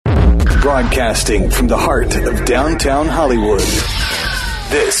Broadcasting from the heart of downtown Hollywood.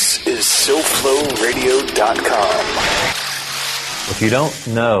 This is SoFloRadio.com. If you don't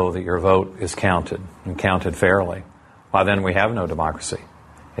know that your vote is counted and counted fairly, well, then we have no democracy.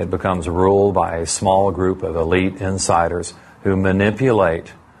 It becomes ruled by a small group of elite insiders who manipulate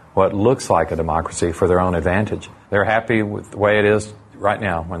what looks like a democracy for their own advantage. They're happy with the way it is right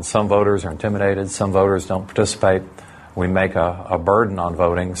now. When some voters are intimidated, some voters don't participate, we make a burden on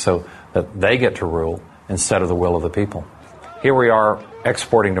voting so that they get to rule instead of the will of the people. Here we are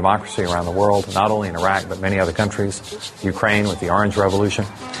exporting democracy around the world, not only in Iraq, but many other countries, Ukraine with the Orange Revolution.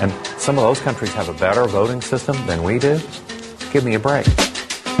 And some of those countries have a better voting system than we do. Give me a break.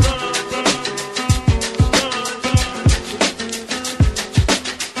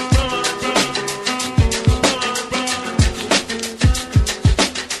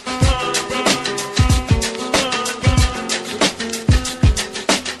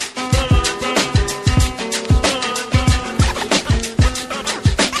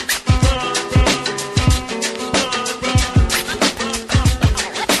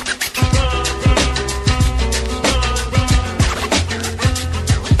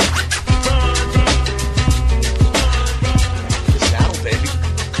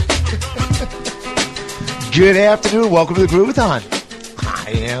 Good afternoon. Welcome to the Groovathon.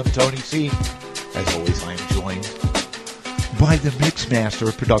 I am TonyC. As always, I am joined by the Mixmaster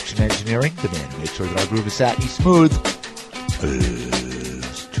of Production Engineering, the man who makes sure that our groove is satin smooth.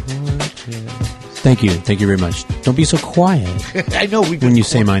 Thank you. Thank you very much. Don't be so quiet. I know when you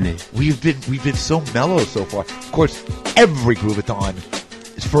say my name. We've been so mellow so far. Of course, every Groovathon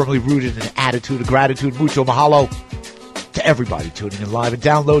is firmly rooted in an attitude of gratitude. Mucho mahalo to everybody tuning in live and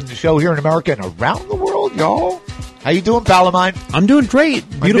downloading the show here in America and around the world, y'all. How you doing, pal of mine? I'm doing great.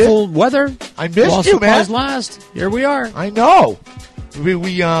 Beautiful weather. I missed you, man. Last. Here we are. I know. We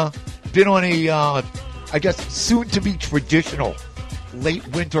been on a, I guess, soon-to-be traditional late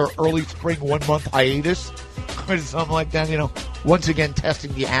winter, early spring 1 month hiatus or something like that. You know, once again,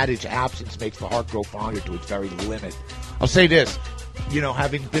 testing the adage, absence makes the heart grow fonder to its very limit. I'll say this, you know,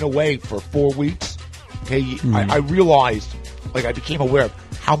 having been away for 4 weeks, okay, I realized, like, I became aware of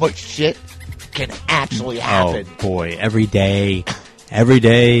how much shit can actually happen. Oh, boy. Every day. Every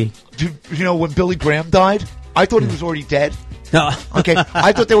day. Dude, you know, when Billy Graham died, I thought he was already dead. No. Okay,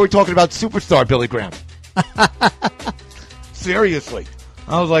 I thought they were talking about superstar Billy Graham. Seriously.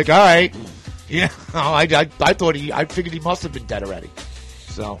 I was like, all right. Yeah, I thought I figured he must have been dead already.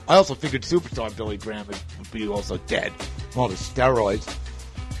 So, I also figured superstar Billy Graham would be also dead. All the steroids.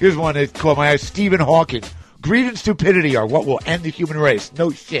 Here's one that caught my eye. Stephen Hawking. Greed and stupidity are what will end the human race.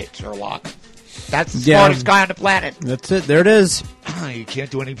 No shit, Sherlock. That's the smartest guy on the planet. That's it. There it is. You can't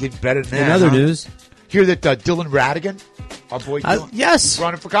do anything better than that. In other news. Hear that Dylan Ratigan, our boy Dylan, yes,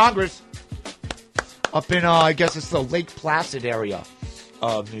 running for Congress up in, I guess it's the Lake Placid area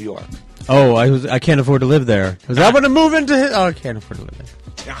of New York. Oh, I can't afford to live there. Is that going to move into his? Oh, I can't afford to live there.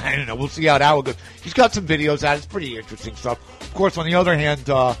 I don't know. We'll see how that will go. He's got some videos out. It's pretty interesting stuff. Of course, on the other hand,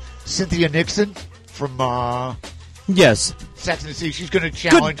 Cynthia Nixon from yes, Sex and the City, she's going to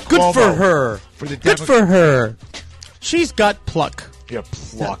challenge Good Cuomo for her. For the good for her. She's got pluck. Yeah,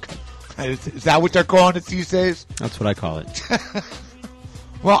 pluck. Is that what they're calling it these days? That's what I call it.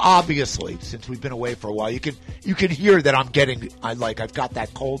 Well, obviously, since we've been away for a while, you can hear that I've got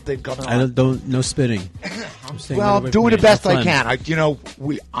that cold thing coming on. I don't no spitting. I'm doing the best I can. I'm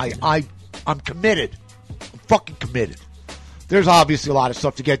committed. I'm fucking committed. There's obviously a lot of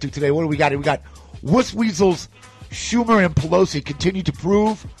stuff to get to today. What do we got? We got Wuss Weasels, Schumer and Pelosi continue to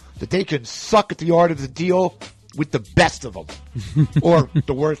prove that they can suck at the art of the deal with the best of them, or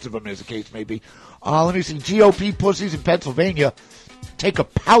the worst of them, as the case may be. Let me see. GOP pussies in Pennsylvania take a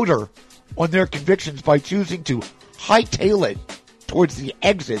powder on their convictions by choosing to hightail it towards the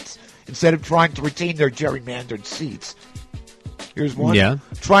exits instead of trying to retain their gerrymandered seats. Here's one. Yeah.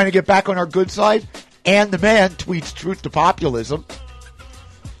 Trying to get back on our good side, and the man tweets truth to populism.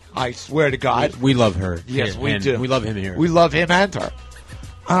 I swear to God. We love her. Yes, we do. We love him here. We love him and her.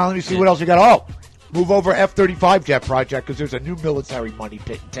 Let me see what else we got. Oh, move over F-35 jet project because there's a new military money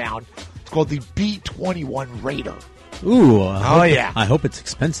pit in town. It's called the B-21 Raider. Ooh. Yeah. I hope it's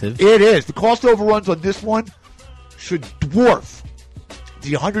expensive. It is. The cost overruns on this one should dwarf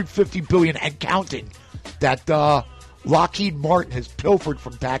the $150 billion and counting that Lockheed Martin has pilfered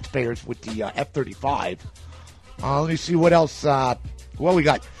from taxpayers with the F-35. Let me see what else. We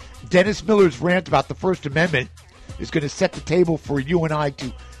got Dennis Miller's rant about the First Amendment is going to set the table for you and I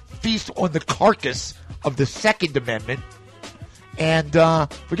to feast on the carcass of the Second Amendment. And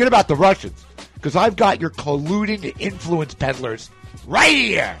forget about the Russians, because I've got your colluding influence peddlers right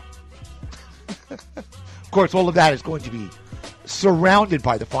here. Of course, all of that is going to be surrounded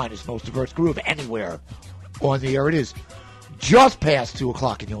by the finest, most diverse crew of anywhere on the air. It is just past 2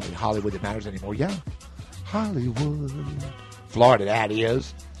 o'clock in the only Hollywood that matters anymore. Yeah, Hollywood. Florida, that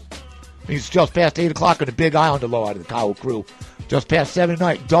is. It's just past 8 o'clock on the Big Island, low out of the Kyle crew. Just past 7 at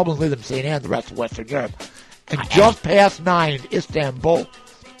night, Dublin, Lytham, St. Anne, the rest of Western Europe. And just past 9 in Istanbul.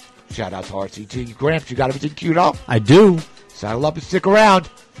 Shout out to RCT. Gramps, you got everything queued up? I do. Saddle up and stick around.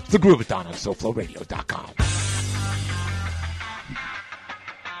 It's the Groove at Don on SoFloRadio.com.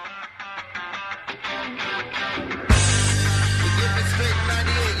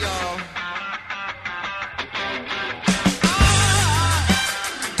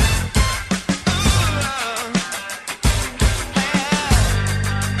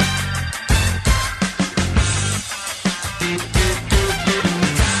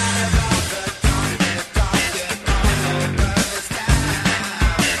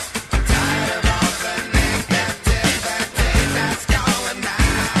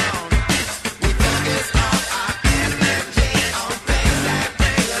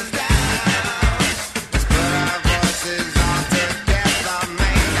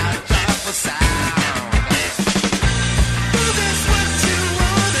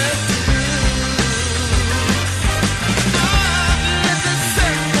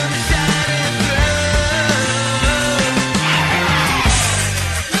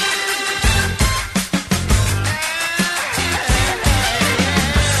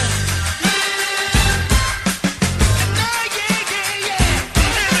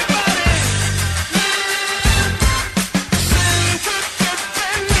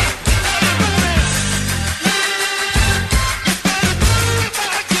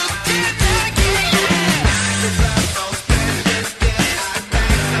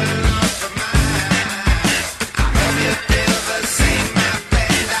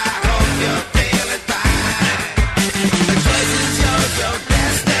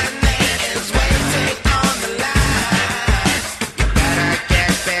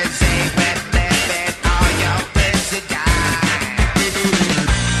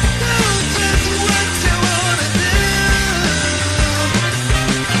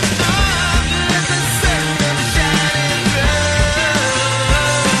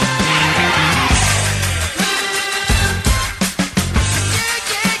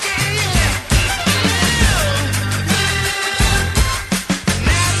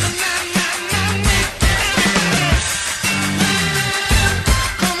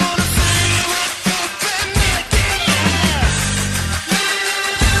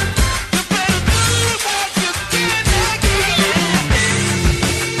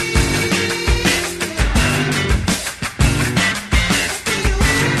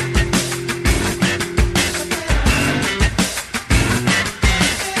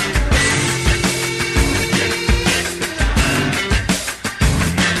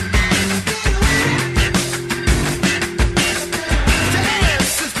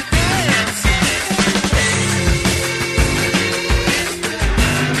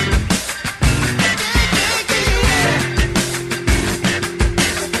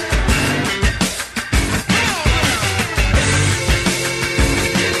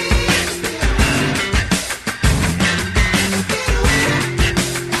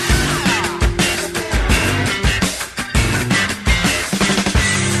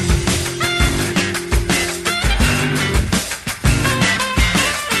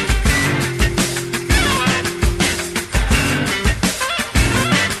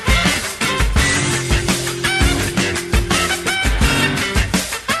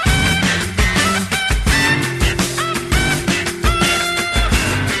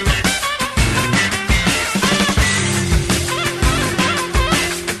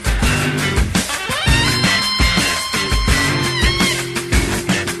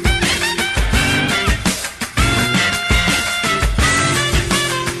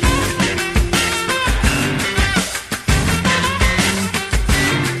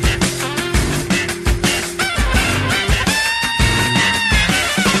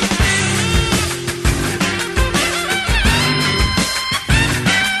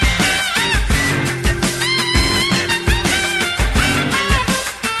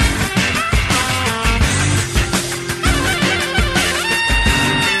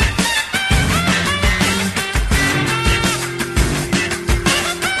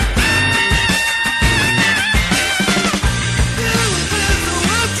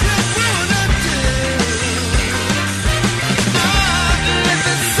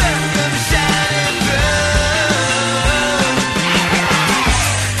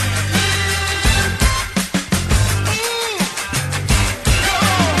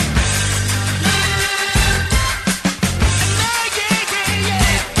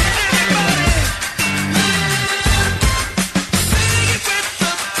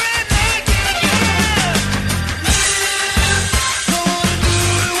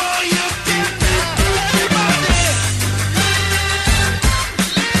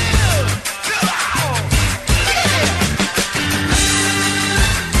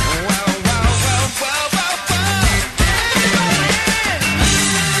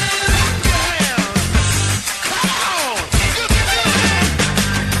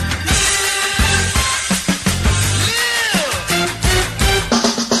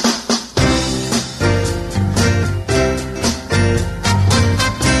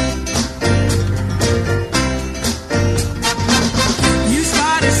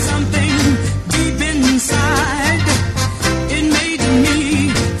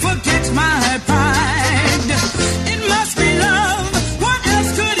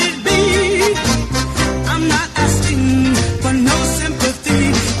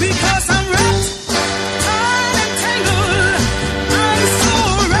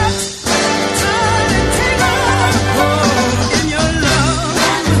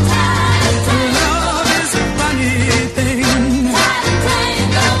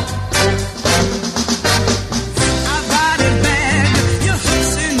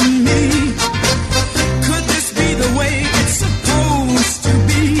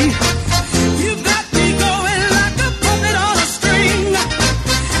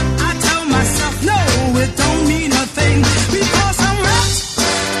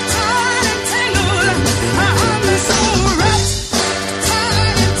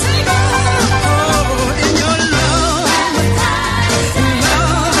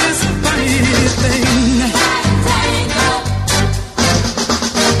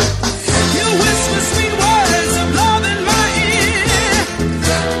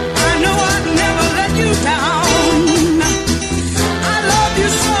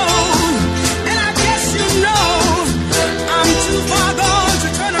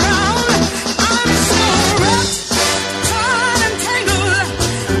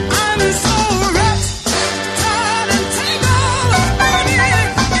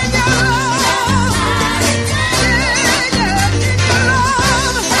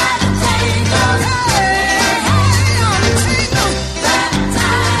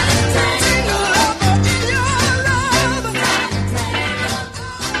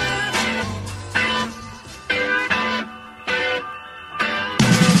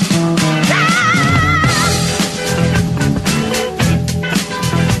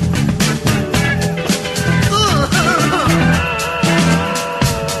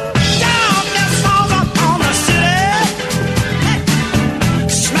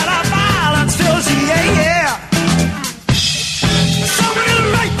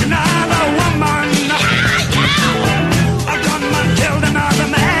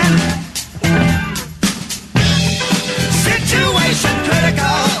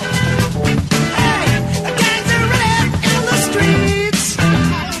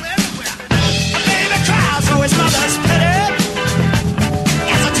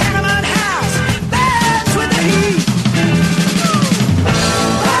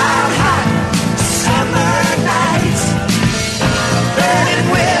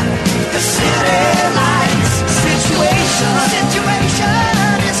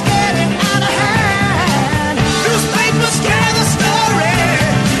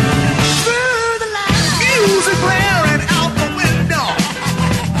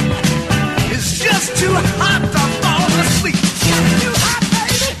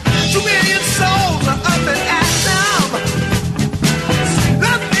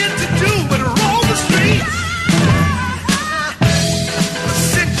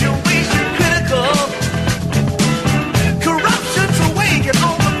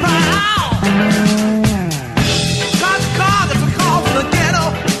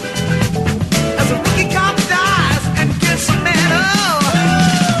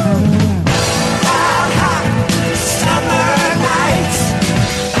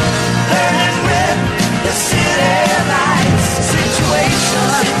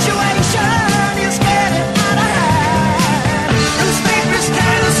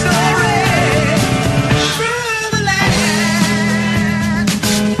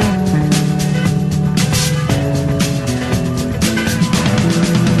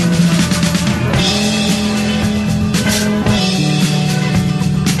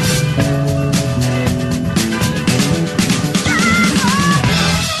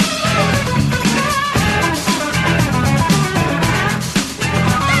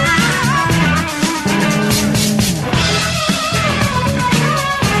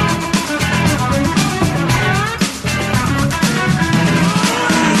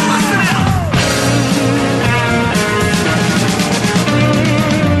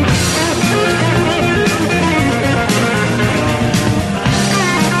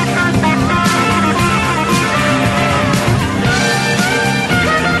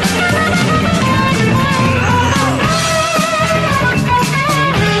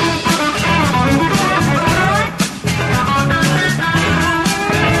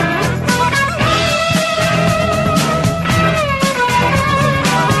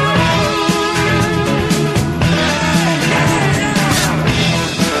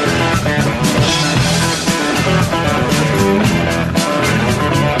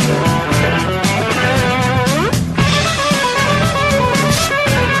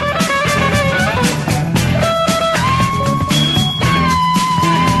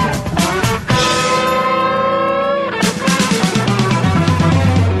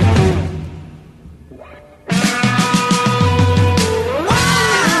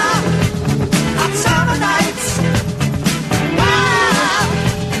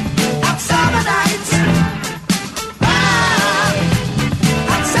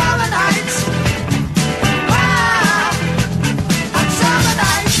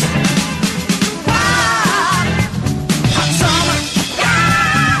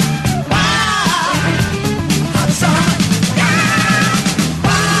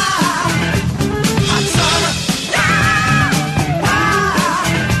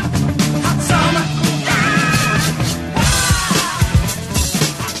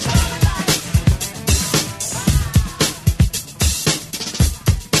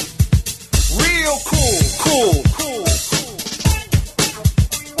 Real cool.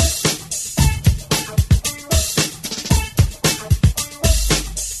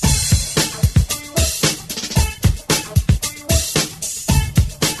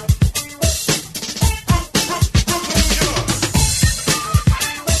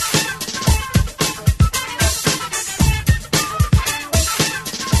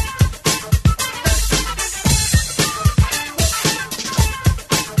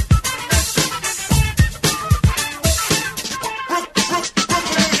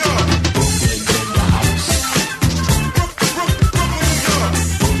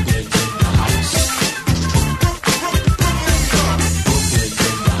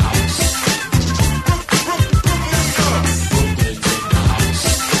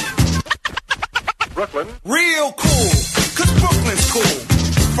 Real cool, cause Brooklyn's cool.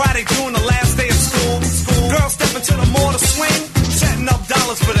 Friday, June, the last day of school. Girls step into the mall to swing, setting up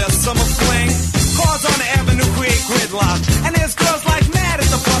dollars for their summer fling. Cars on the avenue create gridlock, and there's girls like mad at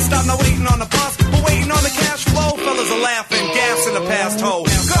the bus stop, not waiting on the bus, but waiting on the cash flow. Fellas are laughing, gas in the past hole.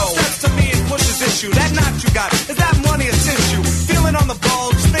 Girl steps to me and pushes issue. That knot you got, is that money or tissue? Feeling on the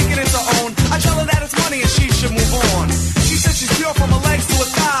bulge, thinking it's her own. I tell her that it's money and she should move on. She says she's pure from her legs to her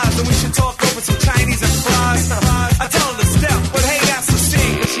thighs, and we should talk over some Chinese and fries. I tell her to step, but hey, that's a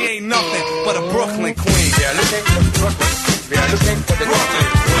scene, cause she ain't nothing but a Brooklyn queen. We are looking for Brooklyn. We are looking for the Brooklyn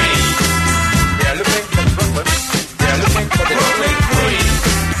queen. We are looking for Brooklyn. We are looking for the Brooklyn queen.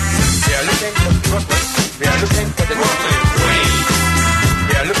 We are looking for Brooklyn. We are looking for the Brooklyn queen.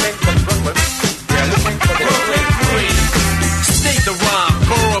 We are looking for Brooklyn. We are looking for the Brooklyn queen. State the rhyme,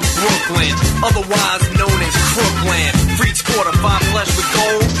 borough Brooklyn, otherwise known as Crookland. Freaks quarter, five flesh with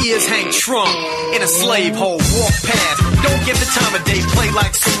gold, ears hang trunk in a slave hole. Walk past, don't get the time of day, play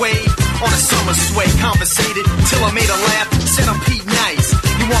like Suede on a summer sway. Conversated till I made her laugh, said I'm Pete Nice.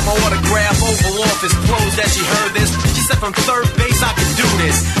 You want my autograph? Oval Office closed as she heard this. She said from third base I can do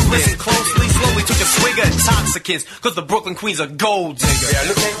this. Listen closely, slowly took a swig of intoxicants, cause the Brooklyn Queen's a gold digger. We are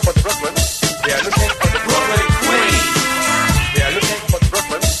looking for Brooklyn. We are looking for the Brooklyn queen. We are looking for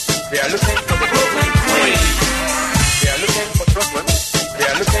Brooklyn. We are looking for the Brooklyn queen. We are looking for Brooklyn. We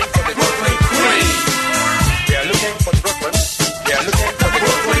are looking for the Brooklyn queen. We are looking for Brooklyn. We are looking for the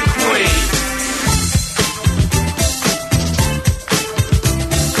Brooklyn queen.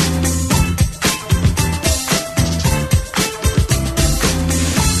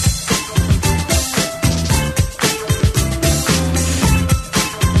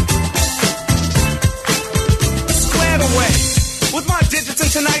 Squared away with my digits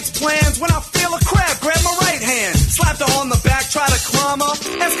and tonight's plans. When I feel a crab, grab my right hand, slapped her on the back, try to climb her,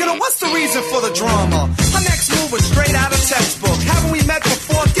 asking her what's the reason for the drama. Her next move was straight out of textbook. Haven't we met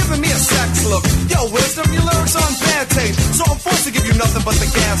before? Giving me a sex look. Yo, wisdom, your lyrics on bad taste, so I'm forced to give you nothing but the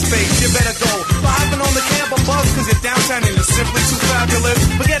gas face. You better go vibing on the camp above, cause you're downtown and you're simply too fabulous.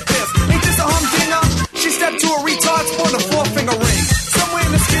 But get this, ain't this a humdinger? She stepped to a retard, sporting a four-finger ring. Somewhere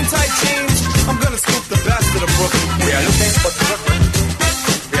in the skin-tight jeans, I'm gonna scoop the best of the Brooklyn queen. We are looking for Brooklyn.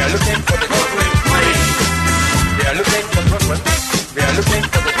 We are looking for the Brooklyn queen. We are looking for Brooklyn. We are looking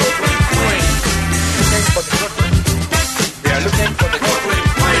for the Brooklyn queen. Looking for the Brooklyn. We are looking for the Brooklyn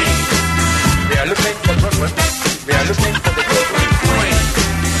queen. We are looking for Brooklyn. We are looking for the Brooklyn queen.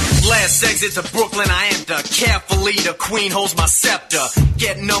 Last exit to Brooklyn, I enter. Carefully, the queen holds my scepter.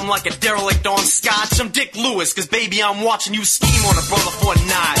 Getting numb like a derelict on scotch. I'm Dick Lewis, cause baby, I'm watching you scheme on a brother for a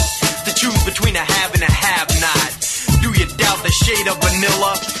night. To choose between a have and a have-not. Do you doubt the shade of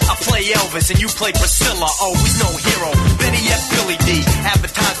vanilla? I play Elvis and you play Priscilla. Always no hero, better yet Billy D.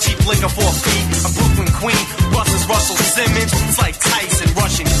 Advertise cheap liquor for a fee. A Brooklyn queen, Russell Simmons. It's like Tyson,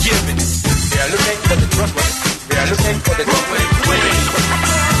 Russian Gibbons. We are looking for the Brooklyn. We are looking for the Brooklyn queen.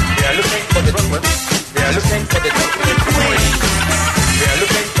 We are looking for the Brooklyn. We are looking for the Brooklyn queen. We are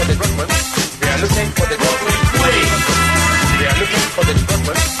looking for the Brooklyn. We are looking for the Brooklyn queen. We are looking for the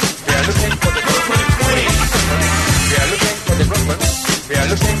Brooklyn. We are looking for the Brooklyn queen. We are looking for the Brooklyn. We are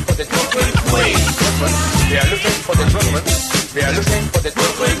looking for the Brooklyn queen. We are looking for the Brooklyn. We are looking for the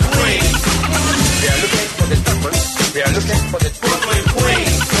Brooklyn queen. We are looking for the Brooklyn. We are looking for the Brooklyn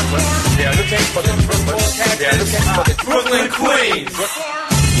queen. We are looking for the Brooklyn. We are looking for the Brooklyn queen.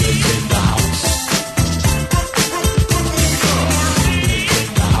 In the house.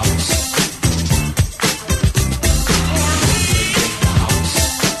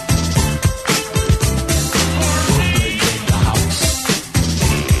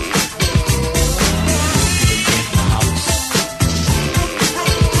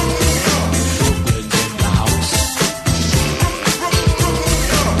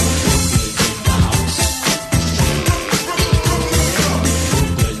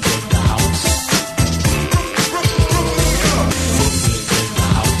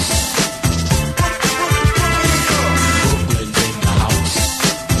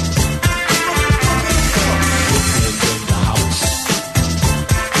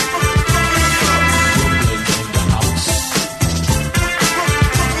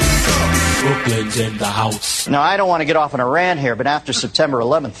 Brooklyn's in the house. Now, I don't want to get off on a rant here, but after September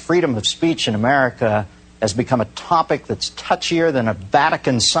 11th, freedom of speech in America has become a topic that's touchier than a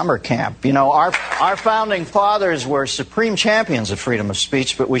Vatican summer camp. You know, our founding fathers were supreme champions of freedom of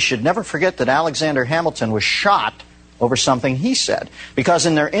speech, but we should never forget that Alexander Hamilton was shot over something he said. Because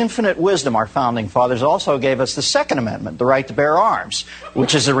in their infinite wisdom, our founding fathers also gave us the Second Amendment, the right to bear arms,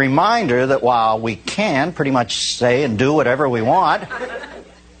 which is a reminder that while we can pretty much say and do whatever we want,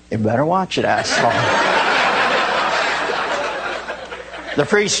 you better watch it, asshole. The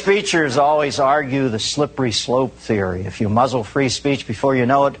free speechers always argue the slippery slope theory. If you muzzle free speech before you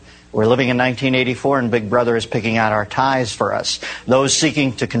know it, we're living in 1984 and Big Brother is picking out our ties for us. Those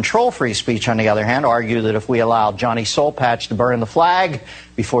seeking to control free speech, on the other hand, argue that if we allow Johnny Soulpatch to burn the flag,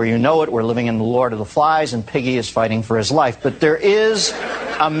 before you know it, we're living in the Lord of the Flies and Piggy is fighting for his life. But there is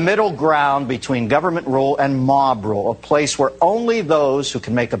a middle ground between government rule and mob rule, a place where only those who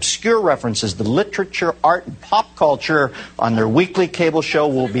can make obscure references to literature, art, and pop culture on their weekly cable show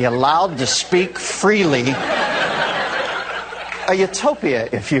will be allowed to speak freely. A utopia,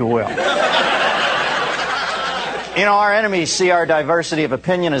 if you will. You know, our enemies see our diversity of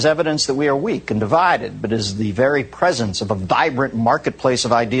opinion as evidence that we are weak and divided, but as the very presence of a vibrant marketplace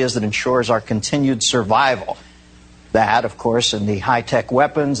of ideas that ensures our continued survival. That, of course, and the high-tech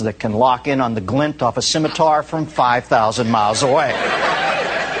weapons that can lock in on the glint off a scimitar from 5,000 miles away.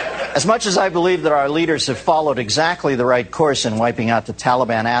 As much as I believe that our leaders have followed exactly the right course in wiping out the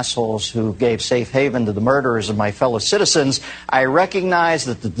Taliban assholes who gave safe haven to the murderers of my fellow citizens, I recognize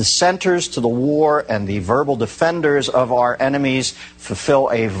that the dissenters to the war and the verbal defenders of our enemies fulfill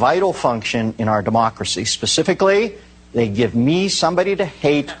a vital function in our democracy. Specifically, they give me somebody to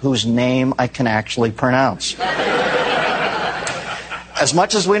hate whose name I can actually pronounce. As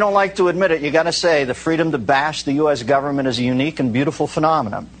much as we don't like to admit it, you got to say the freedom to bash the U.S. government is a unique and beautiful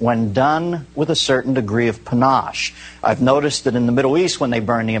phenomenon when done with a certain degree of panache. I've noticed that in the Middle East, when they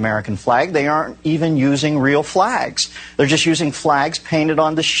burn the American flag, they aren't even using real flags. They're just using flags painted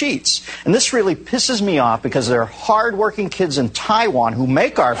on the sheets. And this really pisses me off because there are hard-working kids in Taiwan who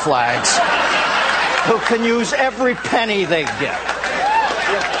make our flags who can use every penny they get.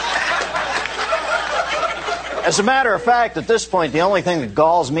 As a matter of fact, at this point, the only thing that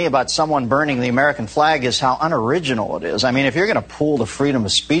galls me about someone burning the American flag is how unoriginal it is. I mean, if you're going to pull the freedom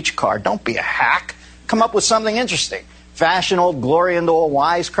of speech card, don't be a hack. Come up with something interesting. Fashion old glory into a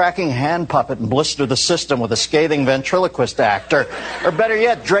wisecracking hand puppet and blister the system with a scathing ventriloquist actor. Or better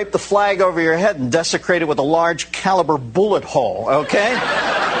yet, drape the flag over your head and desecrate it with a large caliber bullet hole, okay?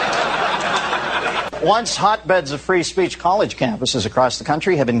 Once hotbeds of free speech, college campuses across the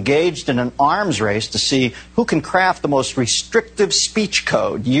country have engaged in an arms race to see who can craft the most restrictive speech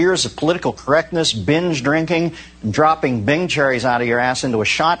code. Years of political correctness, binge drinking, and dropping Bing cherries out of your ass into a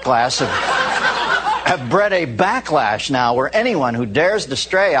shot glass have bred a backlash now where anyone who dares to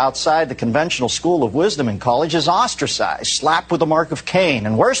stray outside the conventional school of wisdom in college is ostracized, slapped with the mark of Cain,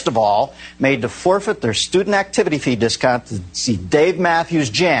 and worst of all, made to forfeit their student activity fee discount to see Dave Matthews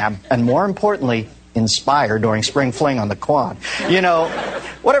Jam, and more importantly, Inspire during spring fling on the quad. You know,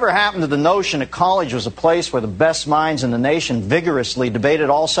 whatever happened to the notion that college was a place where the best minds in the nation vigorously debated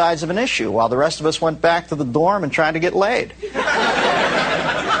all sides of an issue while the rest of us went back to the dorm and tried to get laid?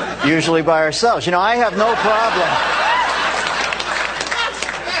 Usually by ourselves. You know, I have no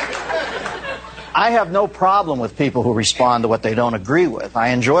problem with people who respond to what they don't agree with. I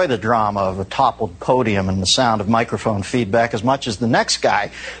enjoy the drama of a toppled podium and the sound of microphone feedback as much as the next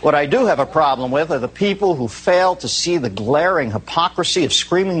guy. What I do have a problem with are the people who fail to see the glaring hypocrisy of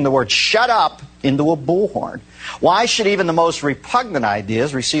screaming the word "shut up" into a bullhorn. Why should even the most repugnant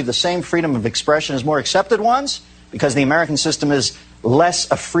ideas receive the same freedom of expression as more accepted ones? Because the American system is less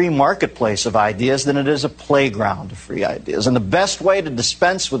a free marketplace of ideas than it is a playground of free ideas. And the best way to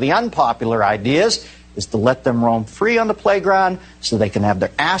dispense with the unpopular ideas is to let them roam free on the playground so they can have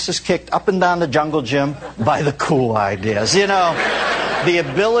their asses kicked up and down the jungle gym by the cool ideas. You know, the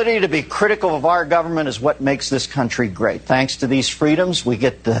ability to be critical of our government is what makes this country great. Thanks to these freedoms, we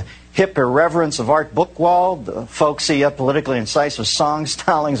get the hip irreverence of Art Bookwald, the folksy, politically incisive song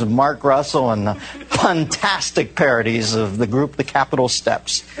stylings of Mark Russell, and the fantastic parodies of the group The Capitol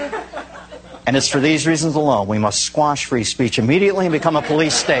Steps. And it's for these reasons alone we must squash free speech immediately and become a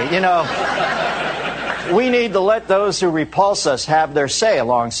police state. You know, we need to let those who repulse us have their say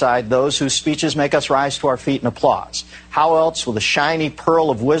alongside those whose speeches make us rise to our feet in applause. How else will the shiny pearl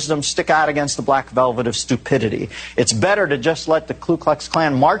of wisdom stick out against the black velvet of stupidity? It's better to just let the Ku Klux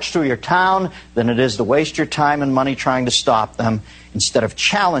Klan march through your town than it is to waste your time and money trying to stop them. Instead of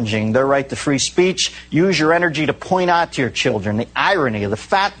challenging their right to free speech, use your energy to point out to your children the irony of the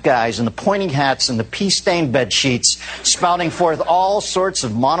fat guys in the pointing hats and the pea-stained bed sheets spouting forth all sorts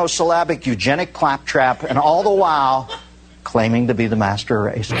of monosyllabic eugenic claptrap, and all the while claiming to be the master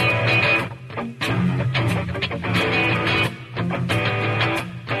race.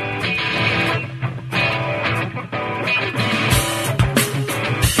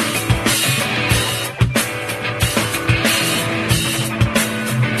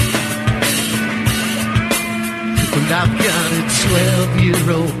 I've got a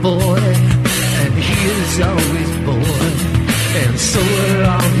 12-year-old boy, and he is always bored, and so are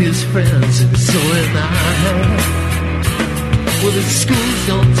all his friends, and so am I. Well, the schools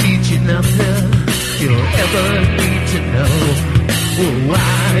don't teach you nothing you'll ever need to know. Well,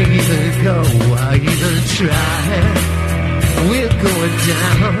 why even go? Why even try? We're going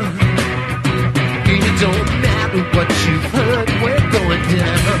down. It don't matter what you've heard, we're going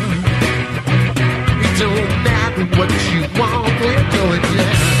down. It don't matter what you want, we're going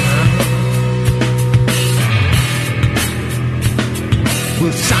down.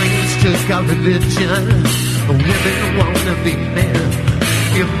 Well, science took our religion, women wanna be men.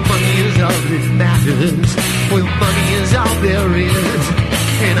 If money is all that matters, well, money is all there is.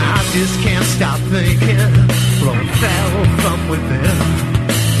 And I just can't stop thinking, well, I fell from within.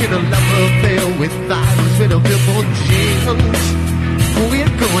 In a love affair with vibes, with a billboard jingles,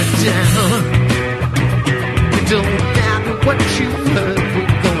 we're going down. It don't matter what you heard,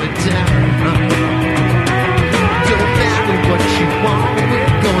 we're going down. Don't matter what you want,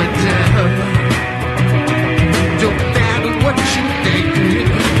 we're going down. Don't matter what you think.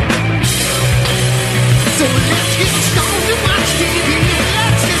 So let's get stoned and watch TV.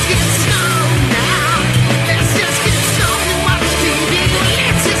 Let's just get stoned now. Let's just get stoned and watch TV.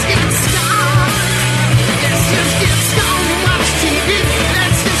 Let's just get stoned. Let's just get stoned and watch TV.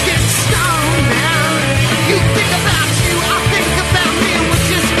 Let's just get stoned now. You think about you, I think about me. We'll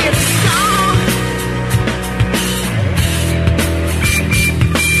just get stoned.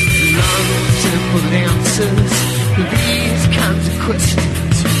 Long, simple answers to these kinds of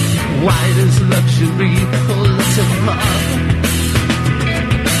questions. Why does luxury pull us apart?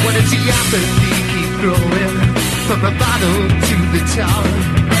 Why does the apathy keep growing from the bottom to the top?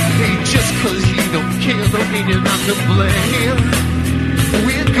 Hey, just cause you don't care don't mean you're not to blame.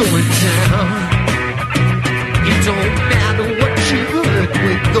 We're going down. It don't matter what you heard,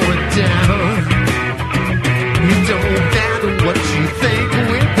 we're going down. It don't matter what you think,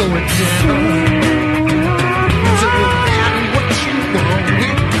 we're going down. It don't matter what you want,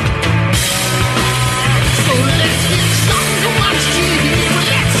 so let's get stoned and watch TV. Well,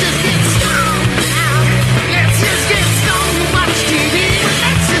 let's just get stoned now. Let's just get stoned and watch TV. Well,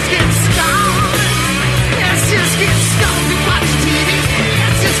 let's just get stoned. Let's just get stoned and watch TV.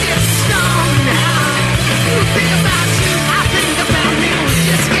 Let's just get stoned now. You think about you, I think about me. We'll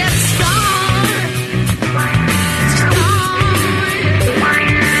just get stoned. Stoned.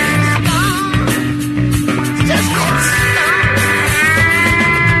 Just get stoned.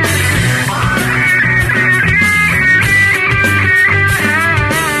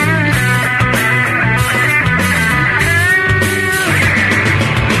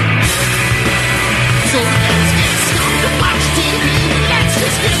 So let's get stoned and watch TV. Let's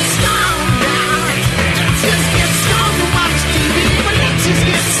just get stoned now. Let's just get stoned and watch TV. But let's just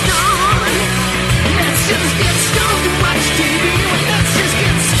get stoned. Let's just get stoned and watch TV. Well, let's just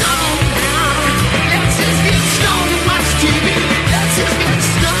get stoned now. Let's just get stoned and watch TV. Let's just get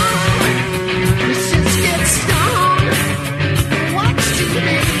stoned. Let's just get stoned. Watch TV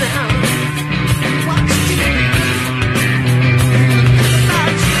now. Watch TV. Think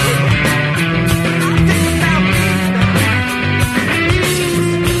about you. Think about me now.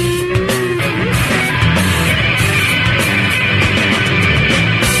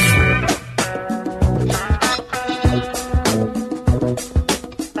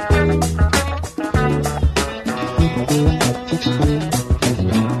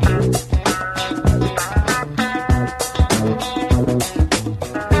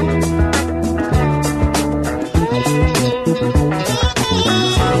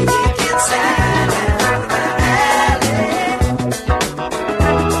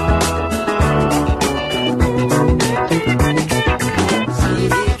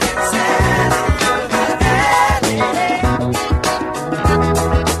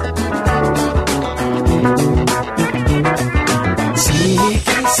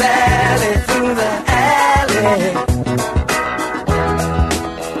 Sneaking Sally through the alley,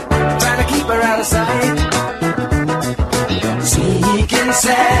 trying to keep her out of sight. Sneaking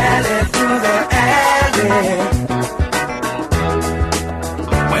Sally through the alley,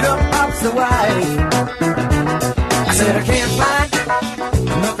 the wife. I said I can't find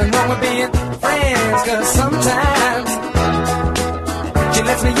nothing wrong with being friends, 'cause sometimes she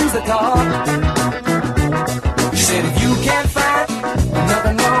lets me use the car. She said if you can't find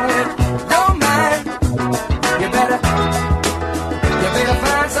nothing wrong with your mind, you better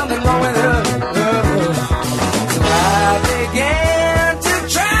find something wrong with her. So I began to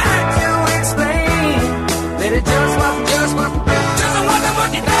try to explain that it just wasn't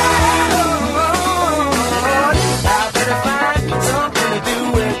what you thought. I better find something to do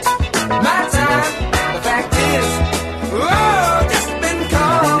with my time. The fact is, just been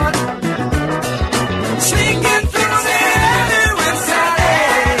caught sneaking through the alley with Sally.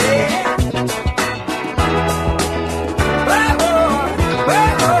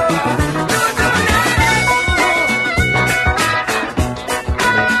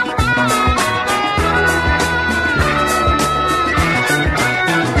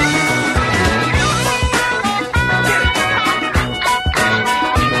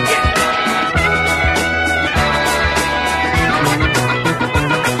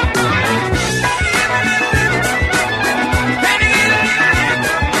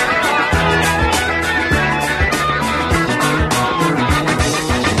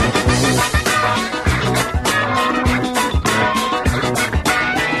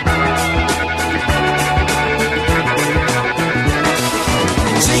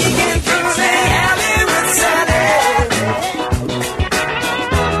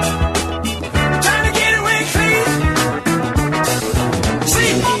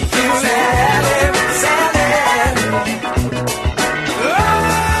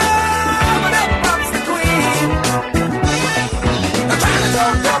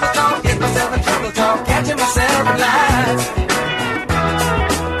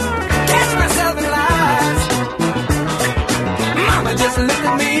 Just look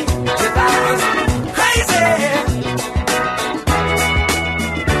at me, if I was crazy.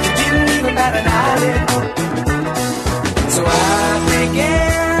 She didn't even bat an eyelid. So I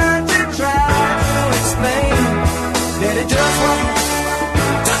began to try to explain that it just wasn't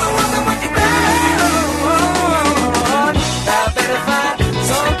what you thought. I better find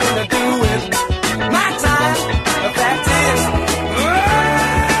something to do with my time. The fact is,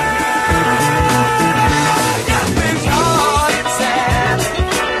 just been caught, it's sad.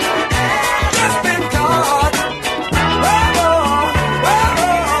 Just been caught.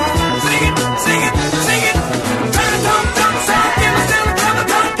 Sing it. Trying to talk myself, get myself in trouble,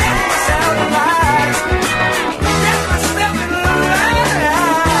 don't get myself in lies. Get myself in lies.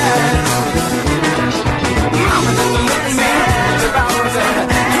 Mama don't look at me if I was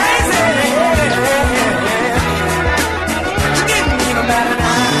crazy. She didn't even bat an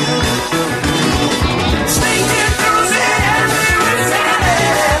eye. Sneaking through the alley with Sally.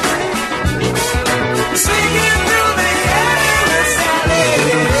 Sneaking through the alley with Sally.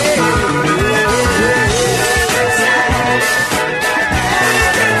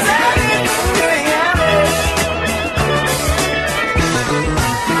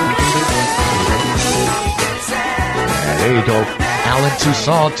 There you go. Alan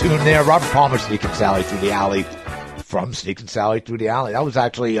Toussaint tune there. Robert Palmer, Sneaking Sally Through the Alley. From Sneaking Sally Through the Alley. That was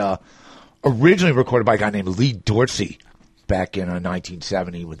actually originally recorded by a guy named Lee Dorsey back in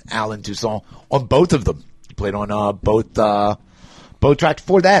 1970 with Alan Toussaint on both of them. He played on both tracks.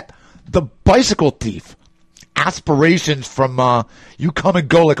 Before that, The Bicycle Thief. Aspirations from You Come and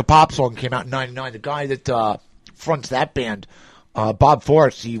Go Like a Pop Song came out in 99. The guy that fronts that band, Bob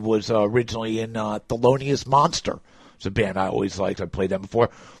Forrest, he was originally in Thelonious Monster. It's a band I always liked. I played them before.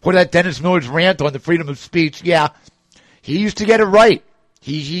 For that, Dennis Miller's rant on the freedom of speech. Yeah, he used to get it right.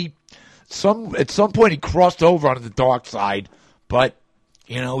 At some point he crossed over onto the dark side, but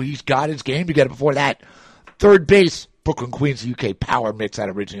he's got his game together. Before that, Third Base, Brooklyn Queens UK power mix that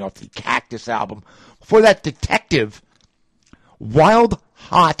originally off the Cactus album. Before that, Detective, Wild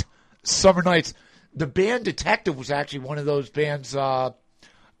Hot Summer Nights. The band Detective was actually one of those bands.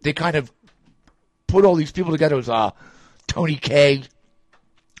 They kind of put all these people together. It was TonyC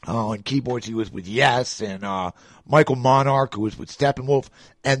on keyboards. He was with Yes, and Michael Monarch, who was with Steppenwolf,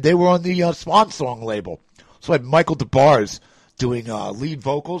 and they were on the Swan Song label. So I had Michael DeBars doing lead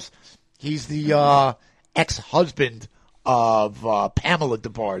vocals. He's the ex-husband of Pamela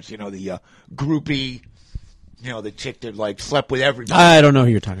DeBars, the groupie, the chick that slept with everybody. I don't know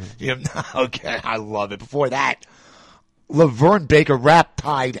who you're talking about. Yeah, okay, I love it. Before that, Laverne Baker,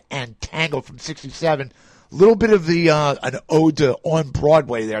 Riptide and Tango from '67. A little bit of the an ode to On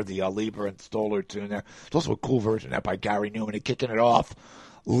Broadway there, the Lieber and Stoller tune there. It's also a cool version of that by Gary Newman. And kicking it off,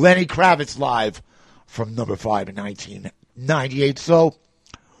 Lenny Kravitz live from number 5 in 1998. So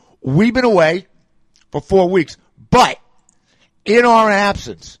we've been away for 4 weeks, but in our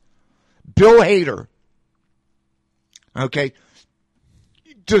absence, Bill Hader, okay,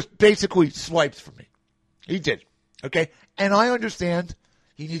 just basically swipes for me. He did, okay? And I understand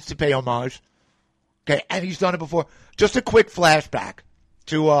he needs to pay homage, okay? And he's done it before. Just a quick flashback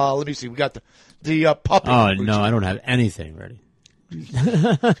to, let me see, we got the puppet routine. No, I don't have anything ready.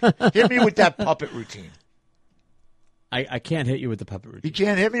 Hit me with that puppet routine. I can't hit you with the puppet routine. You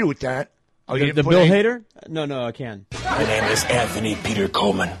can't hit me with that. Oh, you The didn't put Bill any- Hader? No, I can. My name is Anthony Peter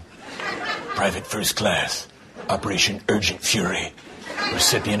Coleman, Private First Class, Operation Urgent Fury,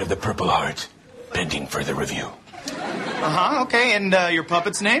 recipient of the Purple Heart, pending further review. Okay, and your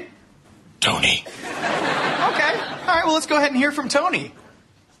puppet's name? Tony, Okay. All right, well, let's go ahead and hear from Tony.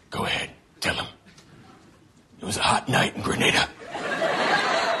 go ahead, tell him. It was a hot night in Grenada.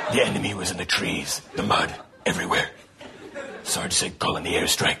 The enemy was in the trees, the mud, everywhere. Sarge said call in the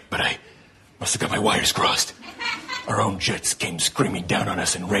airstrike, but I must have got my wires crossed. Our own jets came screaming down on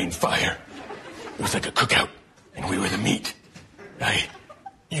us and rained fire. It was like a cookout, and we were the meat. I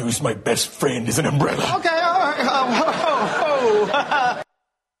used my best friend as an umbrella. Okay, all right.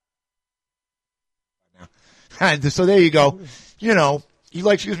 And so there you go. You know, he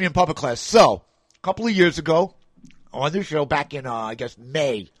likes to use me in puppet class. So, a couple of years ago, on this show back in, I guess,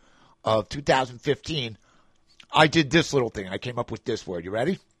 May of 2015, I did this little thing. I came up with this word. You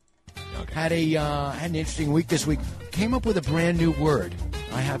ready? Had an interesting week this week. Came up with a brand new word.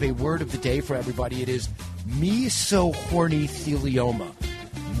 I have a word of the day for everybody. It is mesohornythelioma.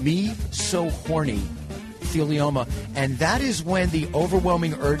 Mesohornythelioma. And that is when the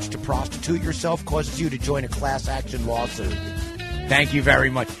overwhelming urge to prostitute yourself causes you to join a class action lawsuit. Thank you very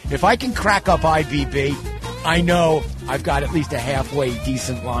much. If I can crack up IBB, I know I've got at least a halfway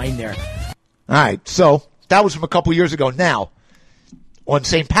decent line there. All right, so that was from a couple years ago. Now, on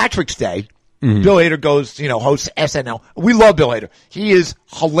St. Patrick's Day, Bill Hader goes, hosts SNL. We love Bill Hader. He is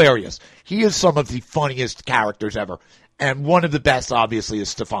hilarious. He is some of the funniest characters ever. And one of the best, obviously, is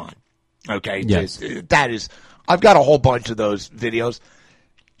Stefan. Okay? Yes. I've got a whole bunch of those videos.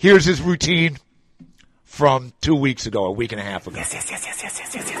 Here's his routine from 2 weeks ago, a week and a half ago. Yes.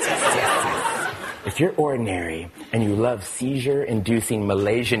 If you're ordinary and you love seizure-inducing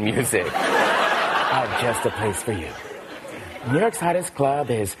Malaysian music, I have just a place for you. New York's hottest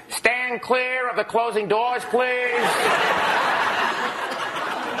club is Stand Clear of the Closing Doors, Please.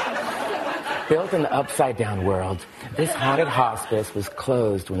 Built in the upside-down world, this haunted hospice was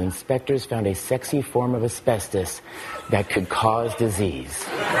closed when inspectors found a sexy form of asbestos that could cause disease.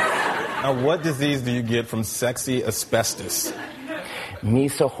 Now, what disease do you get from sexy asbestos?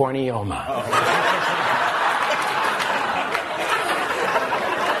 Mesohornyoma.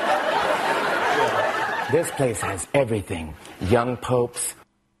 This place has everything. Young popes.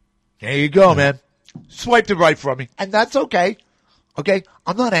 There you go, man. Swiped it right from me. And that's okay. Okay?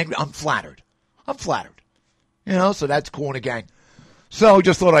 I'm not angry. I'm flattered. So that's cool in a gang. So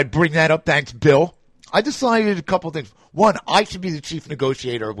just thought I'd bring that up. Thanks, Bill. I decided a couple things. One, I should be the chief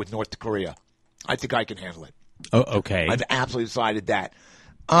negotiator with North Korea. I think I can handle it. Oh, okay. I've absolutely decided that.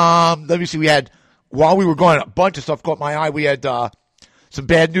 Let me see. We had, while we were going, a bunch of stuff caught my eye. We had some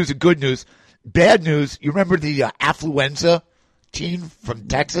bad news and good news. Bad news, you remember the affluenza teen from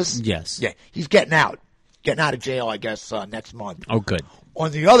Texas? Yes. Yeah, he's getting out. Getting out of jail, I guess, next month. Oh, good.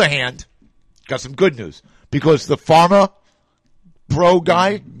 On the other hand, got some good news. Because the pharma bro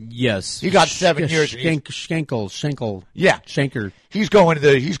guy, yes, he got 7 years. Schenkel. Yeah. Schenker. He's going to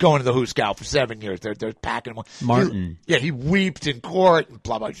the Who Scout for 7 years. They're packing him. Martin. He weeped in court and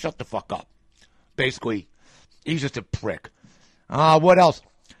blah, blah. Shut the fuck up. Basically, he's just a prick. What else?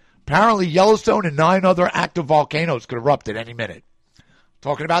 Apparently, Yellowstone and 9 other active volcanoes could erupt at any minute.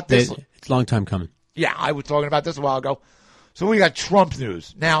 Talking about this. It's a long time coming. Yeah, I was talking about this a while ago. So we got Trump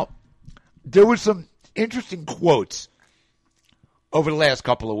news. Now, there were some interesting quotes over the last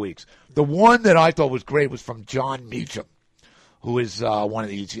couple of weeks. The one that I thought was great was from John Meacham, who is one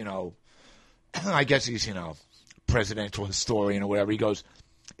of these, I guess he's, presidential historian or whatever. He goes,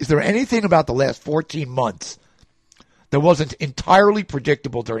 is there anything about the last 14 months that wasn't entirely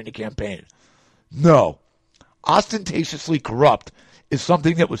predictable during the campaign? No. Ostentatiously corrupt is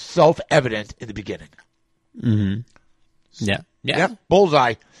something that was self-evident in the beginning. Mm-hmm. Yeah.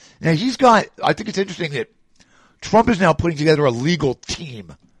 Bullseye. Now, I think it's interesting that Trump is now putting together a legal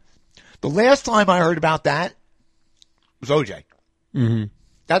team. The last time I heard about that was OJ. Mm-hmm.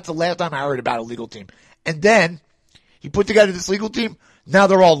 That's the last time I heard about a legal team. And then he put together this legal team. Now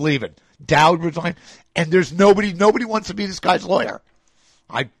they're all leaving. Dowd resigned. And there's nobody wants to be this guy's lawyer.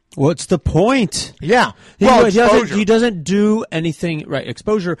 What's the point? Yeah. He doesn't do anything, right,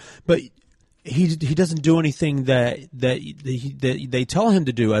 exposure, but he doesn't do anything that they tell him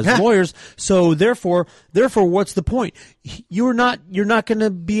to do as lawyers. So therefore, what's the point? You're not going to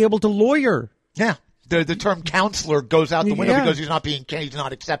be able to lawyer. Yeah. The term counselor goes out the window because he's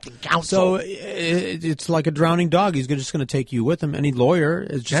not accepting counsel. So it's like a drowning dog. He's just going to take you with him. Any lawyer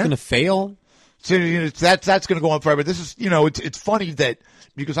is just going to fail. So that's going to go on forever. This is it's funny that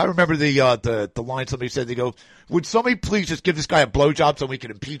because I remember the line somebody said, they go, would somebody please just give this guy a blowjob so we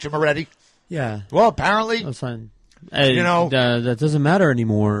can impeach him already? Yeah. Well, apparently that's fine. That doesn't matter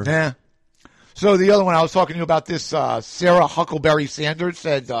anymore. Yeah. So the other one I was talking to you about this, Sarah Huckleberry Sanders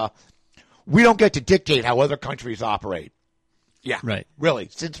said, we don't get to dictate how other countries operate. Yeah. Right. Really?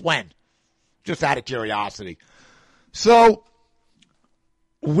 Since when? Just out of curiosity. So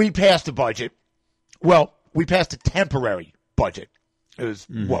we passed a budget. Well, we passed a temporary budget. It was,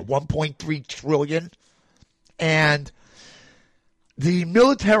 1.3 trillion? And the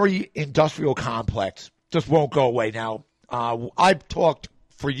military-industrial complex just won't go away. Now, I've talked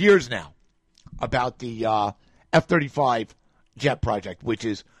for years now about the F-35 jet project, which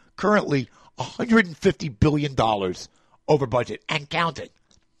is currently $150 billion over budget and counting.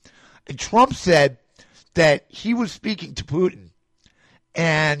 And Trump said that he was speaking to Putin,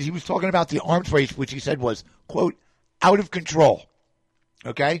 and he was talking about the arms race, which he said was, quote, out of control.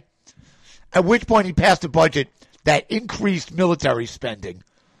 Okay? At which point he passed a budget that increased military spending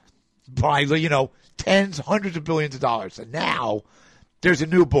by, tens, hundreds of billions of dollars. And now there's a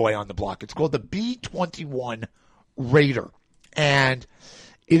new boy on the block. It's called the B-21 Raider. And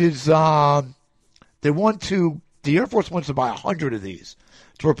it is, the Air Force wants to buy 100 of these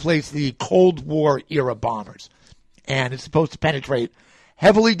to replace the Cold War era bombers. And it's supposed to penetrate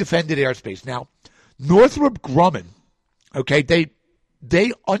heavily defended airspace. Now, Northrop Grumman, okay,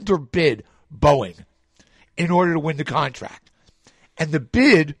 they underbid Boeing in order to win the contract. And the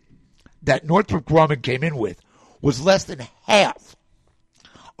bid that Northrop Grumman came in with was less than half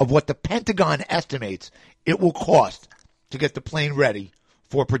of what the Pentagon estimates it will cost to get the plane ready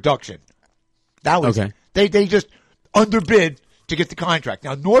for production. That was they just underbid to get the contract.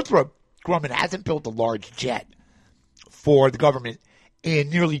 Now, Northrop Grumman hasn't built a large jet for the government in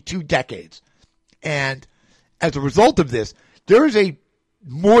nearly 2 decades. And as a result of this, there is a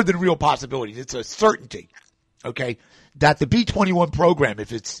more than real possibility. It's a certainty, okay, that the B-21 program,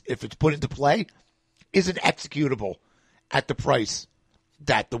 if it's put into play, isn't executable at the price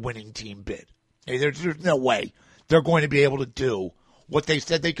that the winning team bid. Okay, there's no way they're going to be able to do what they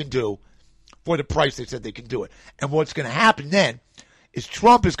said they can do for the price they said they can do it. And what's going to happen then is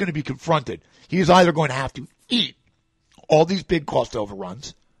Trump is going to be confronted. He is either going to have to eat all these big cost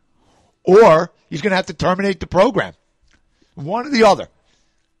overruns, or he's going to have to terminate the program. One or the other.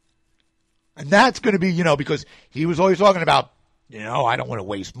 And that's going to be, because he was always talking about, I don't want to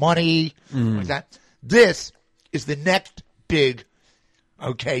waste money, like that. This is the next big,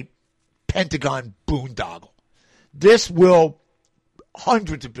 Pentagon boondoggle. This will,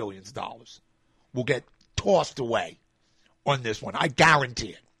 hundreds of billions of dollars will get tossed away on this one. I guarantee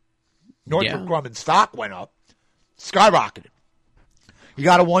it. Northrop Grumman's stock went up, skyrocketed. You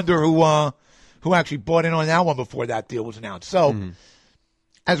got to wonder who actually bought in on that one before that deal was announced. So,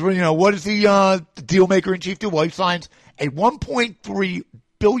 as we what does the deal maker in chief do? Well, he signs a $1.3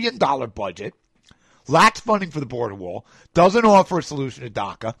 billion budget, lacks funding for the border wall, doesn't offer a solution to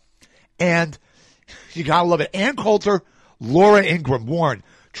DACA, and you got to love it. Ann Coulter, Laura Ingraham warned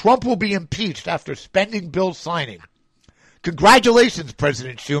Trump will be impeached after spending bill signing. Congratulations,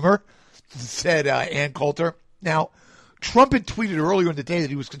 President Schumer, said Ann Coulter. Now, Trump had tweeted earlier in the day that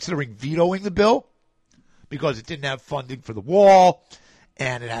he was considering vetoing the bill because it didn't have funding for the wall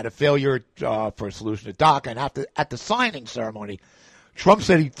and it had a failure for a solution to DACA. And at the signing ceremony, Trump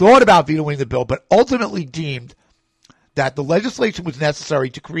said he thought about vetoing the bill, but ultimately deemed that the legislation was necessary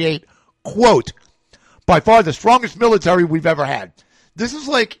to create, quote, by far the strongest military we've ever had. This is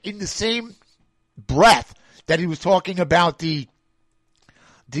like in the same breath that he was talking about the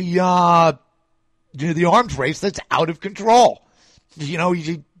arms race that's out of control.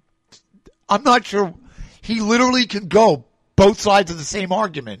 I'm not sure. He literally can go both sides of the same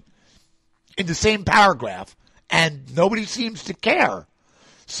argument in the same paragraph, and nobody seems to care.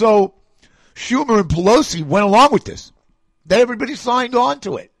 So Schumer and Pelosi went along with this. Everybody signed on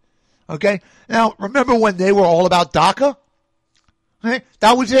to it. Okay? Now, remember when they were all about DACA? Okay?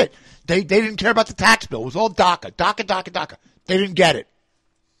 That was it. They didn't care about the tax bill. It was all DACA. DACA. They didn't get it.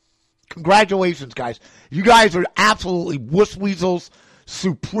 Congratulations, guys. You guys are absolutely wuss weasels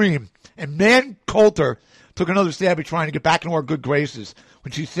supreme. And man, Coulter took another stab at trying to get back into our good graces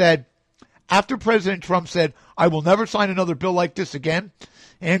when she said, after President Trump said, I will never sign another bill like this again,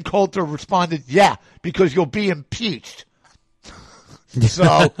 Ann Coulter responded, yeah, because you'll be impeached.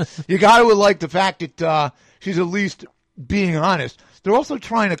 So you got to like the fact that she's at least being honest. They're also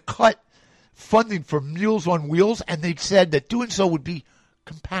trying to cut funding for Meals on Wheels, and they said that doing so would be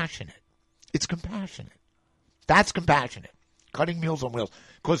compassionate. It's compassionate. That's compassionate, cutting Meals on Wheels.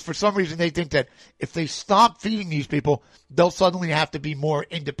 Because for some reason they think that if they stop feeding these people, they'll suddenly have to be more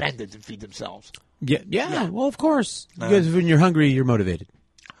independent and feed themselves. Yeah. Well, of course. Because when you're hungry, you're motivated.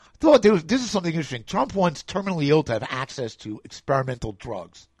 Thought this is something interesting. Trump wants terminally ill to have access to experimental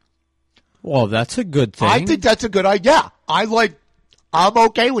drugs. Well, that's a good thing. I think that's a good idea. I'm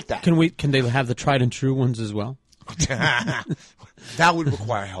okay with that. Can they have the tried and true ones as well? That would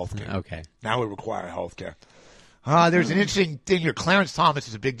require health care. Okay. That would require health care. There's an interesting thing here. Clarence Thomas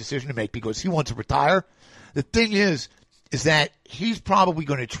is a big decision to make because he wants to retire. The thing is that he's probably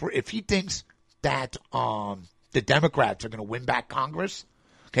going to, if he thinks that the Democrats are going to win back Congress,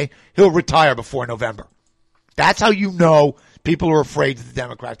 okay, he'll retire before November. That's how you know people are afraid that the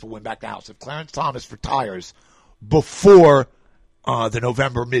Democrats will win back the House. If Clarence Thomas retires before the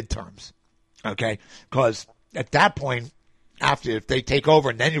November midterms, okay, because at that point, if they take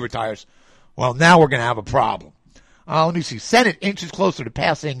over and then he retires, well, now we're going to have a problem. Let me see. Senate inches closer to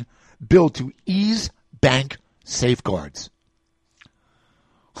passing bill to ease bank safeguards.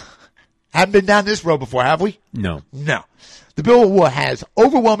 Haven't been down this road before, have we? No. The bill has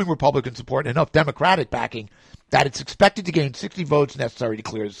overwhelming Republican support and enough Democratic backing that it's expected to gain 60 votes necessary to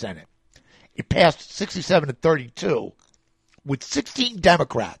clear the Senate. It passed 67 to 32 with 16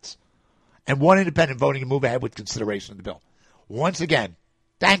 Democrats and one independent voting to move ahead with consideration of the bill. Once again,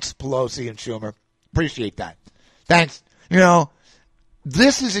 thanks, Pelosi and Schumer. Appreciate that. Thanks.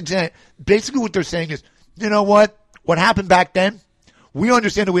 This is basically what they're saying is, you know what? What happened back then? We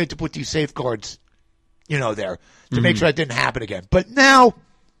understand that we had to put these safeguards, there to make sure that didn't happen again. But now,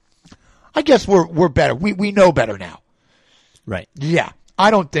 I guess we're better. We know better now. Right. Yeah.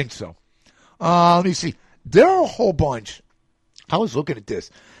 I don't think so. Let me see. There are a whole bunch. I was looking at this.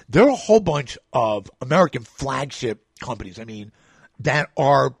 There are a whole bunch of American flagship companies, that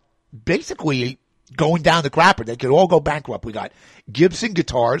are basically going down the crapper. They could all go bankrupt. We got Gibson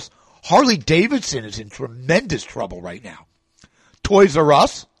Guitars. Harley Davidson is in tremendous trouble right now. Toys R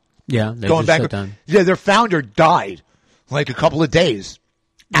Us. Yeah, they going just back. shut down. Yeah, their founder died like a couple of days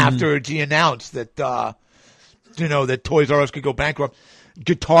after he announced that, that Toys R Us could go bankrupt.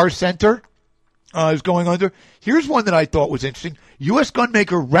 Guitar Center is going under. Here's one that I thought was interesting. U.S.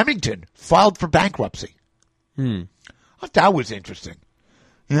 gunmaker Remington filed for bankruptcy. I thought that was interesting.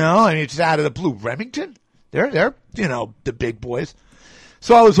 It's out of the blue. Remington? They're the big boys.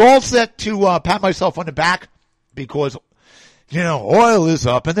 So I was all set to pat myself on the back because, oil is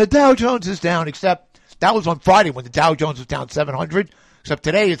up and the Dow Jones is down, except that was on Friday when the Dow Jones was down 700. Except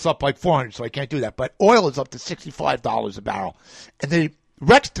today it's up like 400, so I can't do that. But oil is up to $65 a barrel. And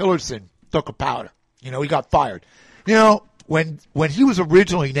Rex Tillerson took a powder. He got fired. When he was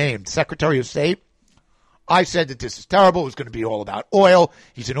originally named Secretary of State, I said that this is terrible. It was going to be all about oil.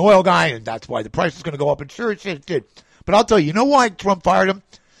 He's an oil guy, and that's why the price is going to go up. And sure, it did. But I'll tell you, why Trump fired him?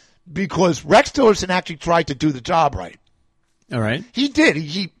 Because Rex Tillerson actually tried to do the job right. All right. He did.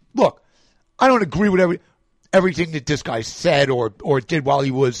 Look, I don't agree with everything that this guy said or did while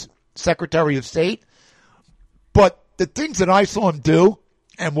he was Secretary of State. But the things that I saw him do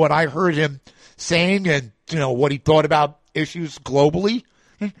and what I heard him saying and, what he thought about issues globally,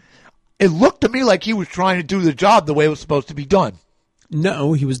 it looked to me like he was trying to do the job the way it was supposed to be done.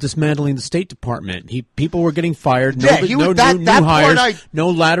 No, he was dismantling the State Department. People were getting fired. No new hires.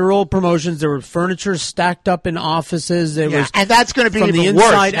 No lateral promotions. There were furniture stacked up in offices. And that's going to be from even the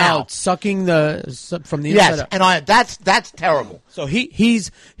worse inside now. out, sucking from the inside out. And that's terrible. So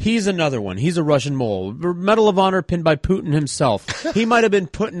he's another one. He's a Russian mole. Medal of Honor pinned by Putin himself. He might have been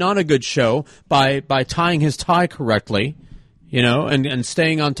putting on a good show by tying his tie correctly, and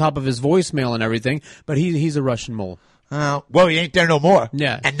staying on top of his voicemail and everything. But he's a Russian mole. Well, he ain't there no more.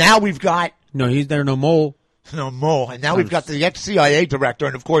 Yeah. And now we've got... No, he's there no mole. No mole. And now we've got the ex-CIA director.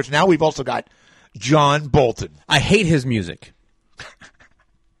 And, of course, now we've also got John Bolton. I hate his music.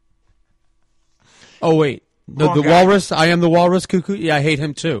 Oh, wait. The walrus? I am the walrus cuckoo? Yeah, I hate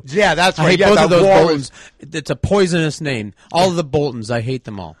him, too. Yeah, that's right. I hate both of those Boltons. It's a poisonous name. All of the Boltons, I hate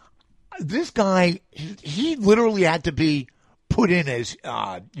them all. This guy, he literally had to be put in as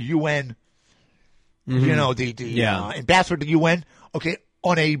UN... the ambassador to the UN,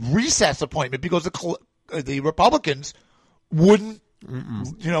 on a recess appointment because the Republicans wouldn't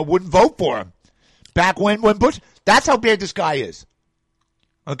vote for him. Back when Bush, that's how bad this guy is.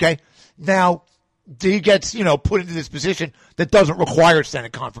 Okay? Now, he gets, put into this position that doesn't require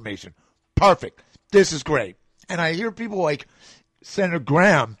Senate confirmation. Perfect. This is great. And I hear people like Senator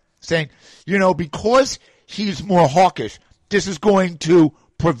Graham saying, because he's more hawkish, this is going to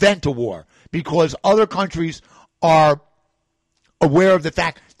prevent a war because other countries are aware of the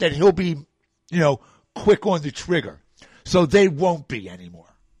fact that he'll be, quick on the trigger. So they won't be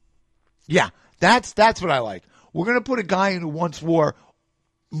anymore. Yeah, that's what I like. We're going to put a guy in who wants war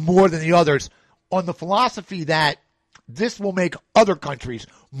more than the others on the philosophy that this will make other countries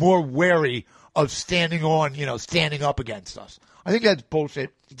more wary of standing up against us. I think that's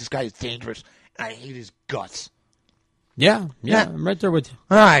bullshit. This guy is dangerous, and I hate his guts. Yeah, I'm right there with you.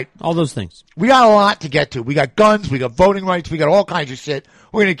 All right. All those things. We got a lot to get to. We got guns, we got voting rights, we got all kinds of shit.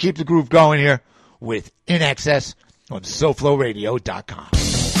 We're going to keep the groove going here with In Excess on SoFloRadio.com.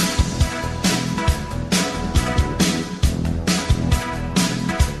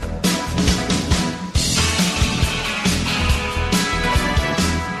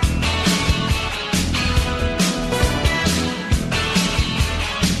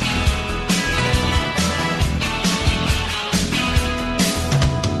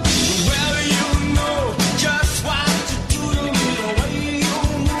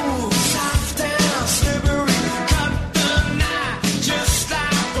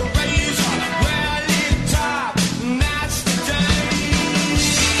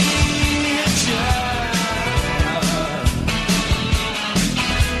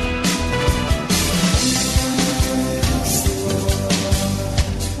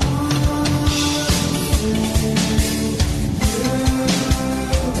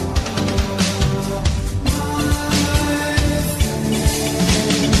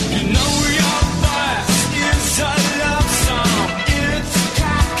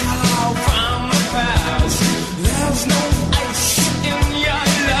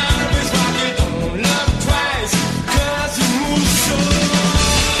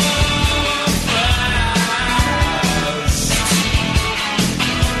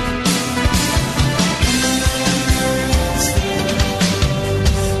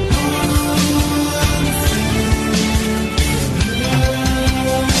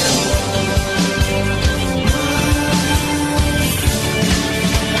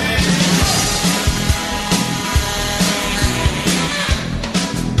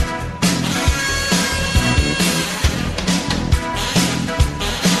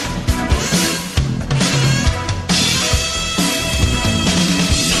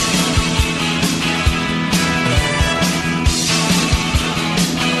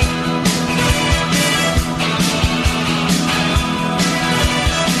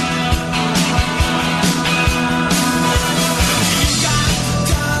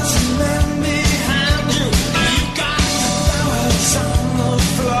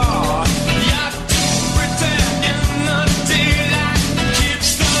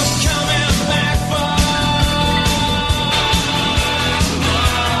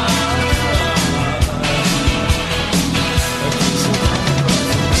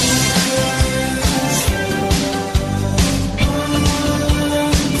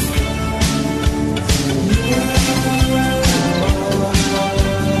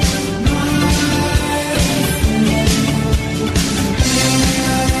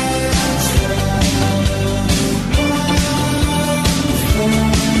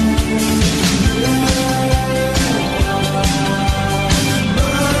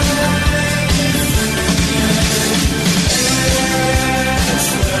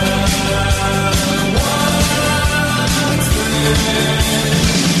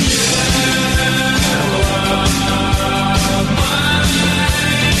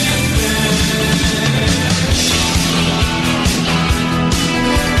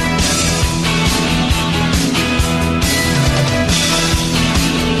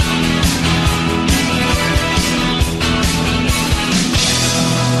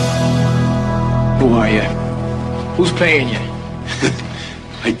 Who are you? Who's paying you?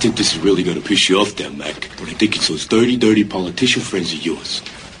 I think this is really gonna piss you off there, Mac. But I think it's those dirty politician friends of yours.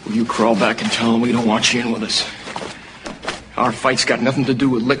 Will you crawl back and tell them we don't want you in with us? Our fight's got nothing to do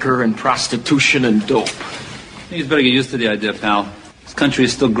with liquor and prostitution and dope. You better get used to the idea, pal. This country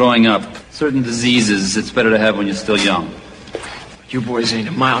is still growing up. Certain diseases it's better to have when you're still young. You boys ain't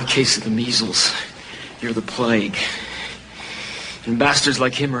a mild case of the measles. You're the plague. And bastards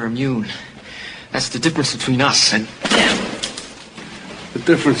like him are immune. That's the difference between us and them. The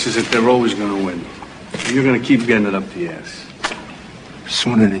difference is that they're always going to win. You're going to keep getting it up the ass.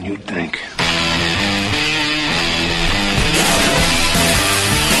 Sooner than you think.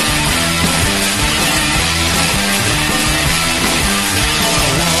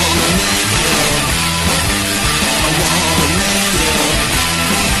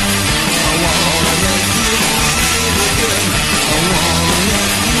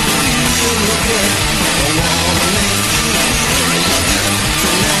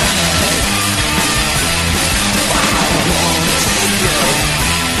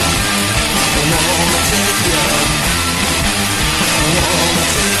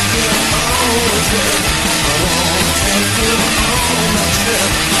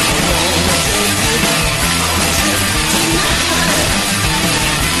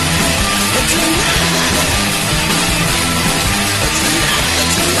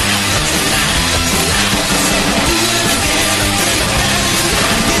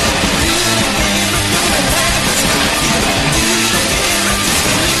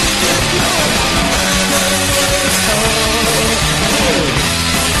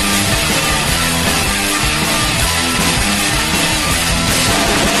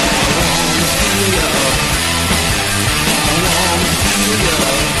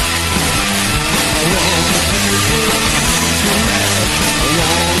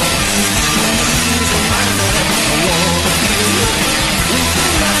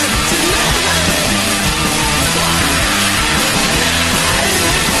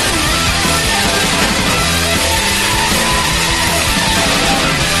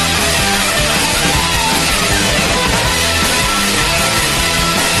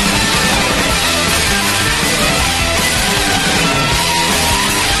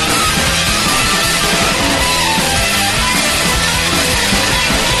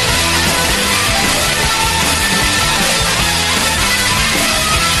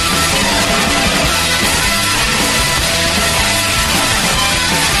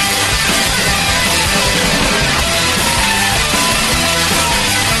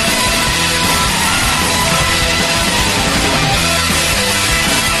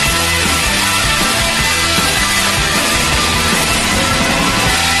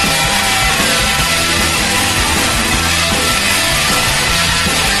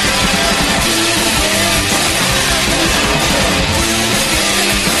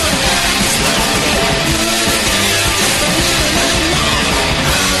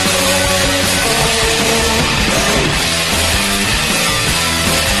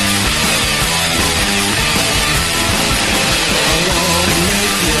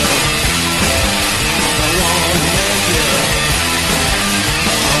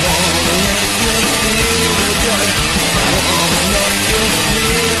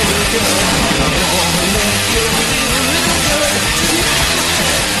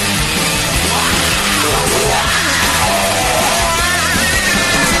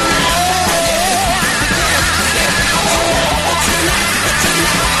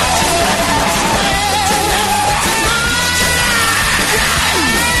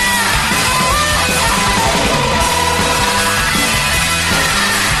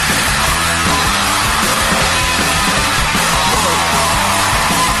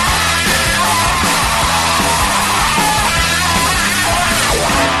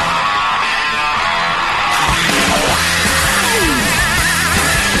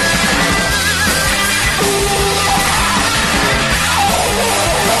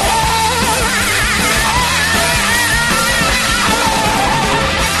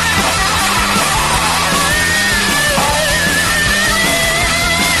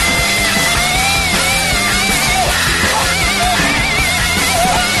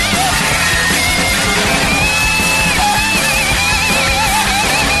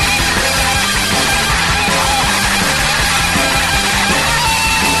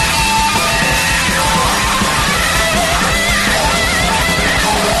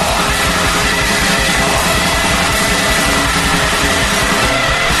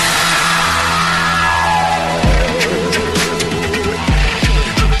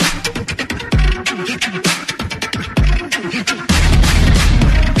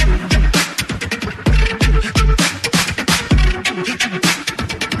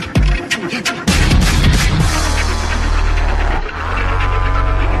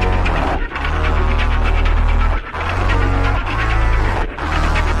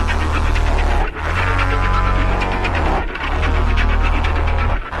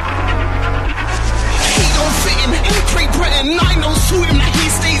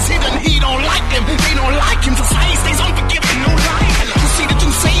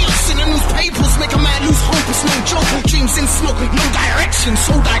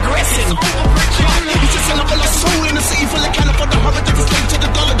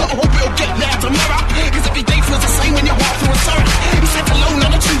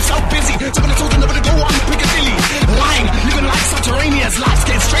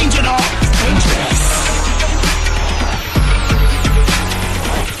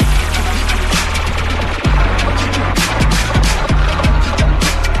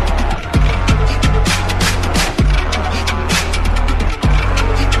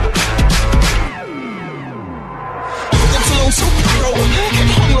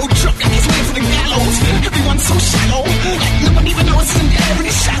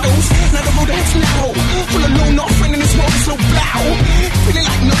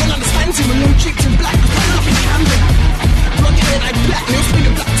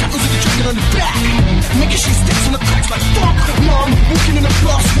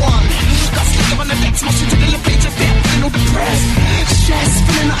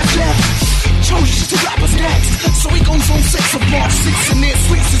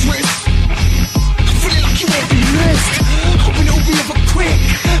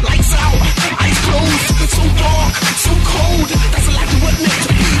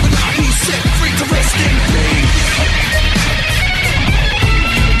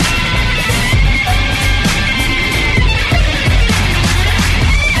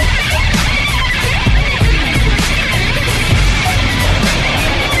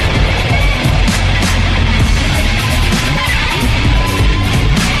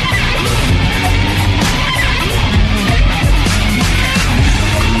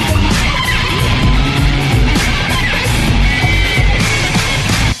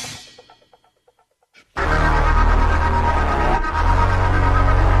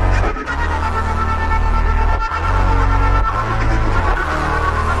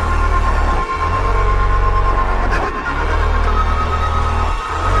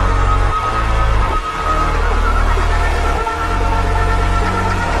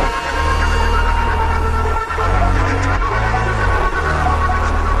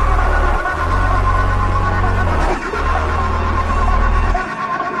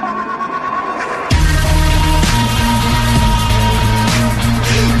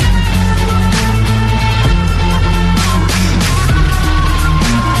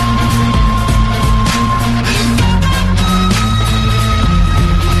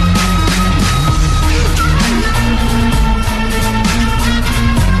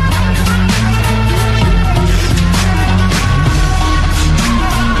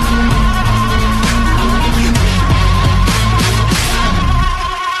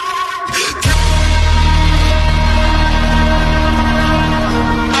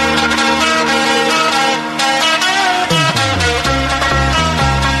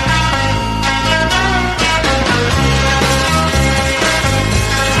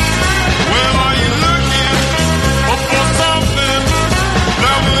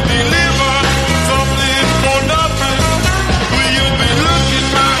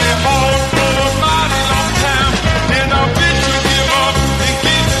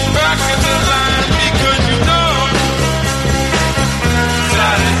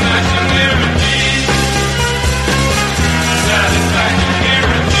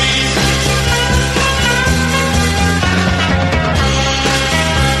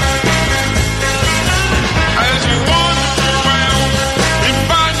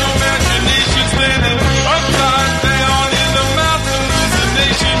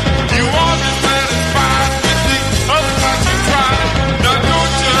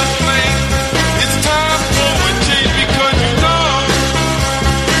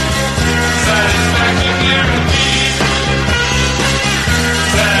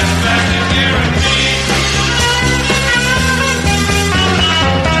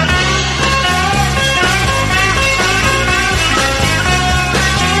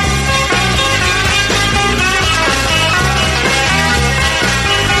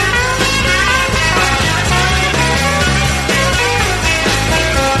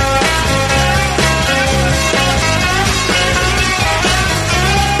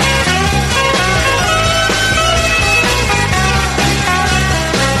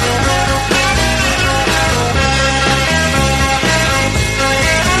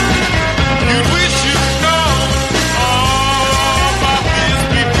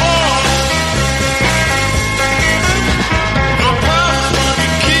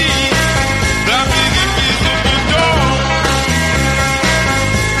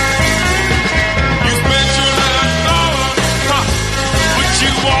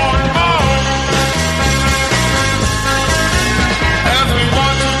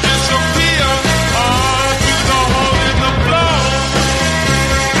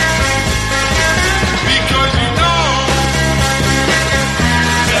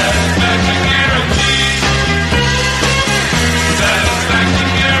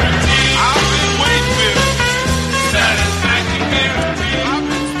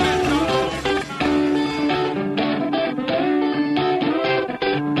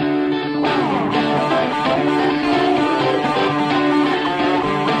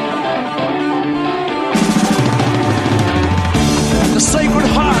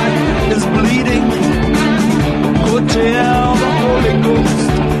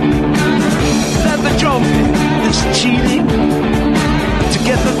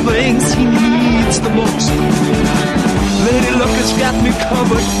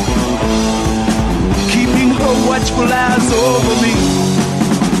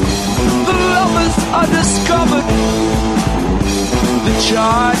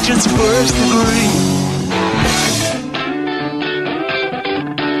 charge is first degree.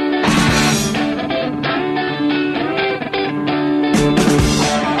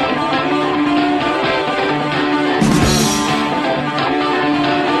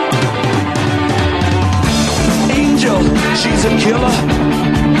 She's a killer.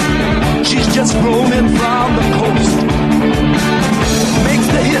 She's just roaming from the coast. Makes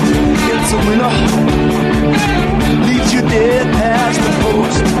the hit, gets a winner. Leaves you dead as the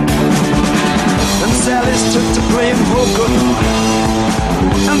post. And Sally's took to playing poker.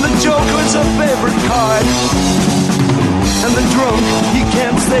 And the Joker's her favorite card. And the drunk, he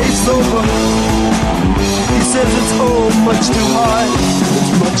can't stay sober. He says it's oh much too hard.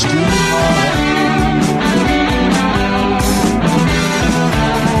 It's much too hard.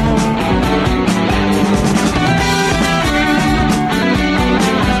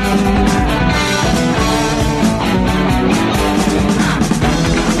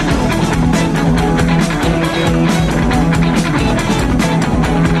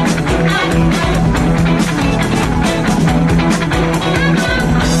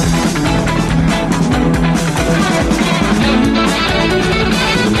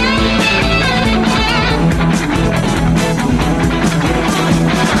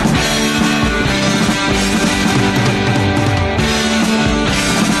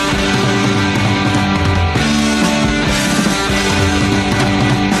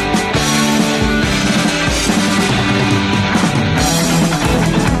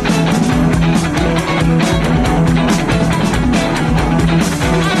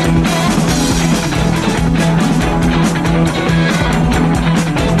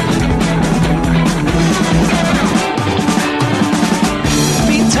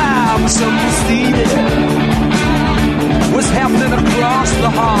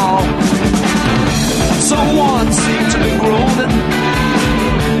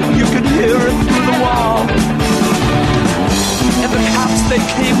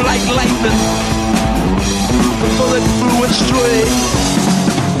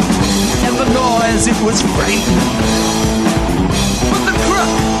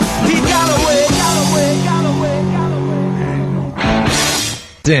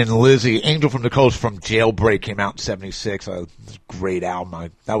 Lizzie, Angel from the Coast from Jailbreak came out in 76. Great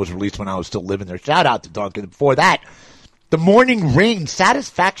album. That was released when I was still living there. Shout out to Duncan. Before that, The Morning Rain,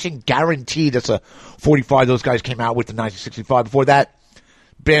 Satisfaction Guaranteed. That's a 45 those guys came out with in 1965. Before that,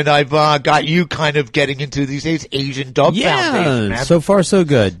 band I've got you kind of getting into these days, Asian Dub Foundation, man. So far so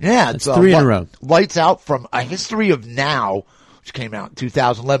good. Yeah. It's 3 in a row. Lights Out from A History of Now, which came out in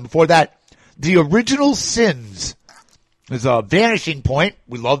 2011. Before that, The Original Sins. There's a Vanishing Point.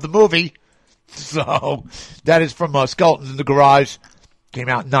 We love the movie. So that is from Skeletons in the Garage. Came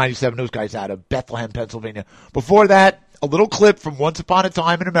out in 97. Those guys out of Bethlehem, Pennsylvania. Before that, a little clip from Once Upon a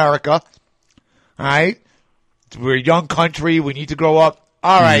Time in America. All right. We're a young country. We need to grow up.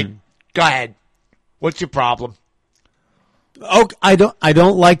 All right. Go ahead. What's your problem? Oh, I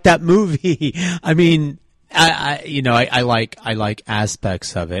don't like that movie. I mean, I like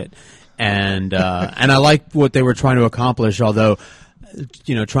aspects of it. And I like what they were trying to accomplish, although,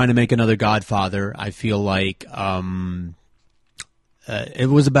 trying to make another Godfather, I feel like it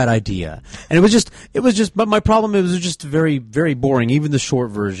was a bad idea. And it was just, but my problem, it was just very, very boring. Even the short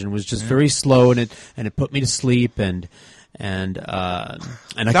version was just very slow, and it put me to sleep, and I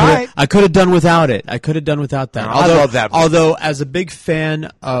could have done without it. I could have done without that. I love that movie. Although, as a big fan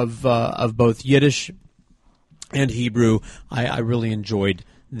of both Yiddish and Hebrew, I really enjoyed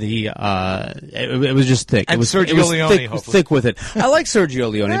it was just thick. And it was Sergio Leone, thick with it. I like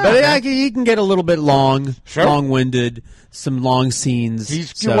Sergio Leone, but he can get a little bit long-winded, some long scenes.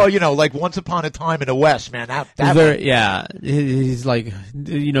 He's like Once Upon a Time in the West, man. He's like,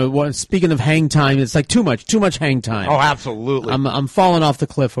 speaking of hang time, it's like too much hang time. Oh, absolutely. I'm falling off the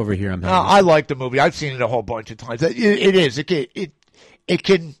cliff over here. I like the movie. I've seen it a whole bunch of times. It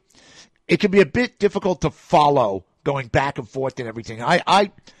can be a bit difficult to follow, going back and forth and everything.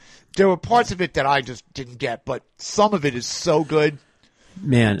 There were parts of it that I just didn't get, but some of it is so good,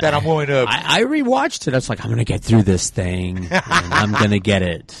 man, that I'm willing to. I rewatched it. I was like, I'm going to get through this thing, and I'm going to get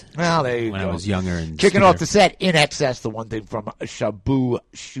it. Well, there you go. When I was younger and kicking off the set, In Excess, the one thing from Shabu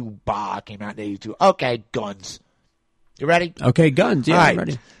Shuba came out in '82. Okay, Guns. You ready? Okay, Guns. Yeah, I'm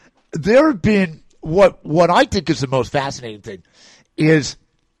ready. There have been what I think is the most fascinating thing is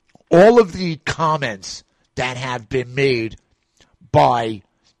all of the comments that have been made by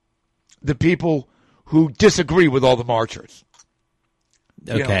the people who disagree with all the marchers.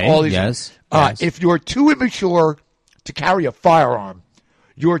 Okay, yes. If you're too immature to carry a firearm,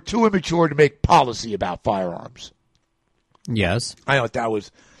 you're too immature to make policy about firearms. Yes. I thought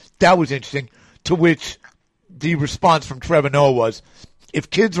that was interesting, to which the response from Trevor Noah was, if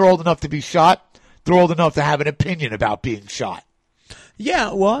kids are old enough to be shot, they're old enough to have an opinion about being shot.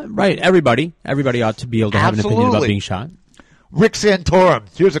 Yeah, well, right. Everybody ought to be able to have an opinion about being shot. Rick Santorum,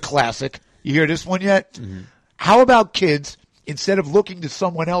 here's a classic. You hear this one yet? Mm-hmm. How about kids, instead of looking to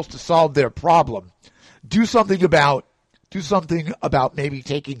someone else to solve their problem, do something about maybe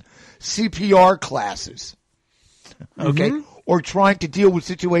taking CPR classes, okay? Mm-hmm. Or trying to deal with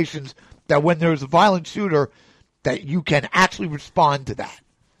situations that when there's a violent shooter, that you can actually respond to that.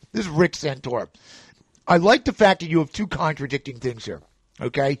 This is Rick Santorum. I like the fact that you have two contradicting things here,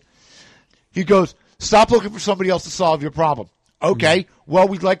 okay? He goes, stop looking for somebody else to solve your problem. Okay, well,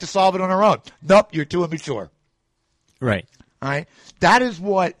 we'd like to solve it on our own. Nope, you're too immature. Right. All right? That is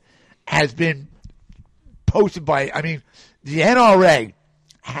what has been posted by, the NRA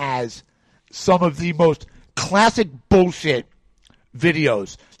has some of the most classic bullshit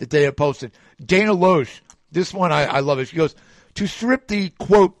videos that they have posted. Dana Loesch, this one I love it. She goes, to strip the,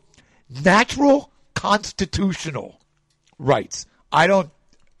 quote, natural constitutional rights. I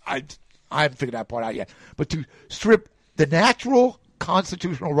haven't figured that part out yet. But to strip the natural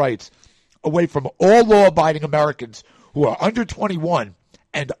constitutional rights away from all law-abiding Americans who are under 21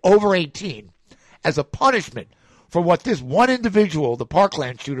 and over 18 as a punishment for what this one individual, the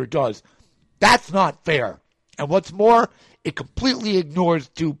Parkland shooter, does, that's not fair. And what's more, it completely ignores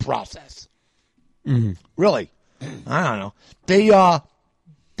due process. Mm-hmm. Really? I don't know.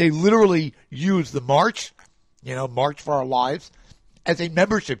 They literally use the March, March for Our Lives, as a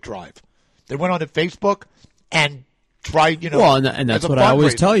membership drive. They went onto Facebook and tried, Well, and that's what I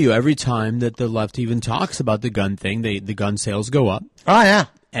always tell you. Every time that the left even talks about the gun thing, the gun sales go up. Oh, yeah.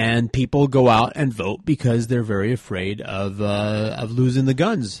 And people go out and vote because they're very afraid of losing the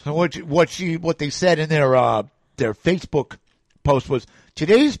guns. So what they said in their Facebook post was,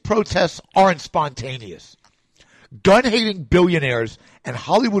 today's protests aren't spontaneous. Gun-hating billionaires and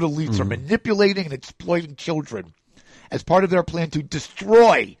Hollywood elites are manipulating and exploiting children as part of their plan to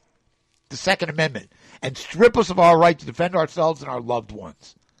destroy the Second Amendment and strip us of our right to defend ourselves and our loved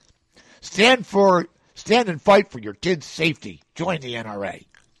ones. Stand and fight for your kids' safety. Join the NRA.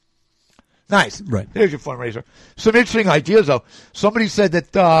 Nice. Right. There's your fundraiser. Some interesting ideas, though. Somebody said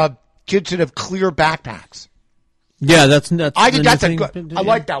that kids should have clear backpacks. Yeah, that's I think that's good. I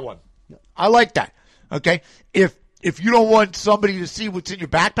like that one. I like that. Okay? If you don't want somebody to see what's in your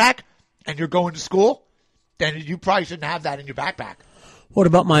backpack and you're going to school, then you probably shouldn't have that in your backpack. What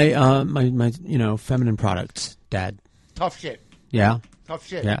about my feminine products, Dad? Tough shit. Yeah. Tough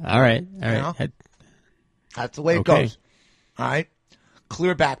shit. Yeah. All right. That's the way it goes. All right.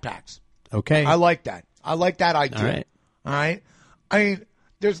 Clear backpacks. Okay. I like that. I like that idea. All right. I mean,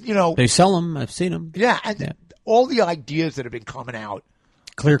 there's they sell them. I've seen them. Yeah, and all the ideas that have been coming out.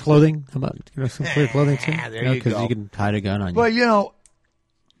 Clear clothing. How about some clear clothing too? There you go. Because you can hide a gun on you. But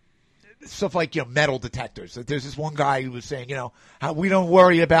stuff like metal detectors. There's this one guy who was saying, how we don't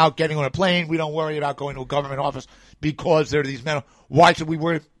worry about getting on a plane, we don't worry about going to a government office because there are these metal. Why should we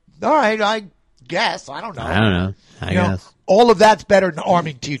worry? All right, I guess. I don't know. I guess. All of that's better than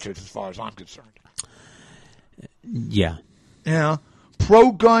arming teachers, as far as I'm concerned. Yeah. Yeah.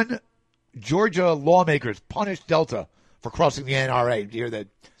 Pro-gun Georgia lawmakers punished Delta for crossing the NRA. You hear that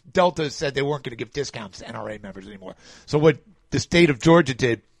Delta said they weren't going to give discounts to NRA members anymore. So what the state of Georgia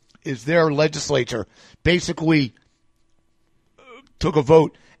did is their legislature basically took a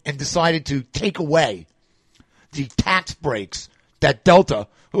vote and decided to take away the tax breaks that Delta,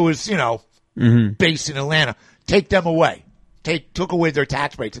 who is, based in Atlanta, take them away. Took away their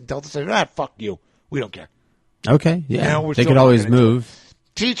tax breaks. And Delta said, fuck you. We don't care. Okay, yeah. They could always move.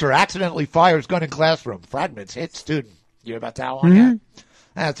 Teacher accidentally fires gun in classroom. Fragments hit student. You hear about that one? Yeah.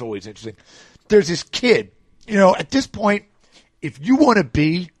 That's always interesting. There's this kid. At this point, if you want to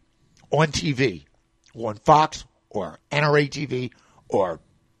be on TV, on Fox or NRA TV or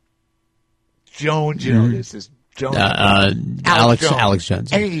Jones, this is Jones. Alex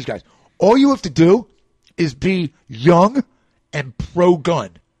Jones. Any of these guys. All you have to do is be young and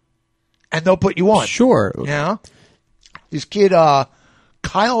pro-gun. And they'll put you on. Sure. Yeah. This kid,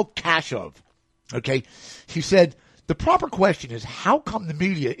 Kyle Kashov, okay, he said, the proper question is how come the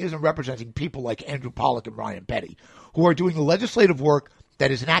media isn't representing people like Andrew Pollack and Ryan Petty, who are doing the legislative work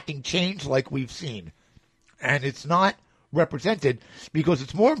that is enacting change like we've seen? And it's not represented because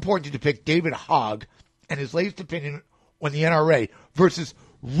it's more important to depict David Hogg and his latest opinion on the NRA versus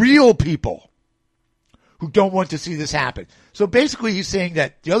real people who don't want to see this happen. So basically he's saying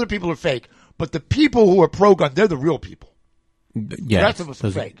that the other people are fake, but the people who are pro-gun, they're the real people. Yeah, the rest of us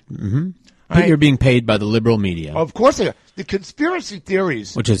are fake. Mm-hmm. Right? You're being paid by the liberal media. Of course they are. the conspiracy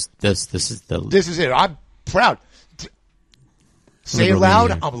theories. Which is this? This is it. I'm proud. Say it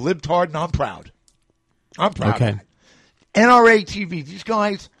loud. I'm a libtard and I'm proud. I'm proud. Okay. Of that. NRA TV. These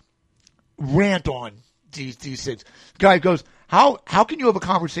guys rant on these things. Guy goes, how can you have a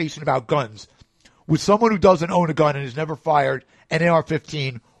conversation about guns with someone who doesn't own a gun and has never fired an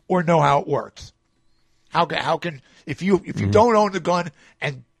AR-15 or know how it works? How can if you don't own the gun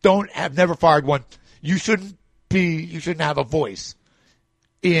and have never fired one, you shouldn't have a voice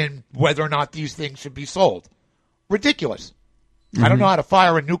in whether or not these things should be sold. Ridiculous. I don't know how to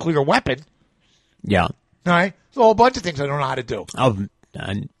fire a nuclear weapon. Yeah. All right. So a whole bunch of things I don't know how to do.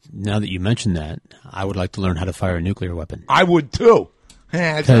 Now that you mention that, I would like to learn how to fire a nuclear weapon. I would too.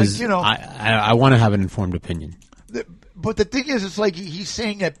 Because I want to have an informed opinion. But the thing is, it's like he's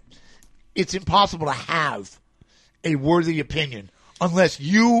saying that it's impossible to have a worthy opinion unless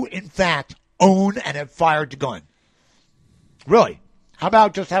you, in fact, own and have fired the gun. Really? How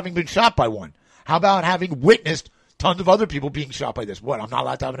about just having been shot by one? How about having witnessed tons of other people being shot by this? What, I'm not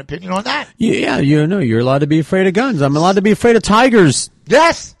allowed to have an opinion on that? Yeah, you're allowed to be afraid of guns. I'm allowed to be afraid of tigers.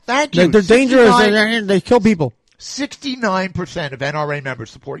 Yes, thank you. They're dangerous. They kill people. 69% of NRA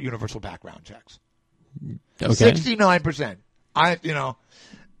members support universal background checks. Okay. 69%.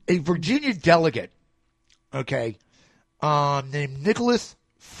 A Virginia delegate, named Nicholas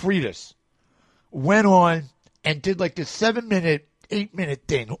Freitas, went on and did like this 7-minute, 8-minute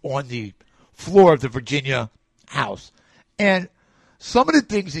thing on the floor of the Virginia House. And some of the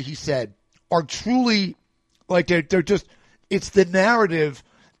things that he said are truly like they're just, it's the narrative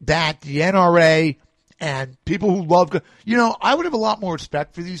that the NRA and people who love guns, I would have a lot more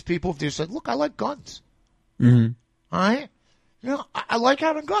respect for these people if they said, look, I like guns. Mm-hmm. All right? I like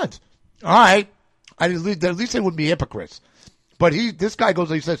having guns. All right. At least they wouldn't be hypocrites. But this guy goes,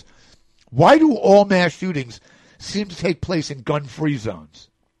 he says, why do all mass shootings seem to take place in gun-free zones?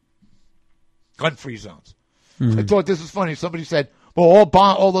 Gun-free zones. Mm-hmm. I thought this was funny. Somebody said, well,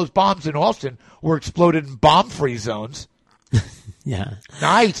 all those bombs in Austin were exploded in bomb-free zones. Yeah.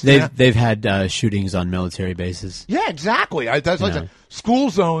 Nice. They've had shootings on military bases. Yeah, exactly. That's like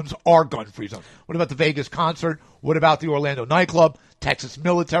school zones are gun-free zones. What about the Vegas concert? What about the Orlando nightclub? Texas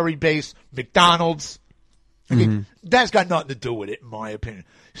military base? McDonald's? That's got nothing to do with it, in my opinion.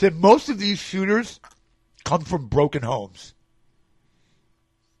 He said most of these shooters come from broken homes.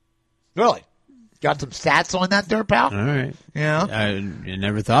 Really? Got some stats on that there, pal? All right. Yeah. I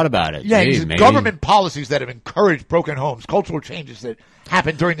never thought about it. Yeah, Gee, government policies that have encouraged broken homes, cultural changes that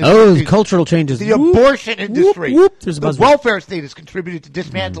happened during the cultural changes. The abortion industry. There's a the buzzword. welfare state has contributed to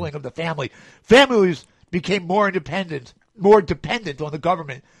dismantling of the family. Families became more dependent on the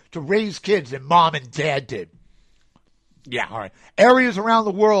government to raise kids than mom and dad did. Yeah, all right. Areas around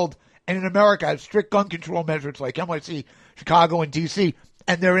the world and in America have strict gun control measures like NYC, Chicago, and D.C.,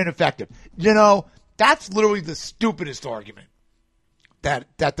 and they're ineffective. That's literally the stupidest argument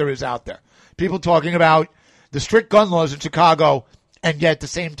that there is out there. People talking about the strict gun laws in Chicago, and yet at the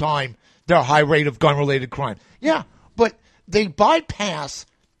same time, their high rate of gun-related crime. Yeah, but they bypass,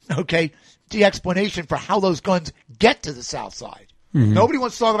 the explanation for how those guns get to the South Side. Mm-hmm. Nobody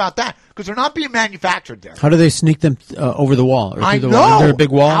wants to talk about that because they're not being manufactured there. How do they sneak them over the wall? Or I through the know. Wall? Is there a big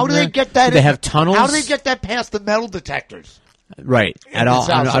wall? How do they get that? Do they have tunnels? How do they get that past the metal detectors? Right. At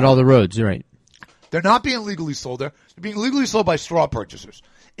all the roads. You're right. They're not being legally sold there. They're being legally sold by straw purchasers.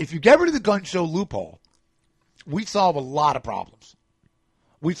 If you get rid of the gun show loophole, we solve a lot of problems.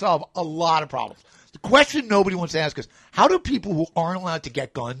 The question nobody wants to ask is, how do people who aren't allowed to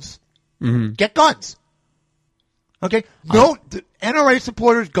get guns get guns? Okay? No, the NRA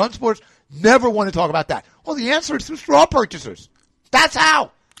supporters, gun supporters, never want to talk about that. Well, the answer is through straw purchasers. That's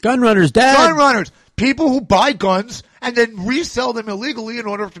how. Gun runners, Dad. Gun runners. People who buy guns and then resell them illegally in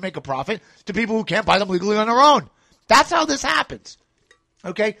order to make a profit to people who can't buy them legally on their own. That's how this happens.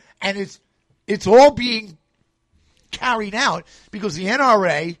 Okay? And it's all being carried out because the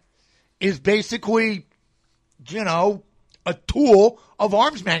NRA is basically, a tool of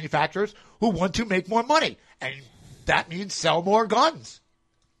arms manufacturers who want to make more money. And that means sell more guns.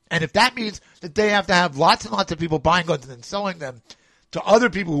 And if that means that they have to have lots and lots of people buying guns and then selling them to other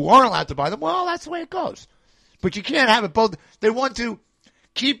people who aren't allowed to buy them, well, that's the way it goes. But you can't have it both. They don't want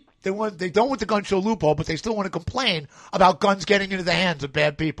the gun show loophole, but they still want to complain about guns getting into the hands of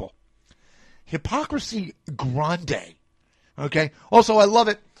bad people. Hypocrisy grande. Okay? Also, I love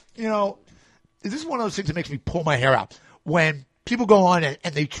it. This is one of those things that makes me pull my hair out. When people go on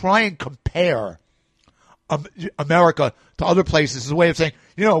and they try and compare America to other places as a way of saying,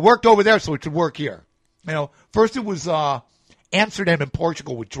 it worked over there, so it should work here. First it was Amsterdam and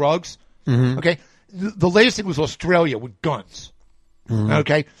Portugal with drugs. Mm-hmm. Okay? the latest thing was Australia with guns. Mm-hmm.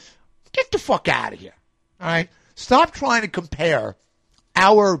 Okay? Get the fuck out of here. All right? Stop trying to compare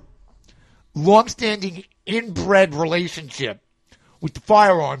our longstanding inbred relationship with the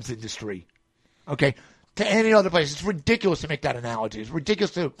firearms industry, okay, to any other place. It's ridiculous to make that analogy. It's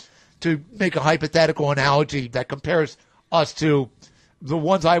ridiculous to make a hypothetical analogy that compares us to the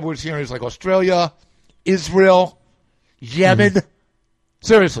ones I was hearing is like Australia, Israel, Yemen. Mm-hmm.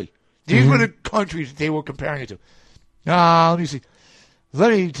 Seriously. These were the countries that they were comparing it to. Let me see.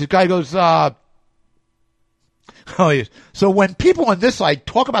 The guy goes, oh, yes. So when people on this side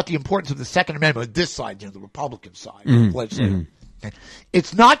talk about the importance of the Second Amendment, on this side, the Republican side, legislative, okay,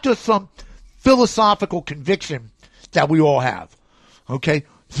 it's not just some philosophical conviction that we all have. Okay?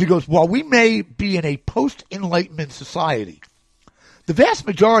 So he goes, while we may be in a post-Enlightenment society, the vast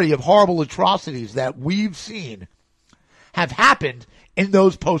majority of horrible atrocities that we've seen have happened in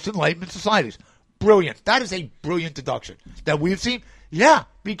those post-Enlightenment societies. Brilliant. That is a brilliant deduction. That we've seen? Yeah,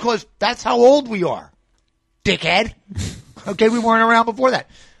 because that's how old we are. Dickhead. Okay, we weren't around before that.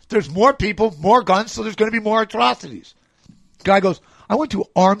 There's more people, more guns, so there's going to be more atrocities. Guy goes, I went to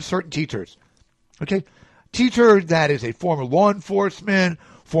arm certain teachers. Okay? Teacher that is a former law enforcement,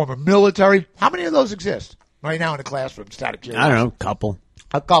 former military. How many of those exist right now in the classroom? Just out of curiosity. I don't know, couple.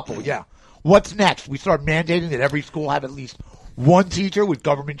 A couple, yeah. What's next? We start mandating that every school have at least one teacher with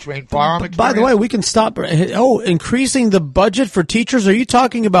government-trained firearm experience. By the way, we can stop. Increasing the budget for teachers. Are you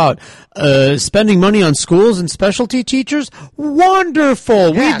talking about spending money on schools and specialty teachers?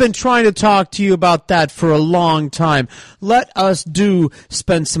 Wonderful. Yes. We've been trying to talk to you about that for a long time. Let us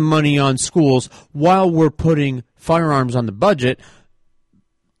spend some money on schools while we're putting firearms on the budget.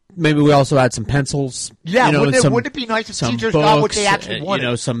 Maybe we also add some pencils. Yeah, wouldn't it be nice if teachers books, got what they actually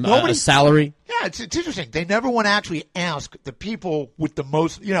wanted? Some salary. Yeah, it's interesting. They never want to actually ask the people with the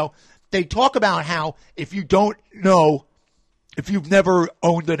most, they talk about how if you don't know, if you've never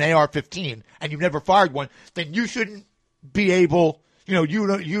owned an AR-15 and you've never fired one, then you shouldn't be able,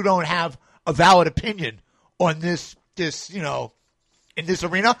 you don't have a valid opinion on this, in this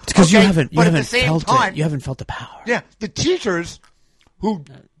arena. It's because you haven't time, you haven't felt the power. Yeah, the teachers who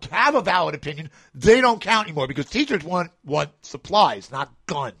have a valid opinion, they don't count anymore because teachers want supplies, not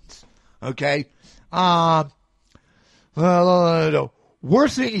guns. Okay?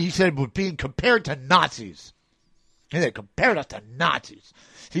 Worst thing he said was being compared to Nazis. And they compared us to Nazis.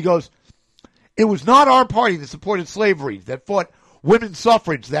 He goes, it was not our party that supported slavery, that fought women's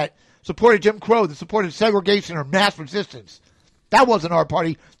suffrage, that supported Jim Crow, that supported segregation or mass resistance. That wasn't our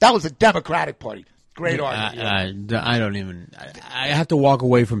party. That was the Democratic Party. Great argument. I don't even. I have to walk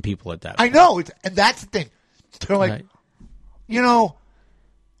away from people at that point. I know, and that's the thing. They're like,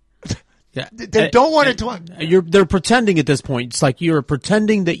 yeah. They don't want to. They're pretending at this point. It's like you're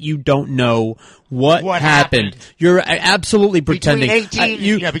pretending that you don't know what happened. You're absolutely pretending.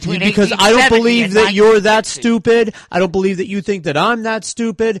 Because I don't believe that you're that stupid. I don't believe that you think that I'm that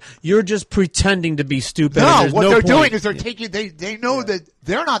stupid. You're just pretending to be stupid. No, what they're doing is they're taking. They know that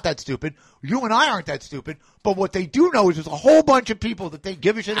they're not that stupid. You and I aren't that stupid. But what they do know is there's a whole bunch of people that they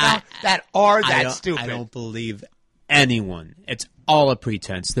give a shit about that are that stupid. I don't believe anyone. It's all a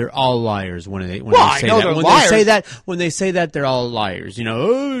pretense. They're all liars when they say that. When they say that, they're all liars.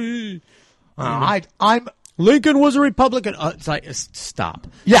 I'm Lincoln was a Republican. It's like stop.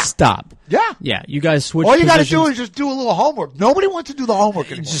 Yeah. Stop. Yeah. Yeah. You guys switch. All you got to positions. do is just do a little homework. Nobody wants to do the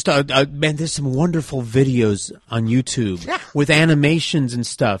homework anymore. Just man, there's some wonderful videos on YouTube with animations and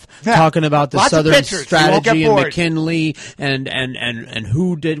stuff talking about the Lots Southern strategy and McKinley and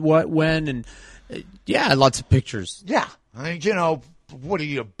who did what when and lots of pictures. Yeah. I mean, what are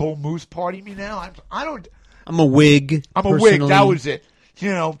you, a bull moose party me now? I don't. I'm a Whig. I'm a Whig. That was it.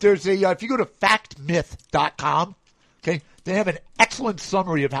 There's if you go to factmyth.com, okay, they have an excellent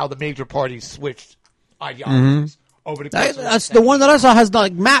summary of how the major parties switched ideologies over the course. That's the one that I saw has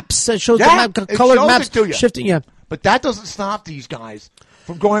like maps that shows the map, colored maps to you. shifting. Yeah, but that doesn't stop these guys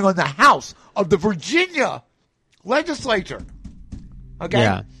from going on the House of the Virginia legislature,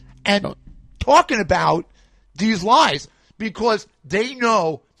 okay, and talking about these lies because they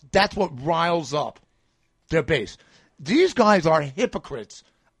know that's what riles up their base. These guys are hypocrites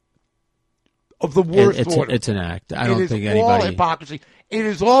of the worst order. It's an act. I don't think anybody. It is all hypocrisy. It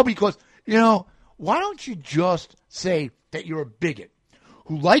is all because, why don't you just say that you're a bigot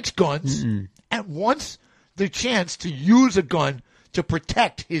who likes guns and wants the chance to use a gun to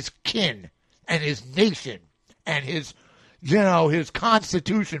protect his kin and his nation and his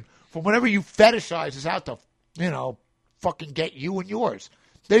constitution from whatever you fetishize is out to, fucking get you and yours.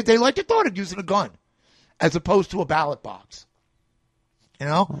 They like the thought of using a gun as opposed to a ballot box. You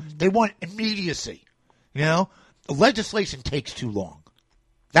know, they want immediacy. You know, legislation takes too long.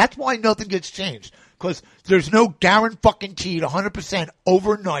 That's why nothing gets changed, because there's no guaranteed 100%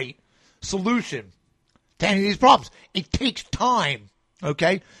 overnight solution to any of these problems. It takes time.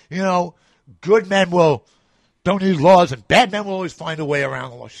 Okay, you know, good men don't need laws, and bad men will always find a way around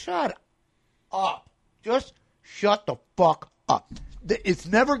the law. Shut up. Just shut the fuck up. It's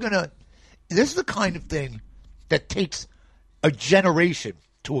never gonna. This is the kind of thing that takes a generation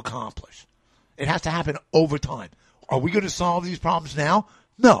to accomplish. It has to happen over time. Are we going to solve these problems now?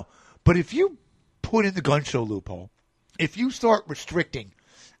 No. But if you put in the gun show loophole, if you start restricting,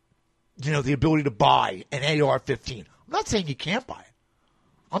 you know, the ability to buy an AR-15, I'm not saying you can't buy it.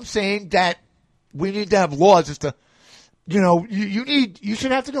 I'm saying that we need to have laws as to, you know, you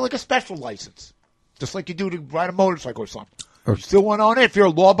should have to get like a special license, just like you do to ride a motorcycle or something. Or you still want on it if you're a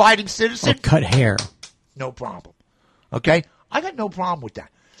law-abiding citizen. Or cut hair. No problem. Okay? I got no problem with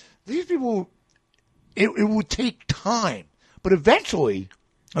that. These people, it would take time. But eventually,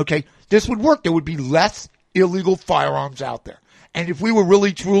 okay, this would work. There would be less illegal firearms out there. And if we were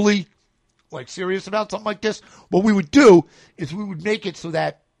really, truly, like, serious about something like this, what we would do is we would make it so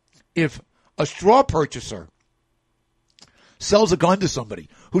that if a straw purchaser sells a gun to somebody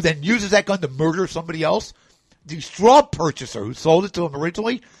who then uses that gun to murder somebody else, the straw purchaser who sold it to him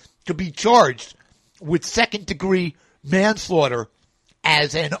originally could be charged with second-degree manslaughter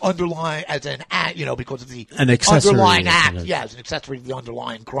as an act, you know, because of the underlying act. Yeah, as an accessory to the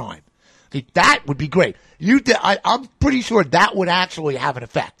underlying crime. That would be great. I'm pretty sure that would actually have an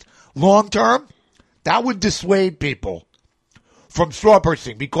effect. Long term, that would dissuade people from straw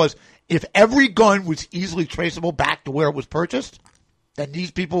purchasing, because if every gun was easily traceable back to where it was purchased, then these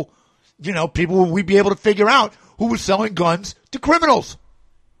people, you know, we'd be able to figure out who was selling guns to criminals.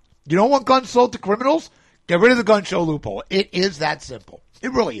 You don't want guns sold to criminals? Get rid of the gun show loophole. It is that simple.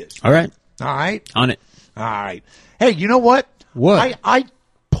 It really is. All right. All right? On it. All right. Hey, you know what? What? I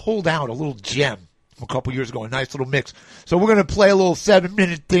pulled out a little gem a couple years ago, a nice little mix. So we're going to play a little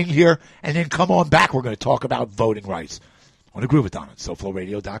 7-minute thing here, and then come on back. We're going to talk about voting rights on the Groove It on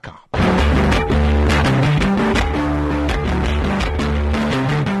SoFloRadio.com.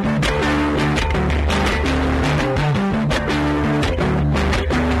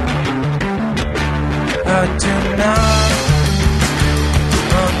 I do not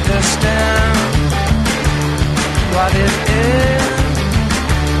understand what it is.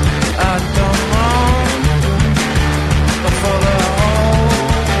 I don't know. For the holes,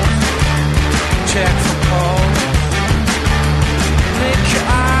 check for holes. Make your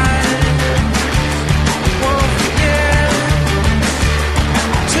eyes won't forget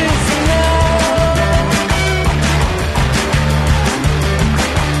to know.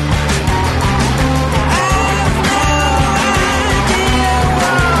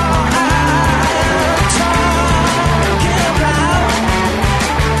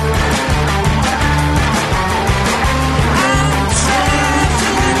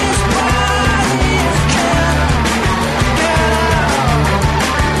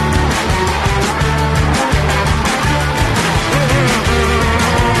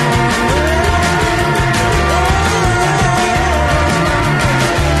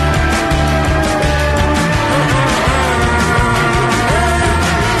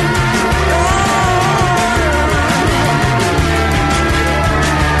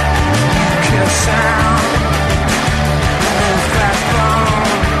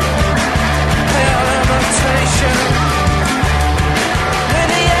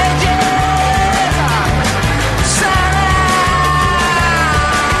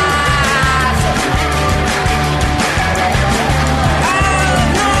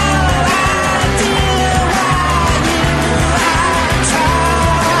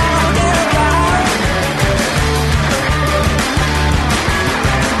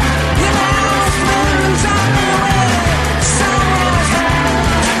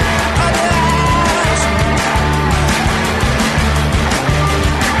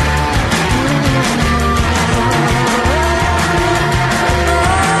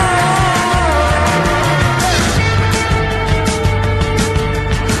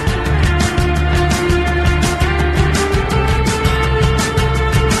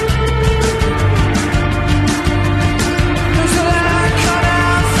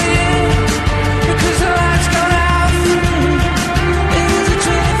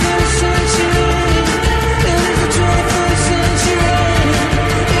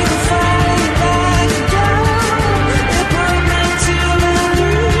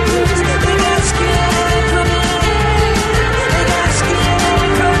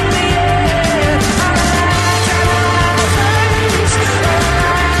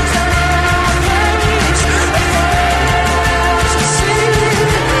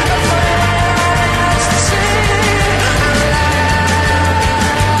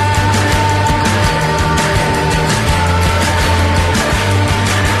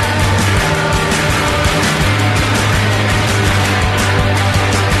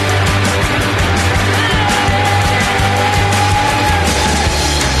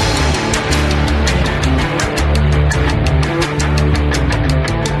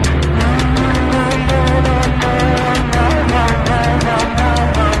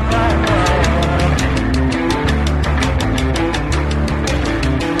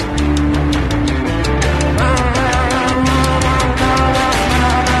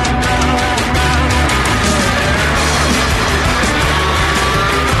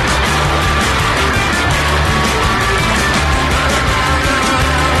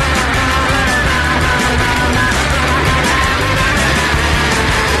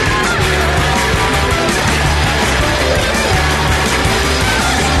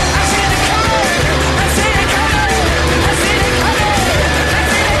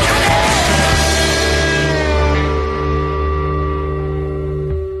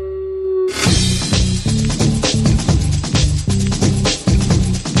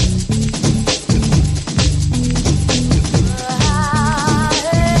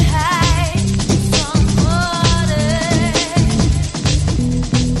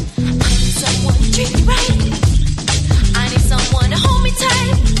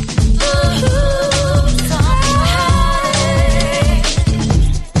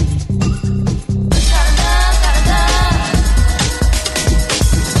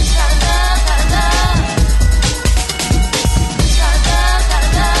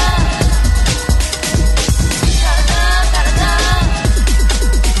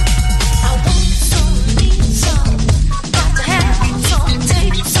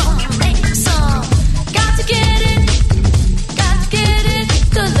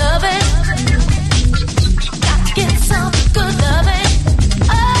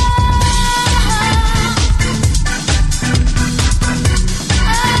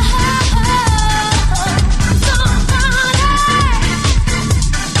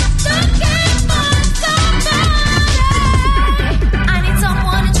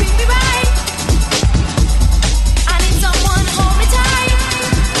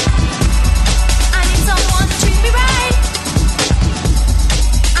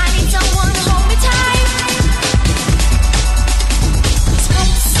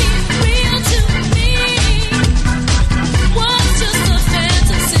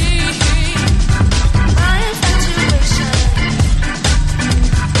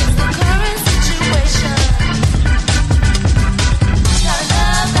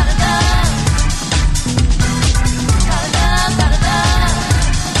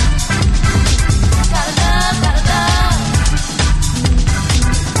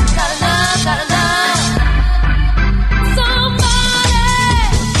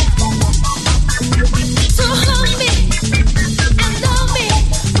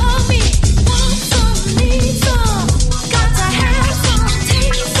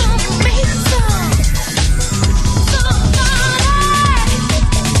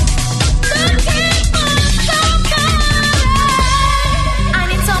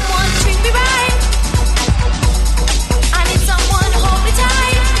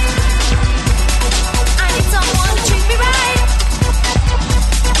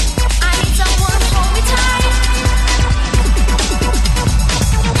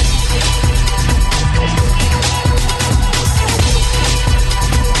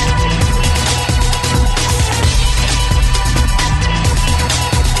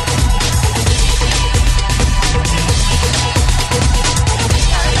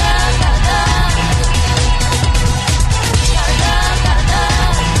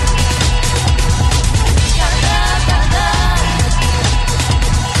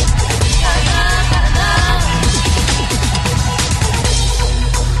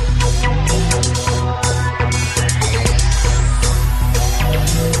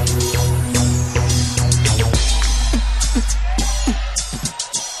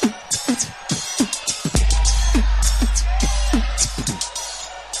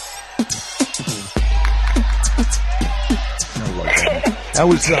 That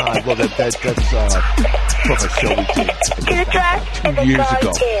was, well, that's from a show we did 2 years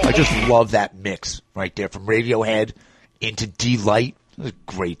ago. I just love that mix right there from Radiohead into D-Light.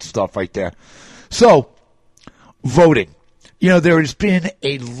 Great stuff right there. So, voting. There has been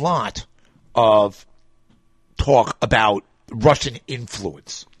a lot of talk about Russian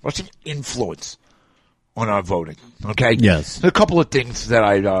influence on our voting. Okay? Yes. A couple of things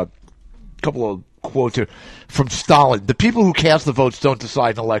that couple of quotes here from Stalin. The people who cast the votes don't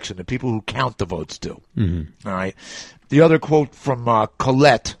decide an election. The people who count the votes do. Mm-hmm. All right. The other quote from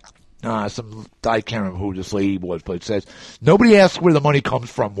Colette, I can't remember who this lady was, but it says, nobody asks where the money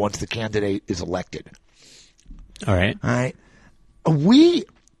comes from once the candidate is elected. All right. All right.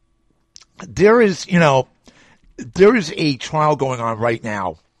 There is a trial going on right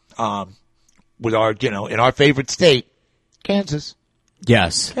now, with our, in our favorite state, Kansas.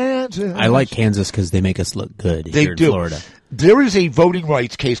 Yes. Kansas. I like Kansas because they make us look good here in Florida. There is a voting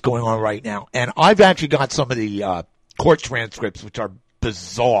rights case going on right now, and I've actually got some of the court transcripts, which are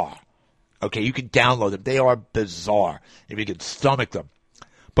bizarre. Okay, you can download them. They are bizarre if you can stomach them.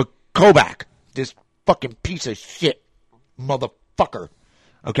 But Kobach, this fucking piece of shit motherfucker,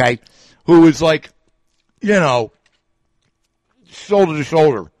 okay, who is like, shoulder to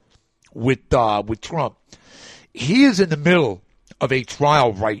shoulder with Trump. He is in the middle of a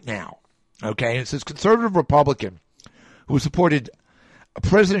trial right now, okay? And it says conservative Republican who supported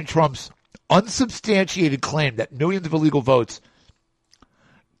President Trump's unsubstantiated claim that millions of illegal votes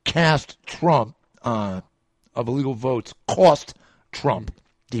cost Trump the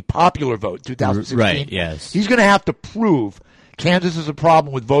popular vote, 2016. Right, yes. He's going to have to prove Kansas is a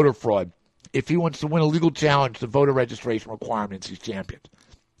problem with voter fraud if he wants to win a legal challenge to voter registration requirements he's championed.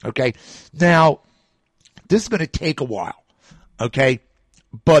 Okay? Now, this is going to take a while. Okay?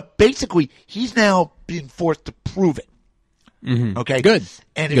 But basically, he's now being forced to prove it. Mm-hmm. Okay? Good.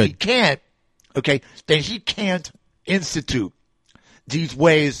 And if he can't, okay, then he can't institute these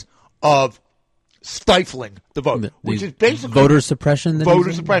ways of stifling the vote, which is basically voter suppression.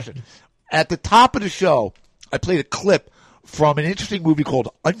 Voter suppression. At the top of the show, I played a clip from an interesting movie called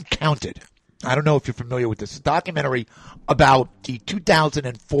Uncounted. I don't know if you're familiar with this. It's a documentary about the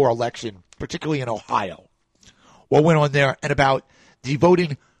 2004 election, particularly in Ohio. What went on there, and about the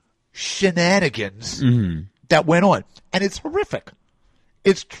voting shenanigans that went on. And it's horrific.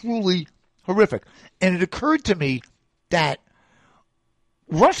 It's truly horrific. And it occurred to me that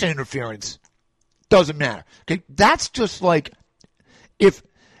Russian interference doesn't matter. Okay, that's just like, if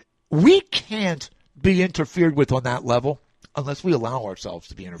we can't be interfered with on that level unless we allow ourselves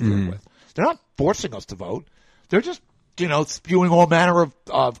to be interfered with. They're not forcing us to vote. They're just, spewing all manner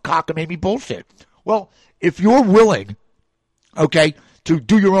of cockamamie bullshit. Well, if you're willing, okay, to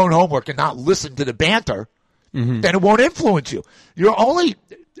do your own homework and not listen to the banter, then it won't influence you. The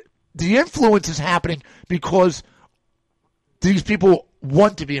influence is happening because these people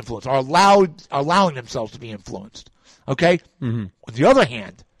want to be influenced, are allowing themselves to be influenced. Okay? On the other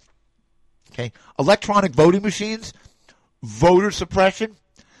hand, okay, electronic voting machines, voter suppression,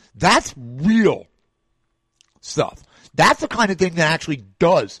 that's real stuff. That's the kind of thing that actually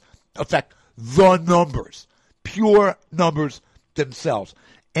does affect the numbers, pure numbers themselves.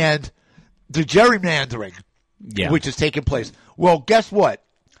 And the gerrymandering, which is taking place, well, guess what?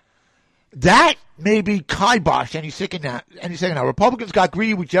 That may be kiboshed any second now. Republicans got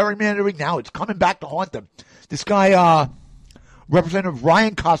greedy with gerrymandering. Now it's coming back to haunt them. This guy, Representative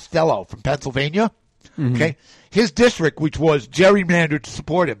Ryan Costello from Pennsylvania, okay, his district, which was gerrymandered to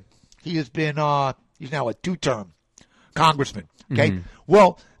support him, he has been, he's now a 2-term congressman, okay?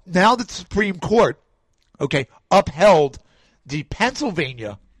 Well, now that the Supreme Court, okay, upheld the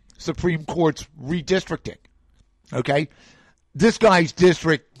Pennsylvania Supreme Court's redistricting, okay, this guy's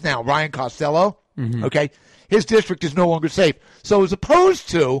district now, Ryan Costello, okay, his district is no longer safe. So as opposed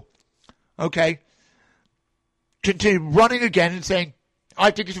to, okay, continue running again and saying,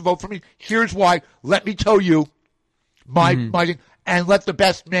 I think you should vote for me. Here's why. Let me tell you my thing, and let the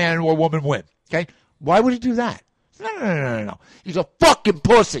best man or woman win. Okay? Why would he do that? No. He's a fucking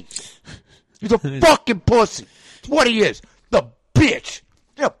pussy. He's a fucking pussy. It's what he is. The bitch.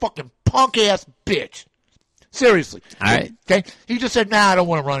 He's a fucking punk ass bitch. Seriously. All right. Okay? He just said, I don't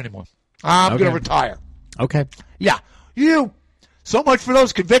want to run anymore. I'm going to retire. Okay. Yeah. So much for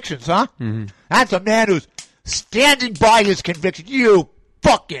those convictions, huh? That's a man who's standing by his conviction. You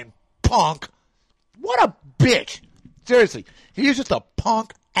fucking punk. What a bitch. Seriously. He's just a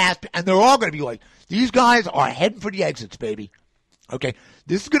punk ass. And they're all going to be like, these guys are heading for the exits, baby. Okay.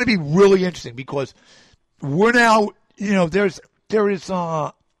 This is going to be really interesting because we're now, there's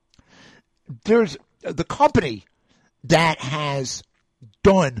the company that has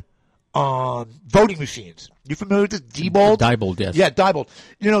done voting machines. You familiar with this? Diebold? Diebold, yes. Yeah, Diebold.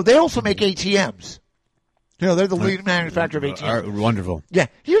 They also make ATMs. They're the leading manufacturer of ATMs. Wonderful. Yeah.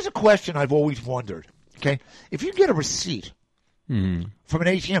 Here's a question I've always wondered. Okay, if you get a receipt from an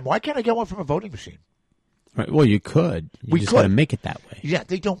ATM, why can't I get one from a voting machine? Right. Well, you could. You just got to make it that way. Yeah,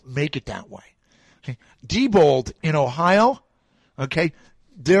 they don't make it that way. Okay. Diebold in Ohio, okay,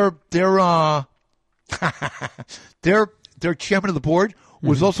 their chairman of the board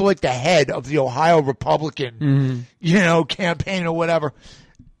was also like the head of the Ohio Republican, campaign or whatever.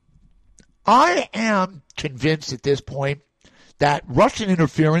 I am convinced at this point that Russian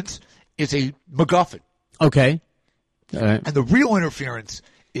interference is a MacGuffin. Okay. All right. And the real interference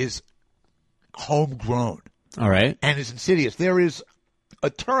is homegrown. All right. And is insidious. There is a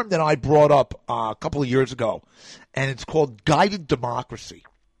term that I brought up a couple of years ago, and it's called guided democracy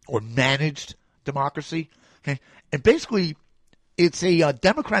or managed democracy. Okay? And basically, it's a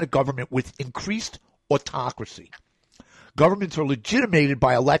democratic government with increased autocracy. Governments are legitimated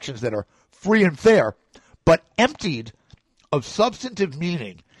by elections that are free and fair, but emptied of substantive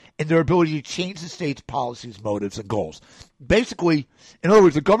meaning in their ability to change the state's policies, motives, and goals. Basically, in other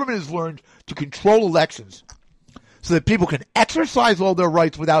words, the government has learned to control elections so that people can exercise all their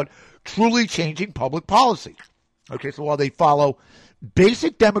rights without truly changing public policy. Okay, so while they follow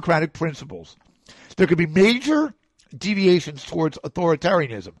basic democratic principles, there could be major deviations towards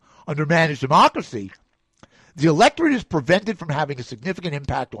authoritarianism. Under managed democracy, the electorate is prevented from having a significant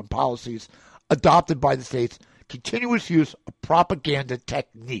impact on policies adopted by the state's continuous use of propaganda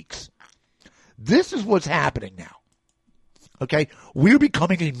techniques. This is what's happening now. Okay? We're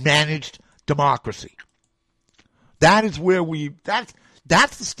becoming a managed democracy. That is where that's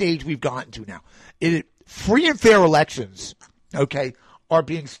the stage we've gotten to now. Free and fair elections, okay, are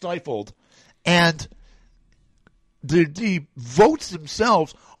being stifled, and the votes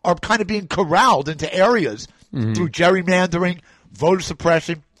themselves are kind of being corralled into areas through gerrymandering, voter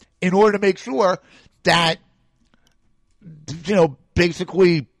suppression, in order to make sure that,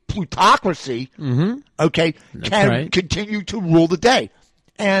 basically plutocracy, okay, can continue to rule the day.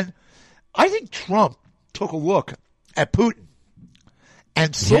 And I think Trump took a look at Putin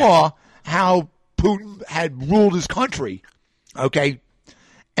and saw how Putin had ruled his country, okay,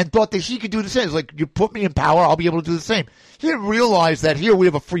 and thought that he could do the same. It's like, you put me in power, I'll be able to do the same. He didn't realize that here we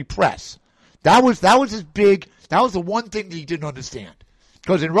have a free press. That was his big. That was the one thing that he didn't understand.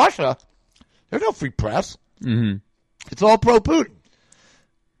 Because in Russia, there's no free press. Mm-hmm. It's all pro-Putin.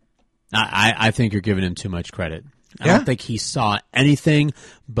 I think you're giving him too much credit. I don't think he saw anything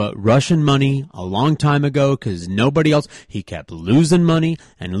but Russian money a long time ago because nobody else, he kept losing money.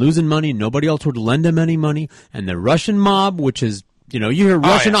 Nobody else would lend him any money. And the Russian mob, which is, you hear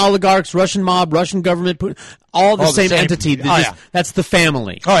Russian oligarchs, Russian mob, Russian government, all the same entity. That's the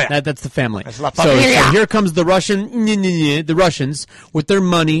family. Oh, yeah. That's the family. That's la so here comes the the Russians with their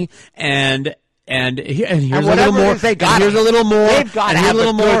money and here's a little more. Here's a little more. They've got to have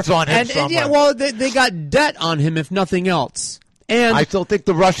the goods on him somewhere. They got debt on him, if nothing else. And I still think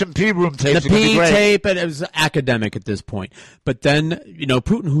the Russian P room tape. The P tape, and it was academic at this point. But then,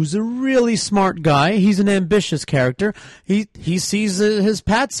 Putin, who's a really smart guy, he's an ambitious character. He sees his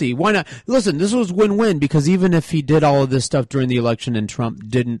patsy. Why not? Listen, this was win-win because even if he did all of this stuff during the election and Trump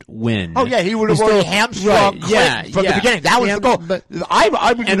didn't win, he would have already hamstrung Clinton from the beginning. That was the goal. But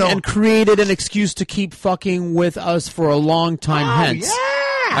and created an excuse to keep fucking with us for a long time hence. Yeah.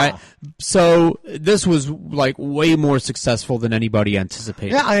 Right? So this was like way more successful than anybody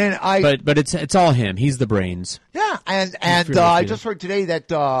anticipated. Yeah, but it's all him. He's the brains. Yeah, and I just heard today that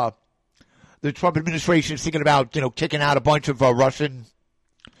the Trump administration is thinking about kicking out a bunch of Russian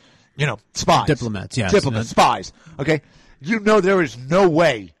spies, diplomats, spies. Okay, there is no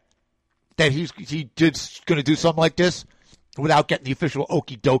way that he's going to do something like this without getting the official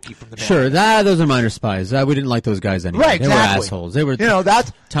okie dokie from the man. Sure, those are minor spies. We didn't like those guys anyway. Right, exactly. They were assholes. They were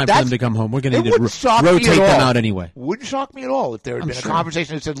that's time for them to come home. We're going to need to rotate them out anyway. Wouldn't shock me at all if there had been a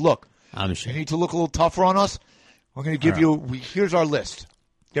conversation that said, look, you need to look a little tougher on us. We're going to give here's our list.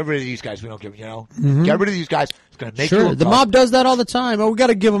 Get rid of these guys. We don't give, Mm-hmm. Get rid of these guys. It's going to make you the mob does that all the time. We got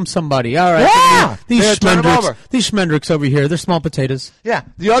to give them somebody. All right. Yeah. These Schmendricks over here, they're small potatoes. Yeah.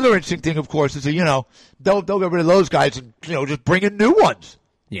 The other interesting thing, of course, is that, they'll get rid of those guys and, just bring in new ones.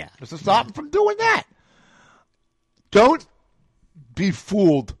 Yeah. Just to stop them from doing that. Don't be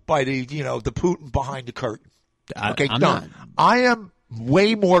fooled by the Putin behind the curtain. Okay, I am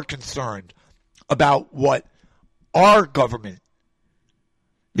way more concerned about what our government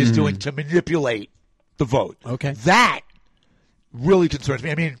is doing to manipulate the vote. Okay. That really concerns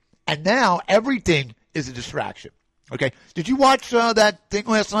me. I mean, and now everything is a distraction. Okay. Did you watch that thing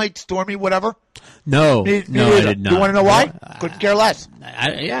last night, Stormy, whatever? No. Me No, I either. did not. You want to know why? Couldn't care less.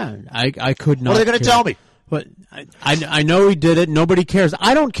 I could not. What are they going to tell me? But I know he did it. Nobody cares.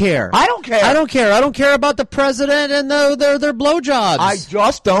 I don't care. I don't care. I don't care. I don't care about the president and their blowjobs. I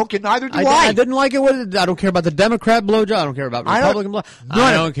just don't, and neither do I. I didn't like it. I don't care about the Democrat blowjob. I don't care about Republican blowjob.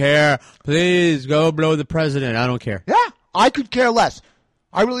 I don't care. Please go blow the president. I don't care. Yeah, I could care less.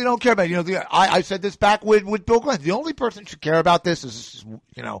 I really don't care about it. I said this back with Bill Clinton. The only person who should care about this is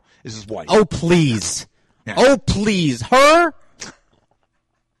his wife. Oh please. Yeah. Oh please. Her.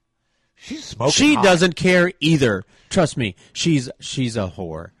 She's smoking. She hot. doesn't care either. Trust me. She's a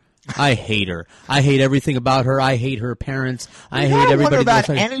whore. I hate her. I hate everything about her. I hate her parents. I hate everybody. Wonder about that's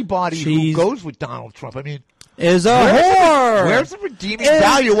anybody who goes with Donald Trump. I mean, is a whore. Where's the redeeming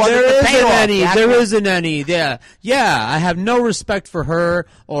value? There isn't any. Yeah. I have no respect for her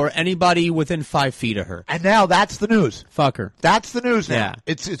or anybody within 5 feet of her. And now that's the news. Fuck her. That's the news now. Yeah.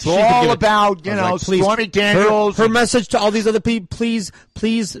 It's all about Stormy Daniels. Her message to all these other people: please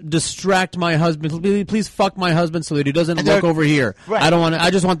distract my husband. Please fuck my husband so that he doesn't look over here. Right. I don't want.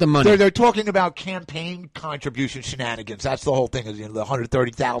 I just want the money. They're talking about campaign contribution shenanigans. That's the whole thing. Is the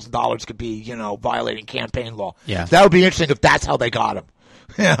 $130,000 could be violating campaign law. Yeah. That would be interesting if that's how they got him.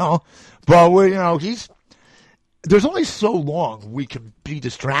 But there's only so long we can be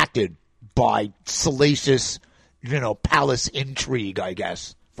distracted by salacious, palace intrigue, I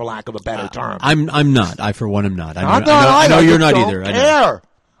guess, for lack of a better term. I'm not. I for one am not. I know you're not either.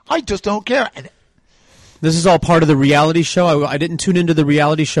 I just don't care. And this is all part of the reality show. I didn't tune into the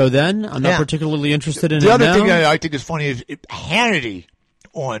reality show then. I'm not particularly interested in it now. The other thing I think is funny is Hannity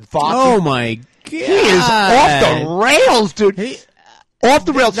on Fox. Oh my God. He is off the rails, dude. Off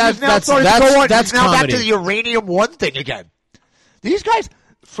the rails. He's now starting to go on. He's now back to the Uranium One thing again. These guys,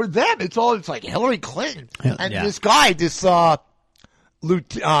 for them, it's like Hillary Clinton and this guy, this general,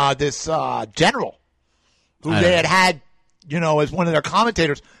 who they had, as one of their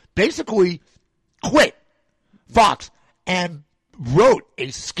commentators, basically quit Fox and wrote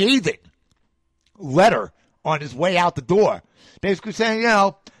a scathing letter on his way out the door, basically saying,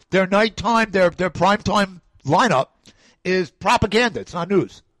 their nighttime, their primetime lineup is propaganda. It's not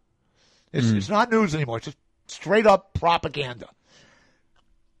news. It's not news anymore. It's just straight up propaganda.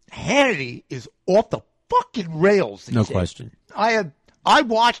 Hannity is off the fucking rails these days. Question. I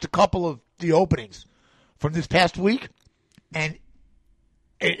watched a couple of the openings from this past week, and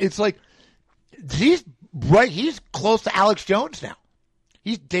it's like he's close to Alex Jones now.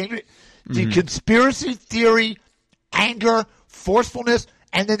 He's dangerous. The conspiracy theory, anger, forcefulness.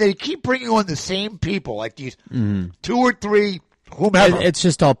 And then they keep bringing on the same people, like these 2 or 3, whomever. It's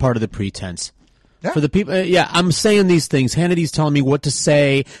just all part of the pretense. Yeah. For the people, I'm saying these things. Hannity's telling me what to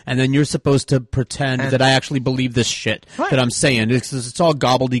say, and then you're supposed to pretend that I actually believe this shit that I'm saying. It's all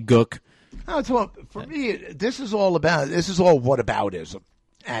gobbledygook. No, for me, this is all whataboutism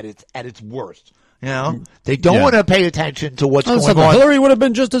at its worst. They don't want to pay attention to what's going on. Hillary would have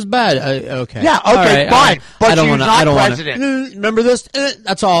been just as bad. Okay. Yeah, okay, fine. But she's not president. Remember this?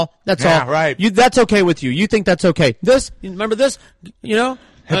 That's all. That's all. Right. That's okay with you. You think that's okay. Remember this?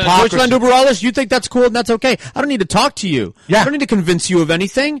 Hypocrisy. Deutschland über alles, you think that's cool and that's okay. I don't need to talk to you. Yeah. I don't need to convince you of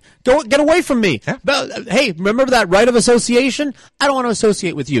anything. Get away from me. Yeah. But, hey, remember that right of association? I don't want to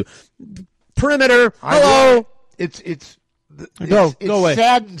associate with you. Perimeter. Hello. It Go away.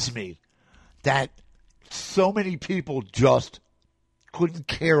 Saddens me that so many people just couldn't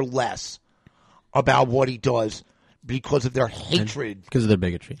care less about what he does because of their hatred. Because of their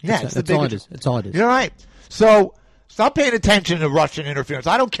bigotry. Yeah, that's all it is. It's all it is. You're right. So stop paying attention to Russian interference.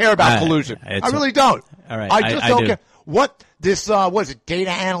 I don't care about collusion. I really don't. All right. I just don't care. What this what is it?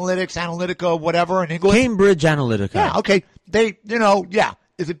 Data Analytica, whatever in English. Cambridge Analytica. Yeah. Okay. They,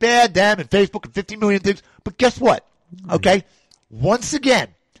 is it bad? Them and Facebook and 50 million things. But guess what? Okay. Once again,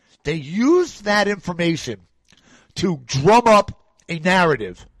 they use that information to drum up a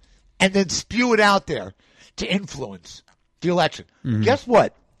narrative and then spew it out there to influence the election. Guess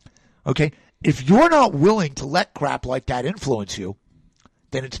what? Okay, if you're not willing to let crap like that influence you,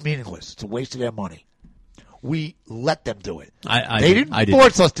 then it's meaningless. It's a waste of their money. We let them do it. They didn't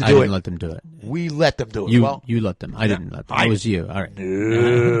force us to do it. I didn't let them do it. We let them do it. You let them. I didn't let them. It was you. All right.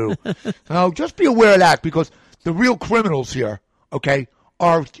 No. So just be aware of that, because the real criminals here, okay,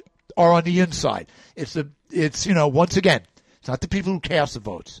 are on the inside. It's once again, it's not the people who cast the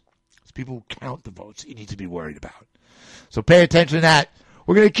votes. It's people who count the votes you need to be worried about. So pay attention to that.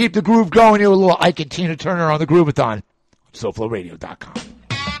 We're going to keep the groove going here with a little Ike and Tina Turner on the Groovathon on SoFloRadio.com.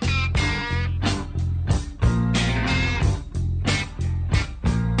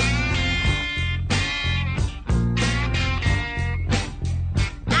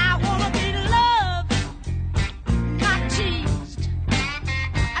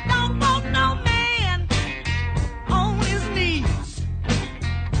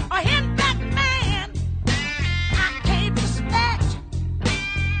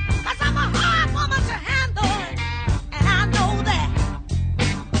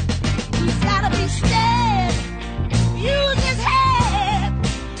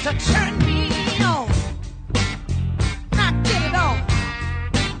 to turn me on. Not get it on.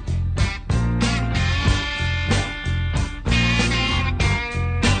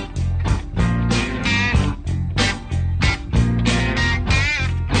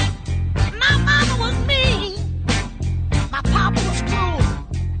 My mama was mean. My papa was cruel.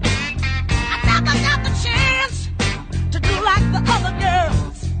 I never got the chance to do like the other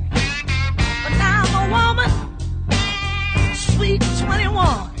girls. But now I'm a woman, sweet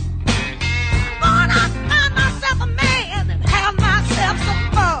 21. I'm gonna find myself a man and have myself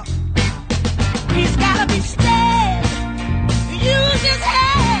some fun. He's gotta be steady, use his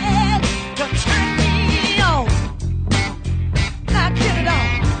head to turn me on. Now get it on.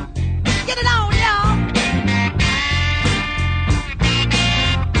 Get it on, y'all.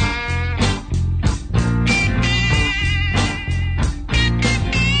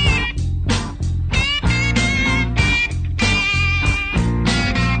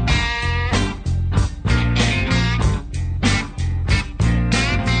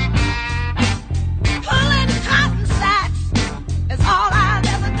 Pulling cotton sacks is all I've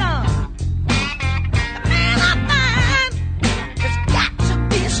ever done. The man I find has got to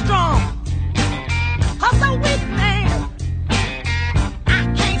be strong. 'Cause a weak man I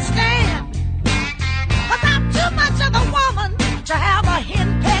can't stand. 'Cause I'm too much of a woman to have a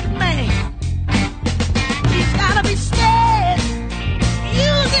henpecked man. He's gotta be steady,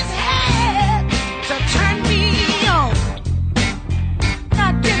 use his head to turn me on.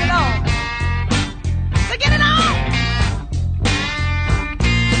 Now get it on. So get it on.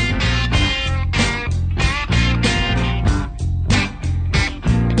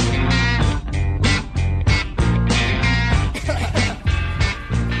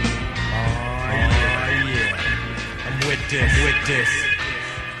 I'm with this.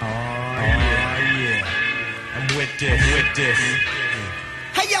 Oh yeah. I'm with this.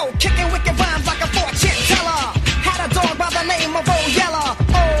 Hey yo, kicking wicked rhymes like a fortune teller. Had a dog by the name of Old Yeller.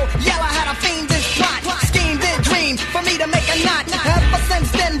 Old Yeller had a fiendish plot. Schemed and dreamed for me to make a knot. Ever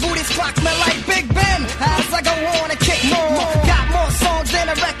since then, booties clock me like Big Ben. As I go on and kick more. Got more songs than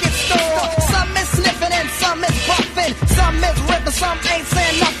a record store. Some is sniffing and some is buffing. Some is ripping, some ain't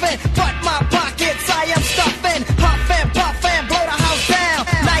saying nothing. But my pockets I am stuffing. Puffin', puffin', blow the house down.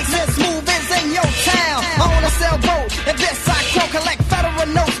 Nice and smooth is in your town. On a sailboat, and this I quote, collect federal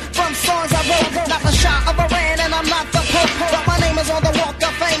notes from songs I wrote. Not the shot of Iran and I'm not the Pope. But my name is on the Walk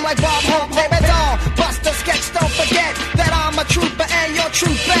of Fame like Bob Hope. Baby doll, bust the sketch, don't forget that I'm a trooper and you're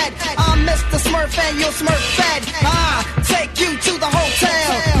true fed. I'm Mr. Smurf and you're Smurf fed. I take you to the hotel.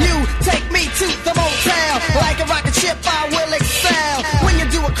 You take me to the motel. Like a rocket ship, I will excel. When you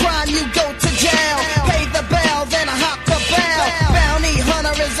do a crime, you go to jail. Pay the bell, then I hop the bell. Bounty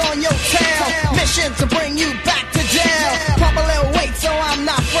hunter is on your tail. Mission to bring you back to jail. Pop a little weight so I'm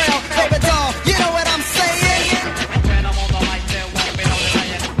not frail. Baby doll, you know what I'm saying? When I'm on the mic, there won't be no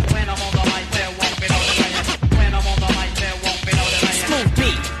denying. When I'm on the mic, there won't be no denying. When I'm on the mic, there won't be no denying. Smooth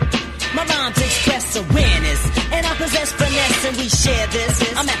beat. My rhymes express awareness, and I possess finesse, and we share this.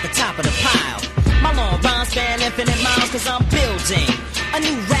 I'm at the top of the pile. My long rhymes span infinite miles, 'cause I'm building a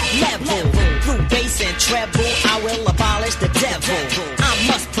new rap level. Through bass and treble, I will abolish the devil. I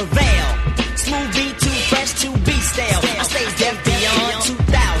must prevail. Smooth beat, too fresh to be stale. I stay deaf beyond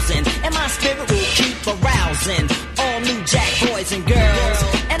 2000, and my spirit will keep arousing all new jack boys and girls.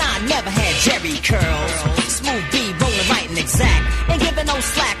 And I never had Jerry curls. Smooth B, rolling right and exact, and giving no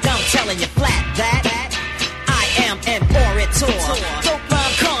slack. I'm telling you flat that I am an orator. Dope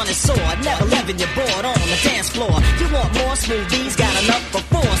rhyme connoisseur, never leaving your board on the dance floor. You want more? Smooth B's got enough for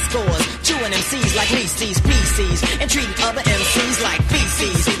 4 scores. Chewing MCs like Reese's Pieces, and treating other MCs like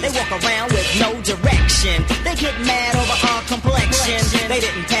feces. They walk around with no direction. They get mad over our complexion. They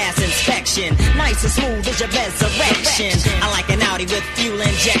didn't pass inspection. Nice and smooth is your resurrection. I like an Audi with fuel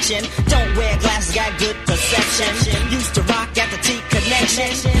injection. Don't wear glasses, got good perception. Used to rock at the T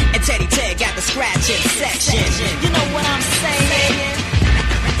Connection, and Teddy Ted got the scratching section. You know what I'm saying?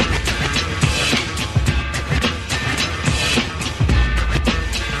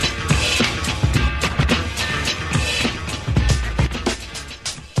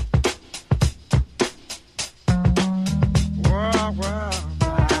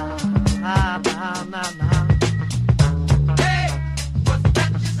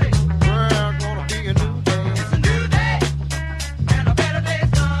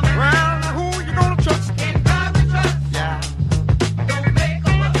 Well, who you gonna trust? In God we trust. Yeah.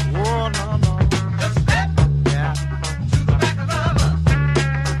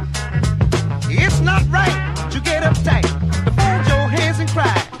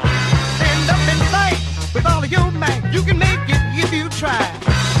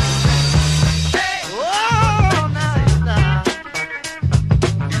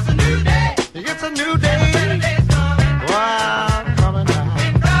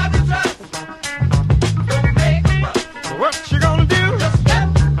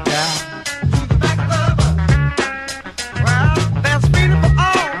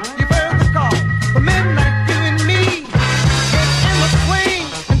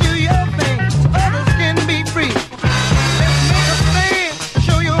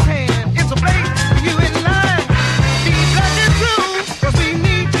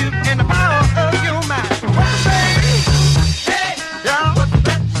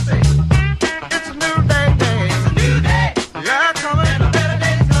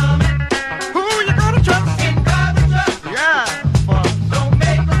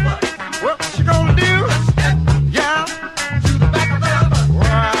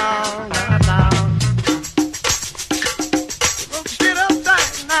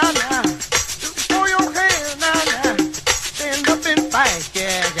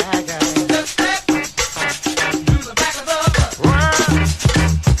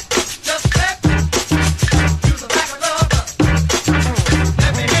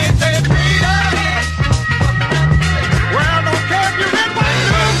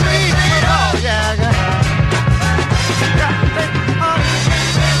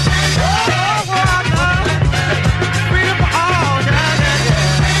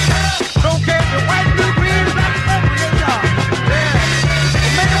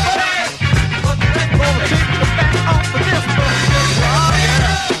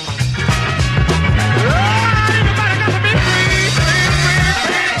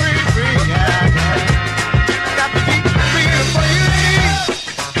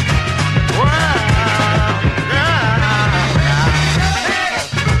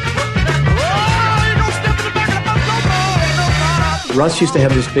 Russ used to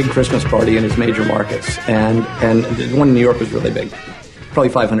have this big Christmas party in his major markets, and the one in New York was really big, probably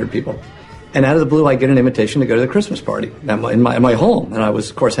 500 people. And out of the blue, I get an invitation to go to the Christmas party in my home, and I was,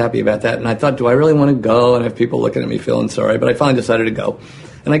 of course, happy about that. And I thought, do I really want to go? And I have people looking at me feeling sorry, but I finally decided to go.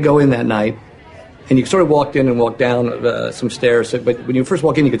 And I go in that night, and you sort of walked in and walked down some stairs. But when you first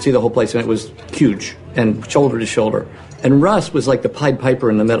walk in, you could see the whole place, and it was huge and shoulder to shoulder. And Russ was like the Pied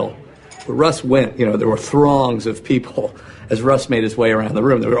Piper in the middle. But Russ went, there were throngs of people as Russ made his way around the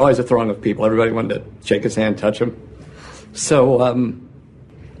room. There were always a throng of people. Everybody wanted to shake his hand, touch him. So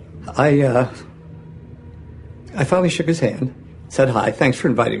I finally shook his hand, said hi, thanks for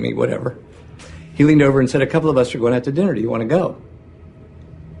inviting me, whatever. He leaned over and said, a couple of us are going out to dinner. Do you want to go?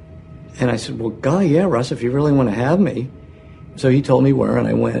 And I said, well, golly, yeah, Russ, if you really want to have me. So he told me where, and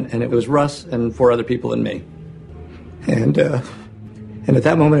I went. And it was Russ and 4 other people and me. And at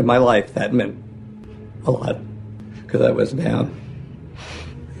that moment in my life, that meant a lot, because I was down.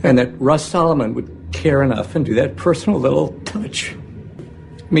 And that Russ Solomon would care enough and do that personal little touch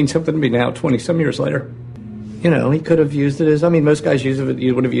means something to me now, 20-some years later. He could have used it as, most guys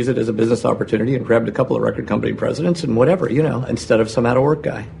you would have used it as a business opportunity and grabbed a couple of record company presidents and whatever, instead of some out-of-work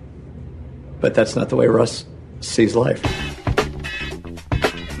guy. But that's not the way Russ sees life.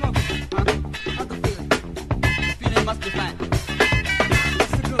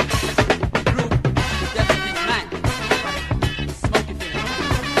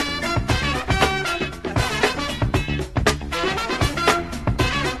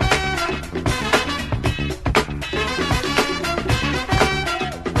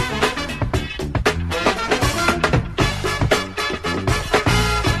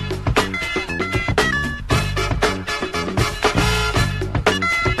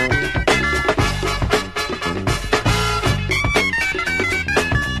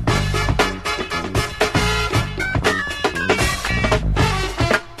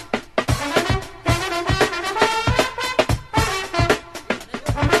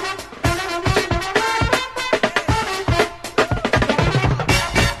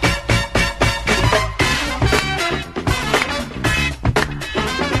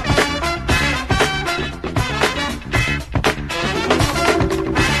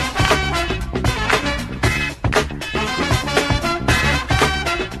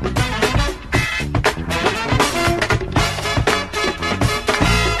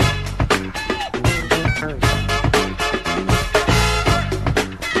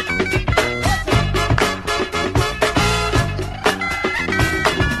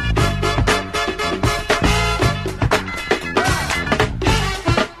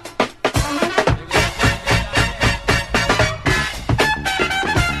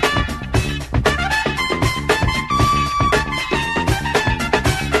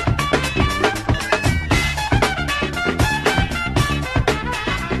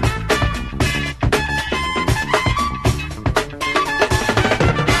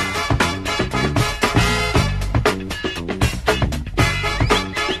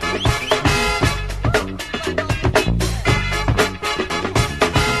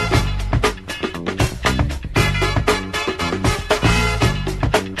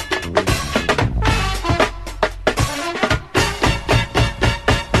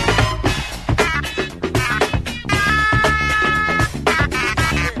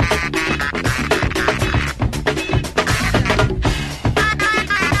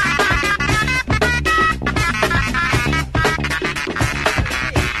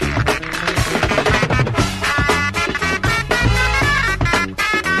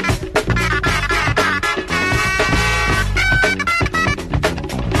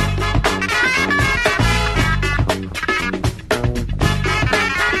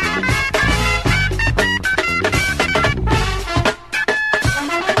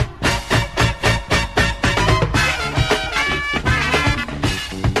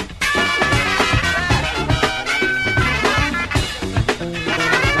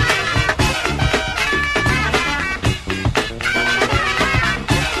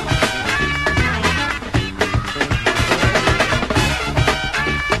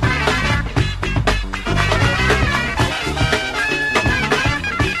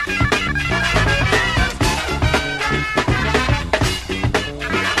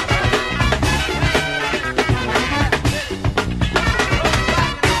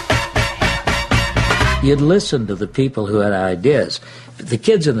 You'd listen to the people who had ideas. The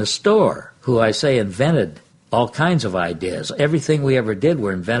kids in the store, who I say invented all kinds of ideas. Everything we ever did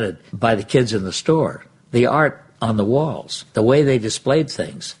were invented by the kids in the store. The art on the walls, the way they displayed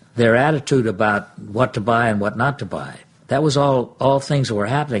things, their attitude about what to buy and what not to buy. That was all things that were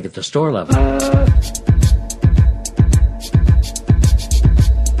happening at the store level.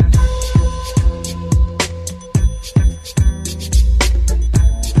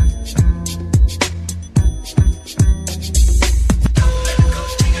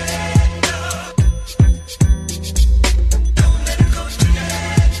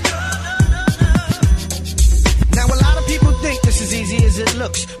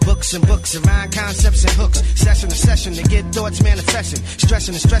 Books and books, around concepts and hooks. Session to session to get thoughts manifesting.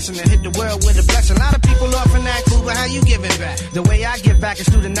 Stressing and stressing to hit the world with a blessing. A lot of people often act cool, but how you giving back? The way I give back is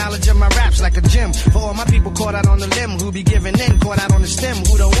through the knowledge of my raps, like a gym. For all my people caught out on the limb, who be giving in, caught out on the stem,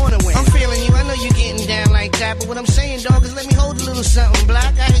 who don't wanna win. I'm feeling you, I know you getting down like that, but what I'm saying, dog, is let me hold a little something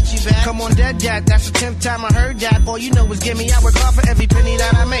black. I hit you back. Come on, dead dad, that's the 10th time I heard that. All you know is give me, I work hard for every penny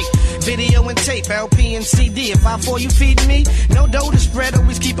that I make. Video and tape, LP and CD. If I fall, you feeding me? No dough to spread,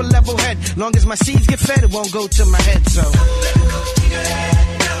 always keep a level head. Long as my seeds get fed, it won't go to my head, so.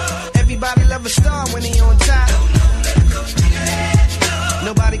 Everybody love a star when he on top.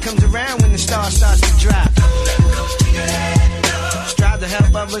 Nobody comes around when the star starts to drop. Strive to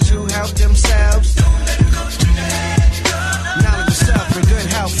help others who help themselves. Knowledge of self and good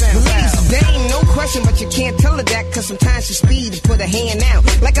health and wealth. There ain't no question, but you can't tell her that, cause sometimes she speed to put her hand out.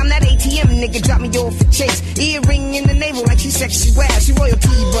 Like I'm that ATM nigga, drop me off for chase. Earring in the navel like she sexy wow. She royalty,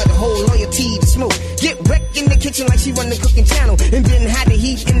 but the whole loyalty to smoke. Get wrecked in the kitchen like she run the cooking channel. And then hide the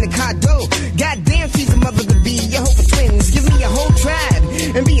heat in the car door. Goddamn, she's a mother to be. Your hope for twins, give me a whole tribe.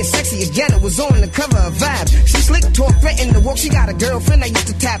 And be as sexy as Janet was on the cover of Vibe. She slick talk, threaten to walk. She got a girlfriend I used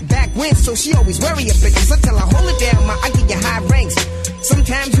to tap back when, so she always worry a bitches until I hold it down. I give you high ranks.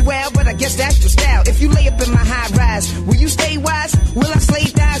 Sometimes you well, but I guess that's your style. If you lay up in my high rise, will you stay wise? Will I slay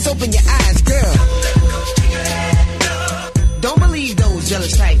thighs? Open your eyes, girl. Don't believe those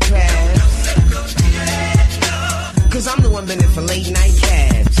jealous type crabs. Cause I'm the one been in for late night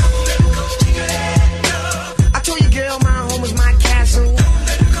cabs. I told you, girl, my home is my castle.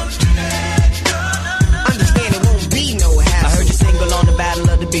 Understand it won't be no hassle. I heard you single on the Battle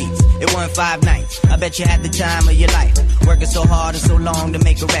of the Beats. It won 5 nights. I bet you had the time of your life. Working so hard and so long to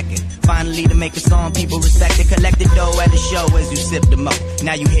make a record. Finally to make a song people respect it. Collect the dough at the show as you sip the mo.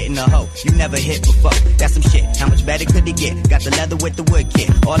 Now you hitting a hoe you never hit before. That's some shit. How much better could it get? Got the leather with the wood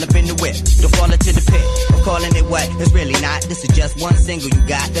kit. All up in the whip. Don't fall into the pit. I'm calling it what? It's really not. This is just one single you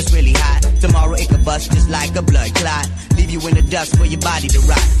got that's really hot. Tomorrow it could bust just like a blood clot. Leave you in the dust for your body to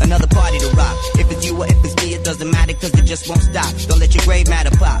rock. Another party to rock. If it's you or if it's me, it doesn't matter cause it just won't stop. Don't let your grave matter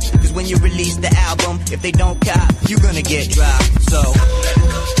pop. Cause when you release the album, if they don't cop, you gonna get dropped. So,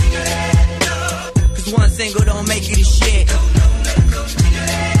 cause one single don't make you the shit.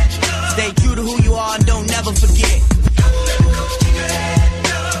 Stay true to who you are and don't never forget.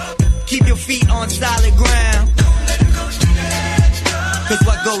 Keep your feet on solid ground. Cause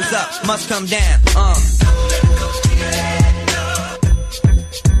what goes up must come down.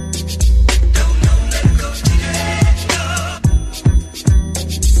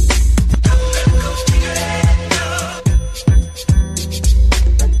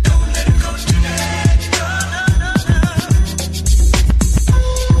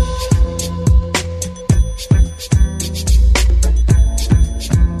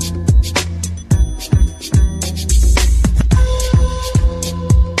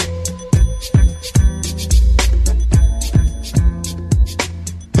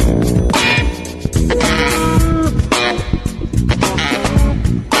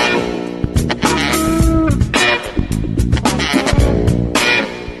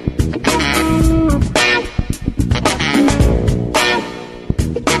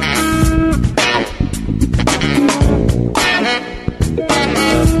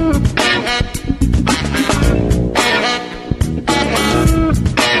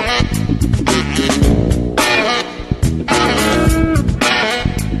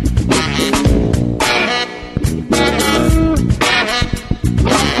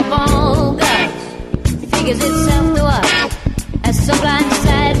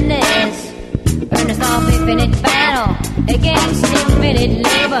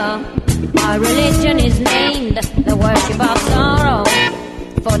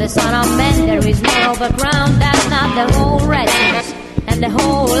 Overground, that's not the whole righteous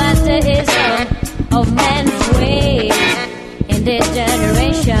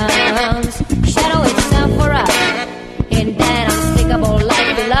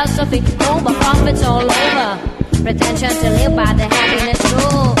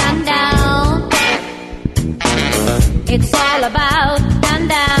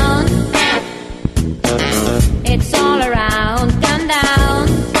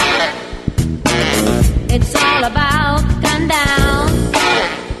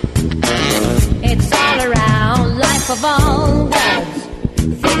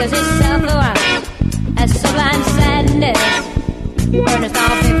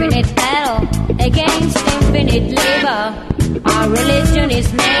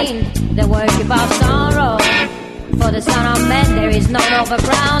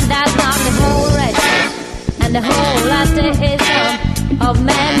and the whole atheism of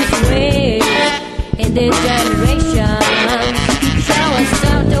man's ways in this generation. Show us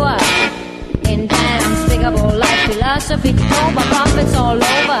down to us in that unspeakable life philosophy told by prophets all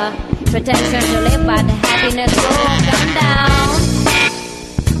over. Pretension to live by the happiness broken down.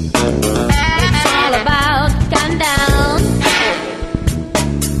 It's all about gun down.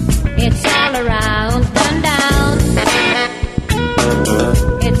 It's all around gun down.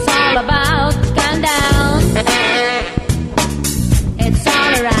 It's all about gun down. It's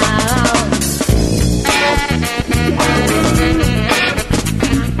all around.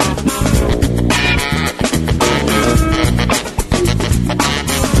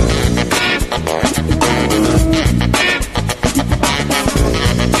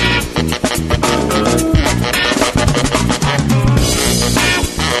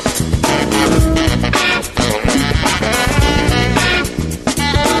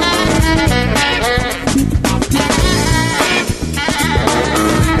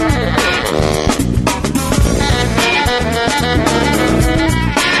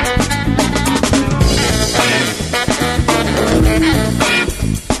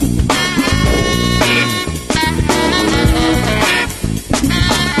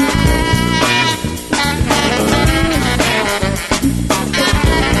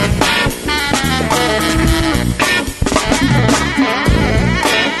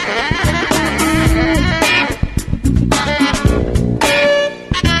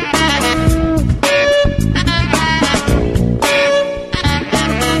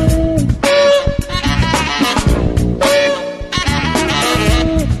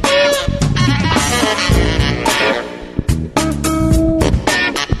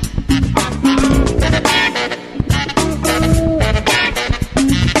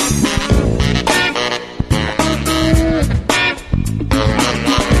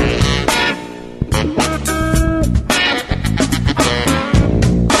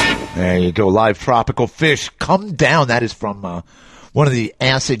 Go live. Tropical Fish, Come Down. That is from one of the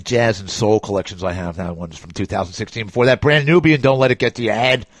acid jazz and soul collections I have. That one's from 2016. Before that, Brand Nubian, Don't Let It Get to Your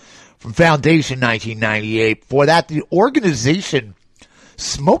Head from Foundation 1998. Before that, the organization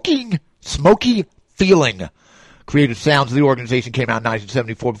Smoky Feeling. Creative Sounds of the organization came out in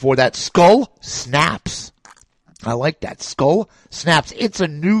 1974. Before that, Skull Snaps. I like that. Skull Snaps. It's a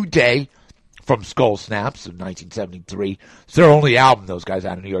New Day from Skull Snaps in 1973. It's their only album, those guys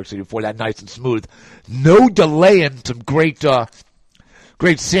out in New York City. Before that, Nice and Smooth. No Delaying. Some great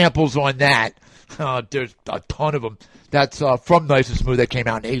samples on that. There's a ton of them. That's from Nice and Smooth. That came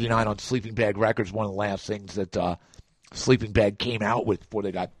out in 89 on Sleeping Bag Records. One of the last things that Sleeping Bag came out with before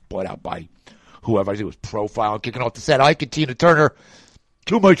they got bought out by whoever. I think it was Profile. Kicking off the set, Ike and Tina Turner.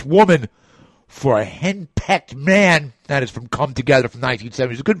 Too Much Woman for a Henpecked Man. That is from Come Together from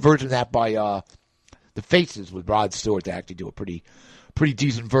 1970. It's a good version of that by The Faces with Rod Stewart. They actually do a pretty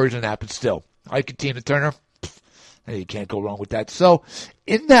decent version of that, but still. Ike and Tina Turner, you can't go wrong with that. So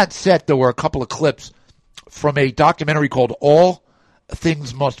in that set, there were a couple of clips from a documentary called All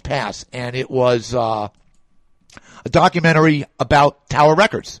Things Must Pass, and it was a documentary about Tower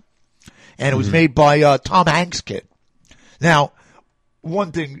Records, and it was made by Tom Hanks' kid. Now,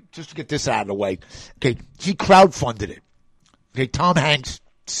 one thing, just to get this out of the way, okay, he crowdfunded it. Okay, Tom Hanks'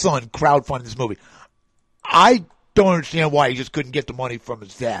 son crowdfunded this movie. I don't understand why he just couldn't get the money from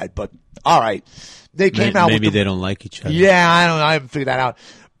his dad, but all right. They came out with maybe they don't like each other. Yeah, I haven't figured that out.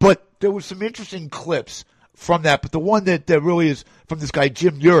 But there were some interesting clips from that, but the one that really is from this guy,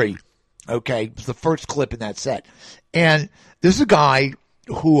 Jim Urey, okay, it was the first clip in that set. And this is a guy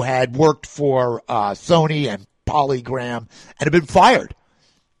who had worked for Sony and Polygram and had been fired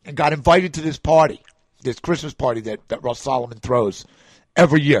and got invited to this party, this Christmas party that Russ Solomon throws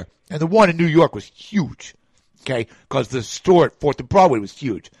every year. And the one in New York was huge, okay, because the store at 4th and Broadway was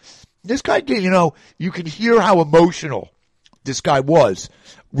huge. This guy, you can hear how emotional this guy was,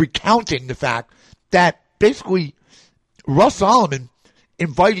 recounting the fact that basically Russ Solomon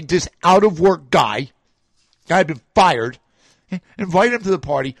invited this out-of-work guy had been fired, invited him to the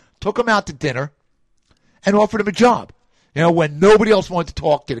party, took him out to dinner, and offered him a job, when nobody else wanted to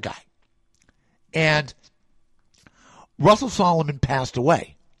talk to the guy. And Russell Solomon passed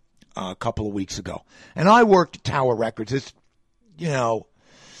away a couple of weeks ago. And I worked at Tower Records. It's,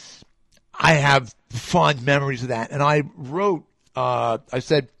 I have fond memories of that. And I wrote, I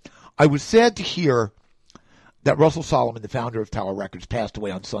said, I was sad to hear that Russell Solomon, the founder of Tower Records, passed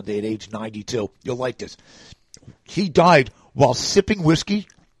away on Sunday at age 92. You'll like this. He died while sipping whiskey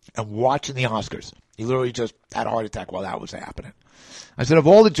and watching the Oscars. He literally just had a heart attack while that was happening. I said, of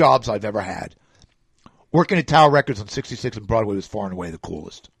all the jobs I've ever had, working at Tower Records on 66 and Broadway was far and away the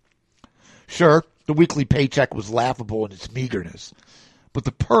coolest. Sure, the weekly paycheck was laughable in its meagerness, but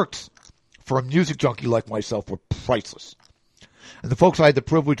the perks for a music junkie like myself were priceless. And the folks I had the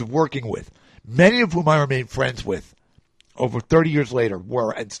privilege of working with, many of whom I remain friends with over 30 years later,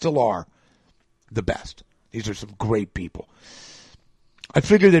 were and still are the best. These are some great people. I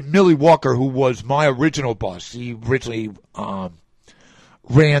figured that Millie Walker, who was my original boss, she originally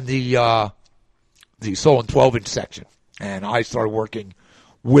ran the Soul and 12-inch section, and I started working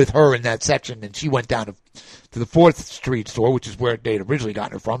with her in that section, and she went down to the 4th Street store, which is where they'd originally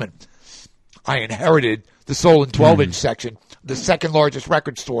gotten her from, and I inherited the Soul and 12-inch section, the second largest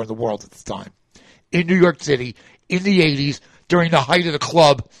record store in the world at the time, in New York City, in the 80s, during the height of the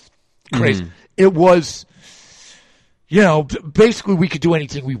club craze. It was, basically we could do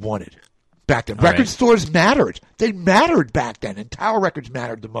anything we wanted back then. Record stores mattered. They mattered back then, and Tower Records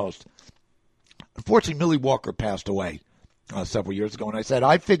mattered the most. Unfortunately, Millie Walker passed away several years ago, and I said,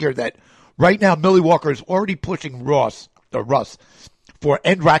 I figured that right now Millie Walker is already pushing Russ for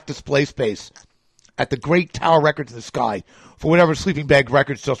end rack display space at the great Tower Records in the Sky for whatever Sleeping Bag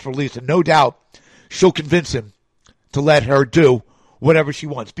Records just released, and no doubt she'll convince him to let her do whatever she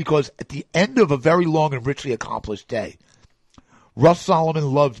wants, because at the end of a very long and richly accomplished day, Russ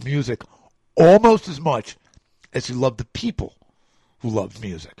Solomon loves music almost as much as he loved the people who loved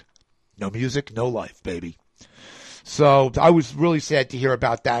music. No music, no life, baby. So I was really sad to hear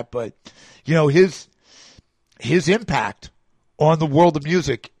about that, but his impact on the world of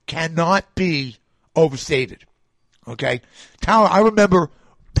music cannot be overstated. Okay, I remember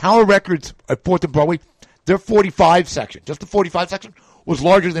Tower Records at 4th and Broadway. Their 45 section, just the 45 section, was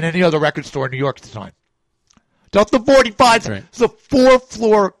larger than any other record store in New York at the time. Just the 45 section. It's a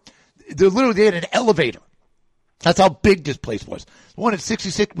 4-floor. They had an elevator. That's how big this place was. The one at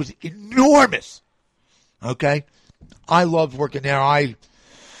 66 was enormous. Okay? I loved working there.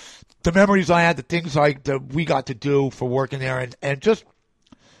 The memories I had, the things that we got to do for working there, and just,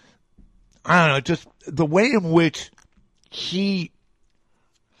 I don't know, just the way in which he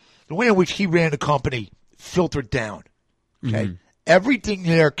ran the company filtered down. Okay? Everything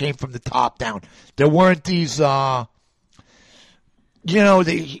there came from the top down. There weren't these, they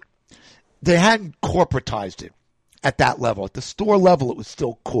hadn't corporatized it at that level. At the store level, it was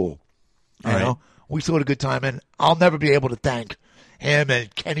still cool. You know? We still had a good time, and I'll never be able to thank him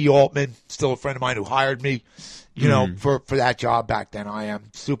and Kenny Altman, still a friend of mine who hired me, for that job back then. I am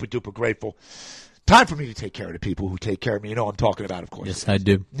super duper grateful. Time for me to take care of the people who take care of me. You know what I'm talking about, of course. Yes, I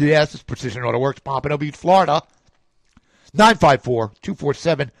do. Yes, it's Precision Auto Works, Pompano Beach, Florida.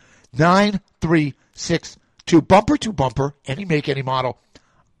 954-247-9362. Bumper to bumper, any make, any model.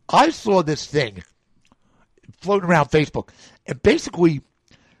 I saw this thing floating around Facebook, and basically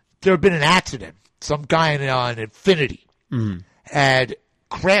there had been an accident. Some guy in an Infiniti had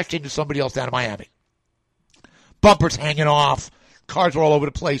crashed into somebody else down in Miami. Bumpers hanging off, cars were all over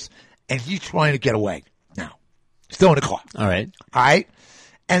the place, and he's trying to get away now. Still in the car. All right.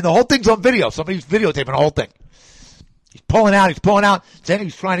 And the whole thing's on video. Somebody's videotaping the whole thing. He's pulling out, then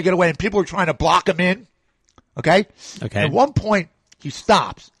he's trying to get away, and people are trying to block him in. Okay? Okay. At one point, he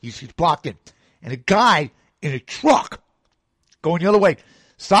stops. He's blocked in. And a guy in a truck going the other way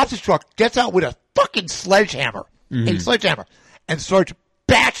stops his truck, gets out with a fucking sledgehammer, a sledgehammer, and starts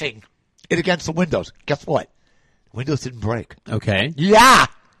bashing it against the windows. Guess what? The windows didn't break. Okay. Yeah.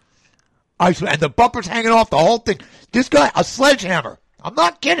 And the bumper's hanging off, the whole thing. This guy, a sledgehammer. I'm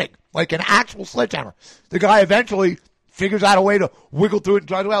not kidding. Like an actual sledgehammer. The guy eventually figures out a way to wiggle through it and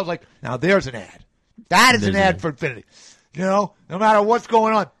drive away. I was like, now there's an ad. That is an ad for Infiniti. No matter what's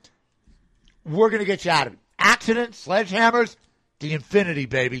going on, we're going to get you out of it. Accidents, sledgehammers, the Infiniti,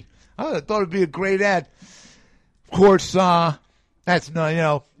 baby. I thought it would be a great ad. Of course, that's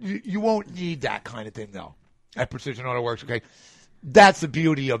no, you won't need that kind of thing, though, at Precision Auto Works, okay? That's the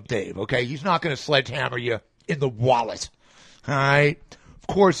beauty of Dave, okay? He's not going to sledgehammer you in the wallet, all right? Of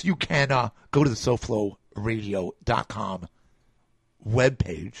course, you can go to the SoFloRadio.com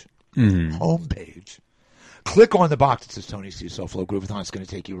webpage, homepage. Click on the box that says Tony C. SoFlo Groovathon. It's going to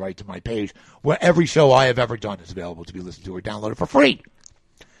take you right to my page where every show I have ever done is available to be listened to or downloaded for free.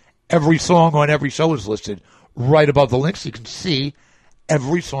 Every song on every show is listed right above the link, so you can see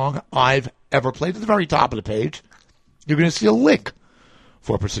every song I've ever played. At the very top of the page, you're going to see a link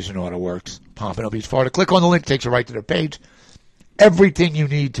for Precision Auto Works, Pompano Beach, Florida. Click on the link, takes you right to their page. Everything you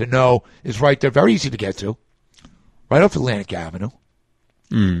need to know is right there. Very easy to get to. Right off Atlantic Avenue.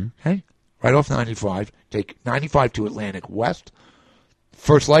 Okay? Right off 95. Take 95 to Atlantic West.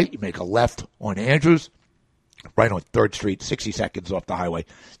 First light, you make a left on Andrews. Right on 3rd Street, 60 seconds off the highway.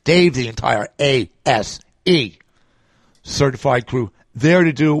 Dave, the entire ASE certified crew, there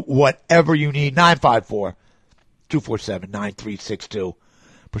to do whatever you need. 954-247-9362.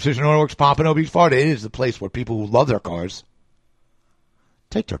 Precision Auto Works, Pompano Beach, Florida. It is the place where people who love their cars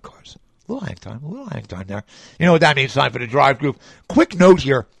take their cars. A little hang time there. You know what that means? Time for the drive group. Quick note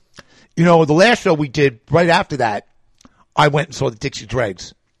here. You know, the last show we did, right after that, I went and saw the Dixie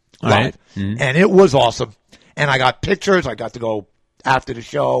Dregs live. Right. Mm-hmm. And it was awesome. And I got pictures. I got to go after the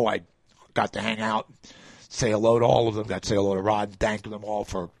show. I got to hang out, say hello to all of them. Got to say hello to Rod and thank them all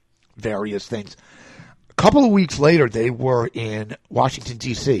for various things. A couple of weeks later, they were in Washington,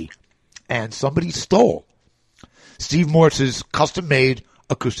 D.C., and somebody stole Steve Morse's custom-made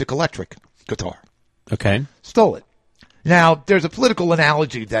acoustic electric guitar. Okay. Stole it. Now, there's a political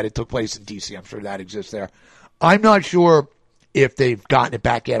analogy that it took place in D.C. I'm sure that exists there. I'm not sure if they've gotten it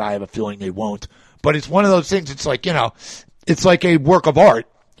back yet. I have a feeling they won't. But it's one of those things, it's like, you know, it's like a work of art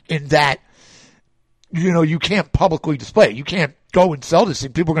in that, you know, you can't publicly display it. You can't go and sell this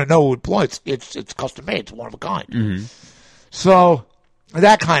thing. People are going to know who it belongs. It's custom made. It's one of a kind. Mm-hmm. So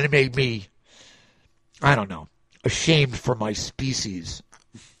that kind of made me, I don't know, ashamed for my species,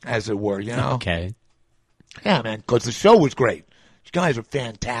 as it were, you know? Okay. Yeah, man, because the show was great. You guys are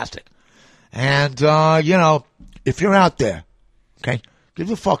fantastic. And, you know, if you're out there, okay, give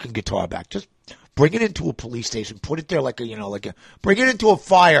the fucking guitar back. Just bring it into a police station. Put it there like a, you know, bring it into a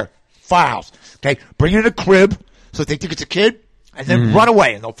firehouse. Okay, bring it in a crib so they think it's a kid, and then run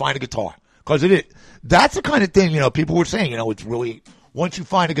away and they'll find a guitar. Because that's the kind of thing, you know, people were saying, you know, it's really, once you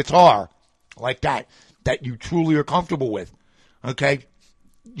find a guitar like that you truly are comfortable with, okay,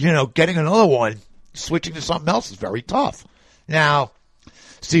 you know, getting another one, switching to something else is very tough. Now,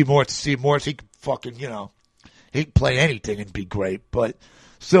 Steve Morse, he could fucking, you know, he could play anything and be great, but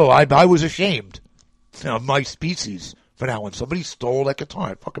still, I was ashamed of my species for that one. Somebody stole that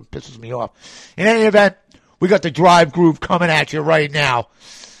guitar. It fucking pisses me off. In any event, we got the Drive Groove coming at you right now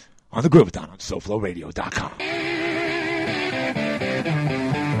on the Groovathon on SoFloRadio.com.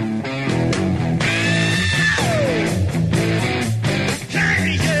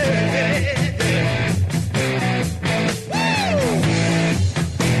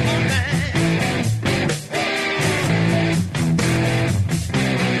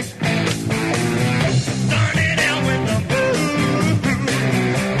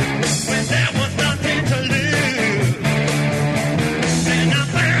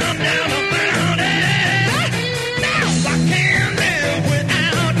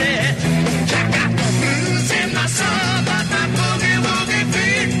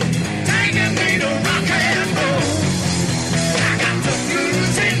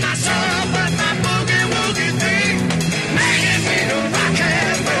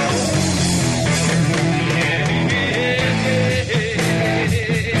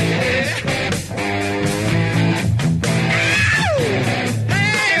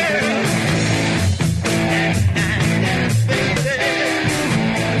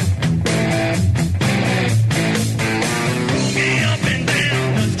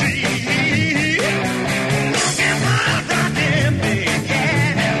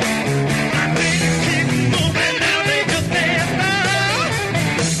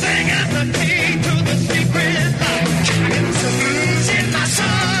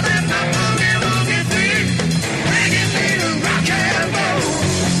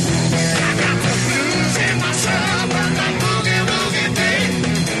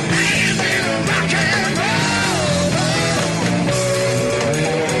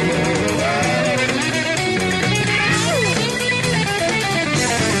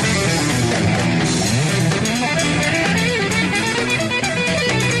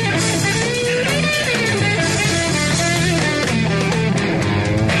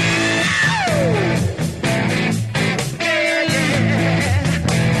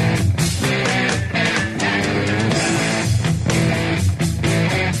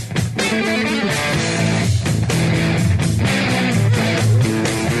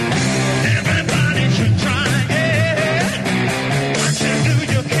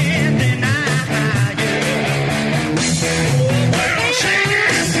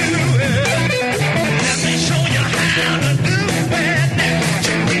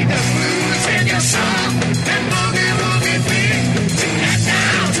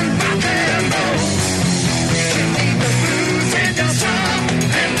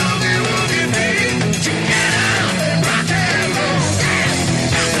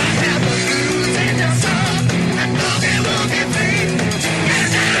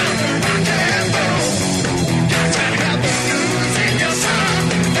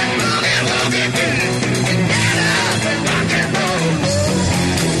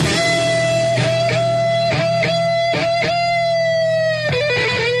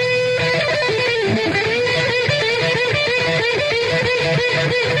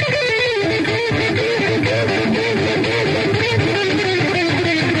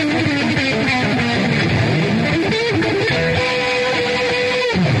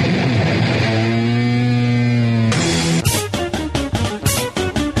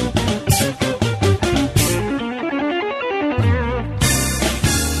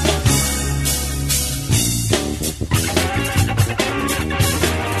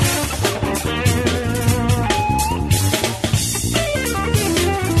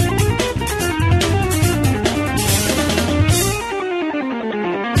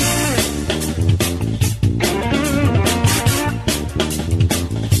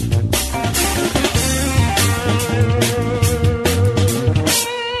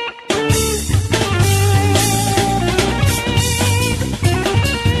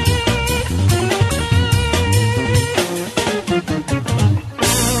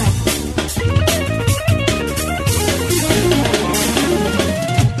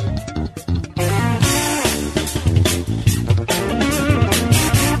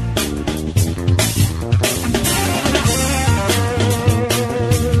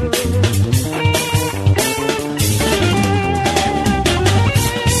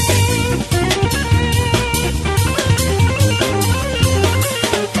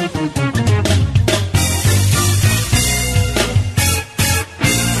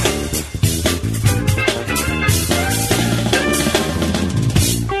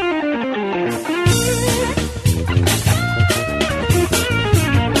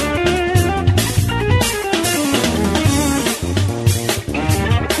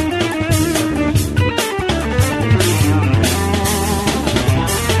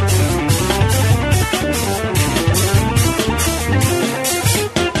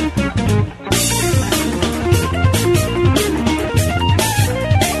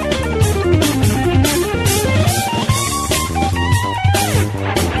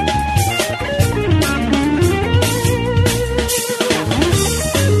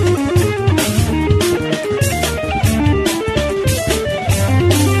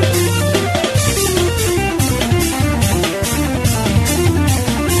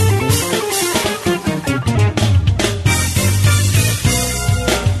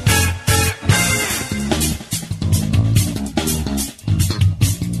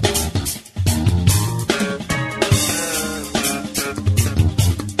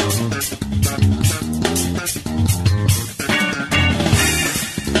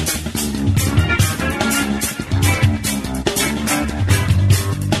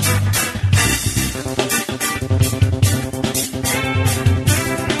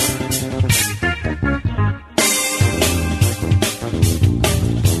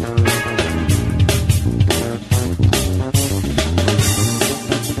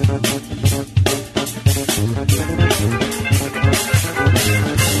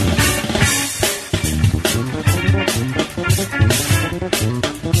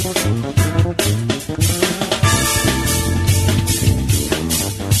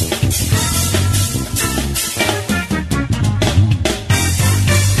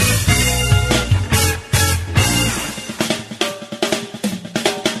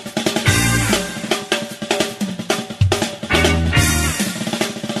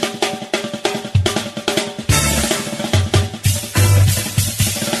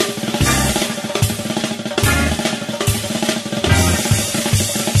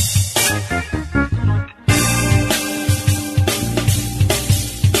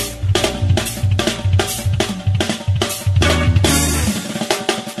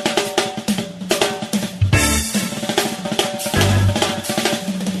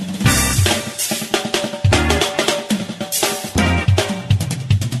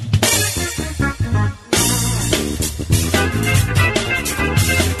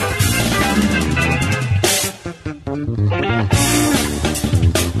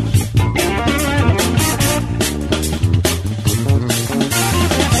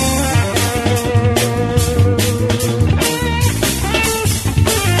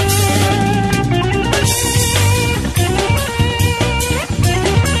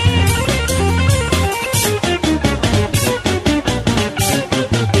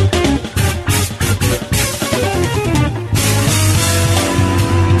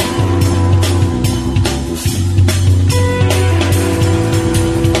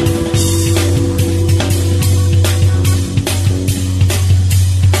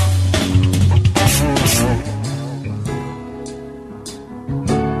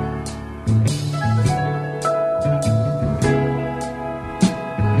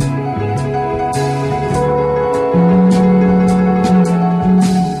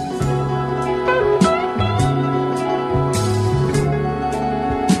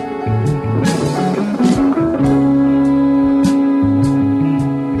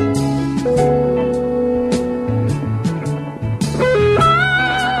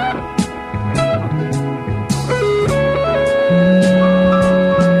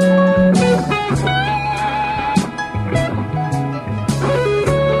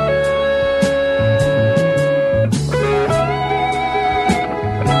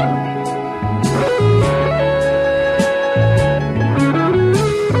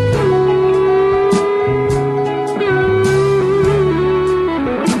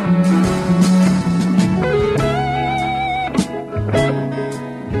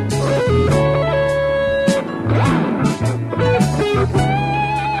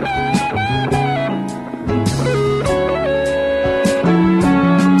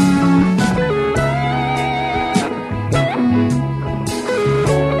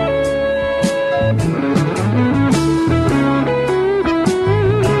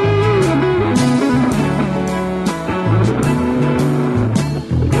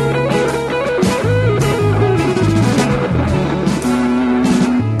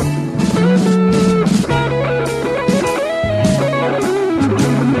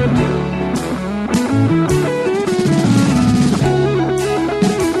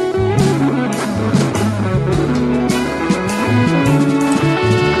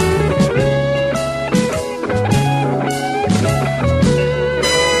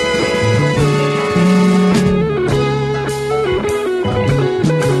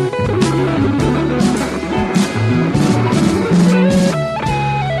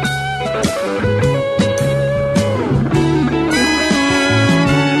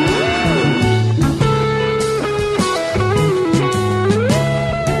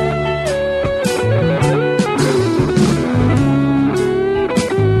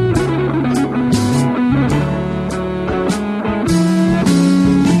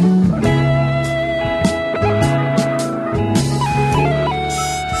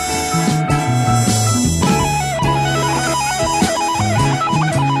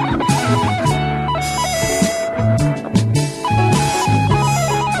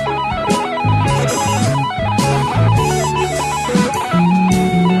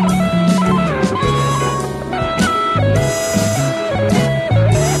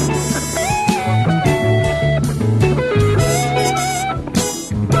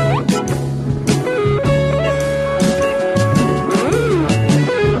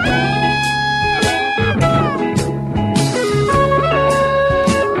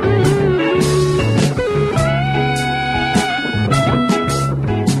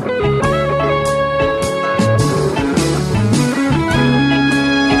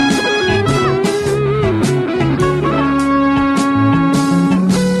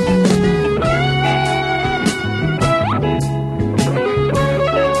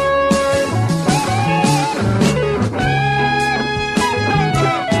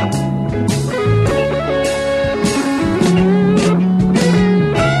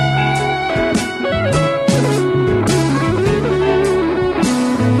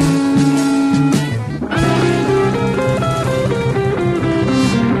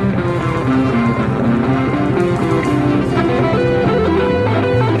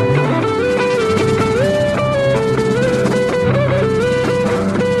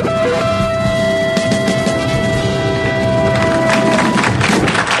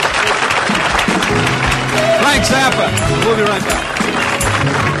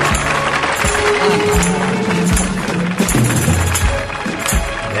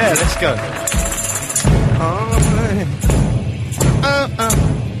 right, let's go.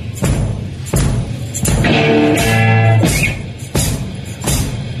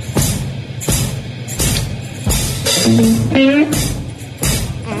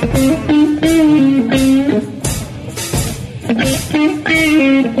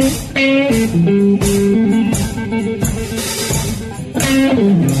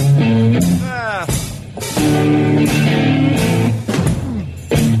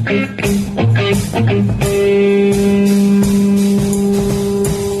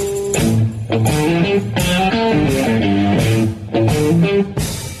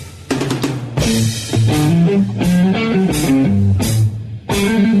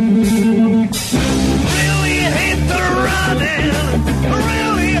 Really hate the running.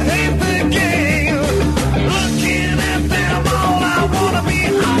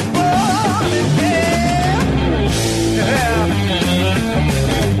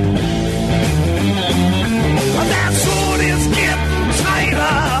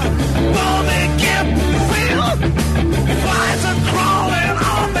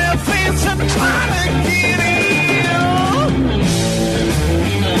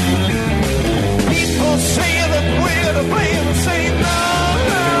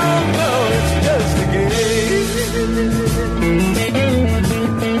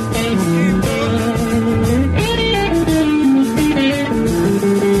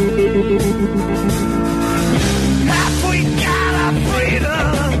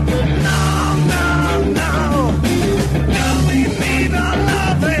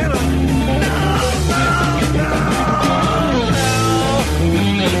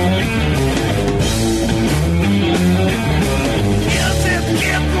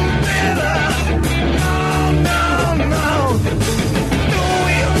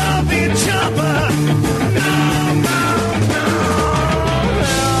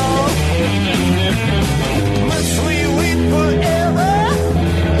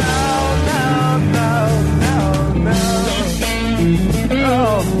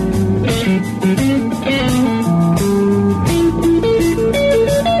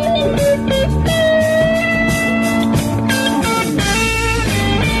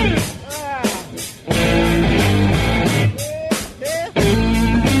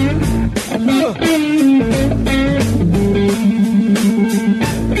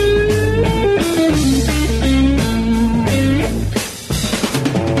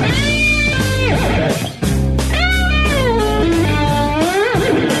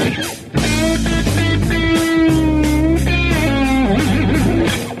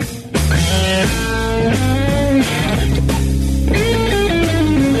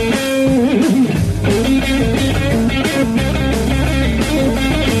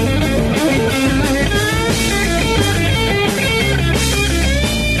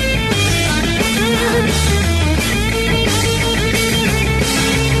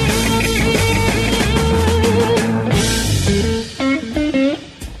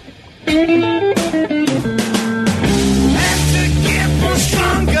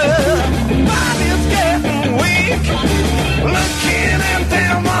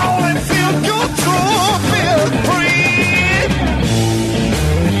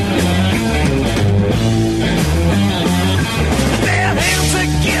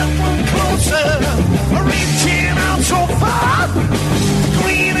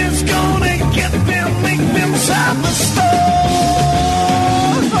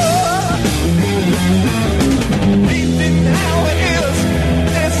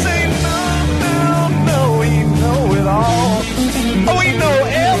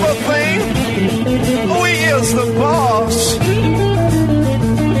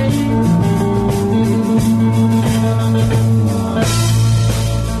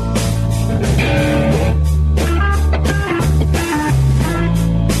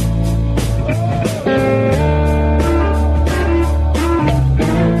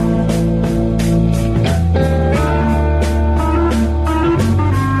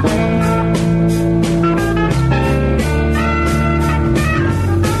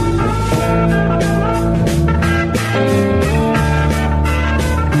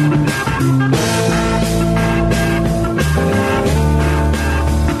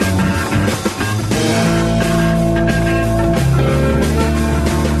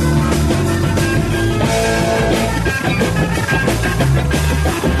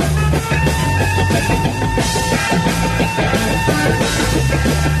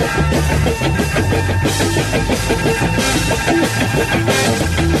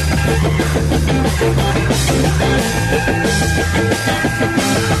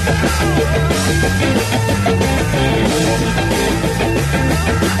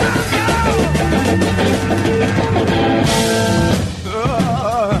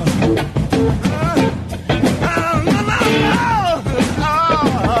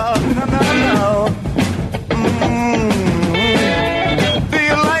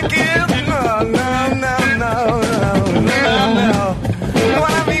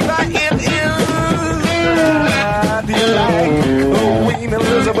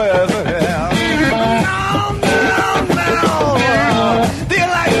 weather. No. Do you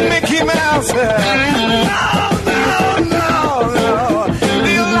like Mickey Mouse? No. Do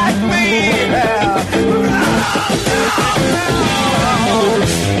you like me?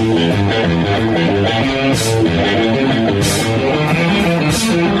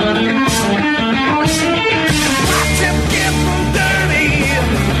 Watch him get dirty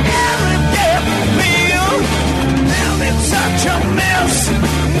every day of the meal. And it's such a mess.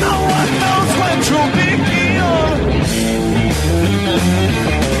 No one knows when to begin.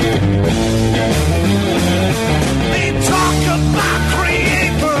 They talk about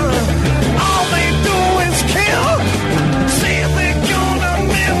creator. All they do is kill. Say they're gonna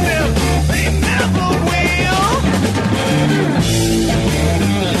mend it. They never will.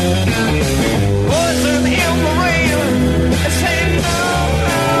 Poison in the rain. They say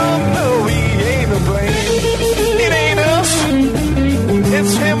no, he ain't to blame. It ain't us.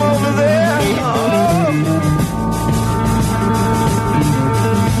 It's him over there.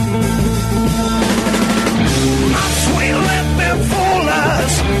 My sweet, let them fool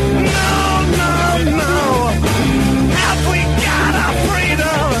us. No. Have we got our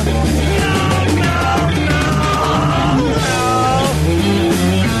freedom? No.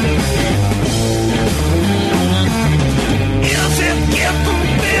 Is it getting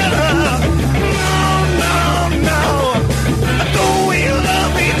better? No. Do we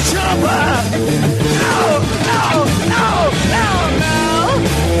love each other? No.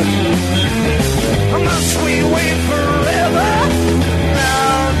 Must we wait forever? No.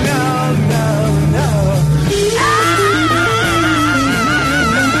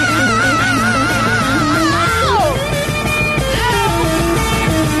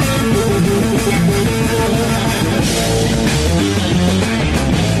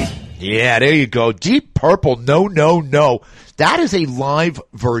 Yeah, there you go. Deep Purple, No. That is a live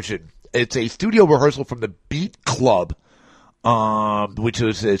version. It's a studio rehearsal from the Beat Club, which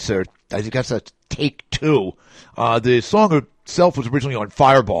is, I guess that's take 2. The song itself was originally on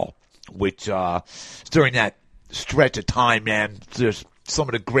Fireball, which during that stretch of time, man, there's some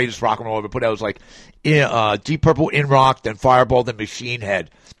of the greatest rock and roll ever put out. It was like Deep Purple, In Rock, then Fireball, then Machine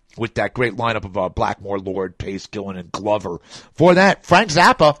Head, with that great lineup of Blackmore, Lord, Pace, Gillan, and Glover. For that, Frank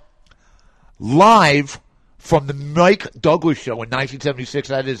Zappa, live from the Mike Douglas show in 1976.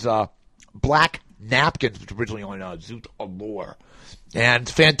 That is Black Napkins, which was originally on Zoot Allure. And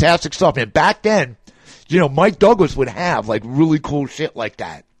fantastic stuff, man. Back then, Mike Douglas would have like really cool shit like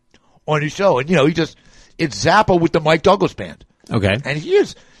that on his show. And, it's Zappa with the Mike Douglas band. Okay. And he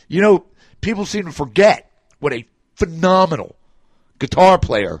is, people seem to forget what a phenomenal guitar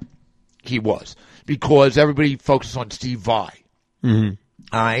player he was, because everybody focuses on Steve Vai. Mm-hmm.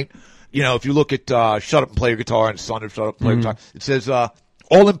 All right? If you look at Shut Up and Play Your Guitar and Son of Shut Up and Play Your Guitar, it says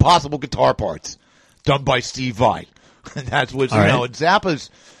All Impossible Guitar Parts done by Steve Vai. And that's what's, right. And Zappa's,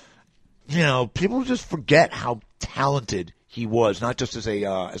 people just forget how talented he was, not just as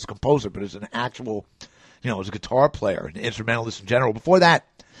a composer, but as an actual, as a guitar player and instrumentalist in general. Before that,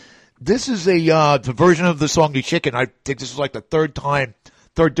 this is the version of the song "The Chicken." I think this is like the third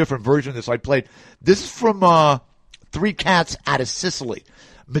different version of this I played. This is from Three Cats Out of Sicily.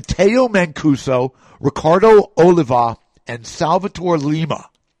 Matteo Mancuso, Ricardo Oliva, and Salvatore Lima.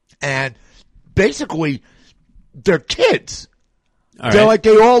 And basically, they're kids. They're like,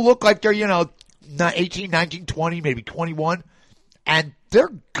 they all look like they're, 18, 19, 20, maybe 21. And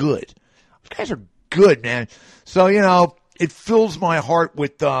they're good. Those guys are good, man. So, it fills my heart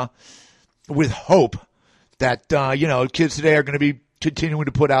with hope that, kids today are going to be continuing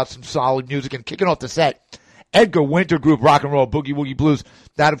to put out some solid music. And kicking off the set, Edgar Winter Group, Rock and Roll, Boogie Woogie Blues.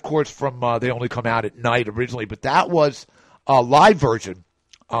 That, of course, from They Only Come Out at Night originally. But that was a live version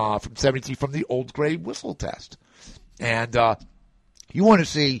from 73 from the Old Grey Whistle Test. And you want to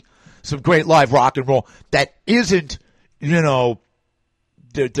see some great live rock and roll that isn't, they're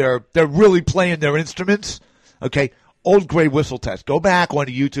really playing their instruments. Okay, Old Grey Whistle Test. Go back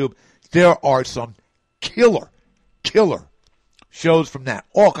onto YouTube. There are some killer shows from that.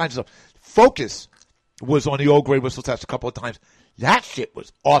 All kinds of stuff. Focus was on the Old Grey Whistle Test a couple of times. That shit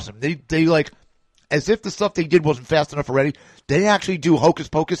was awesome. They like, as if the stuff they did wasn't fast enough already, they actually do Hocus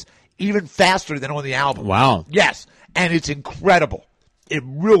Pocus even faster than on the album. Wow. Yes, and it's incredible. It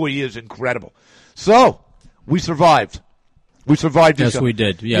really is incredible. So, we survived. We survived this Yes, show. we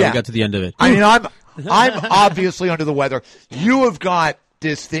did. Yeah, we got to the end of it. I mean, I'm obviously under the weather. You have got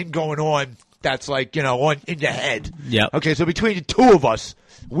this thing going on that's like, in your head. Yep. Okay, so between the two of us,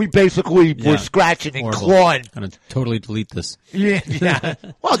 we basically were scratching and clawing. I'm going to totally delete this. Yeah.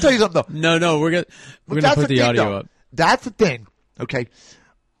 Well, I'll tell you something, though. No, we're going to put the audio up. That's the thing, okay?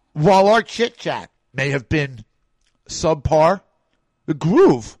 while our chit-chat may have been subpar, the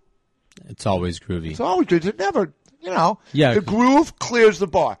groove, It's always groovy. it's always good. It never, Yeah. the groove clears the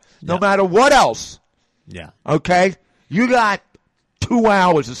bar. No matter what else, Yeah. okay? You got 2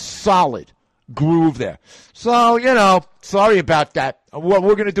 hours of solid groove there. So, sorry about that. What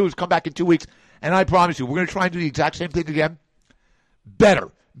we're going to do is come back in 2 weeks, and I promise you, we're going to try and do the exact same thing again.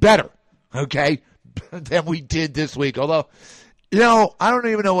 Better, okay, than we did this week. Although, I don't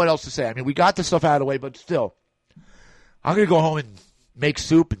even know what else to say. I mean, we got the stuff out of the way, but still, I'm going to go home and make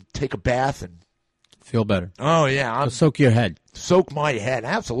soup and take a bath and Feel better. Oh, yeah. Soak your head. Soak my head.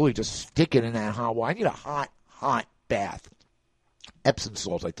 Absolutely. Just stick it in that hot water. I need a hot bath. Epsom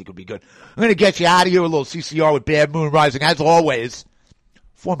salts, I think, would be good. I'm going to get you out of here with a little CCR with Bad Moon Rising. As always,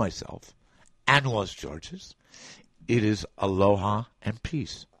 for myself and Los Georges, it is aloha and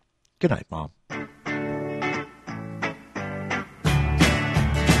peace. Good night, Mom.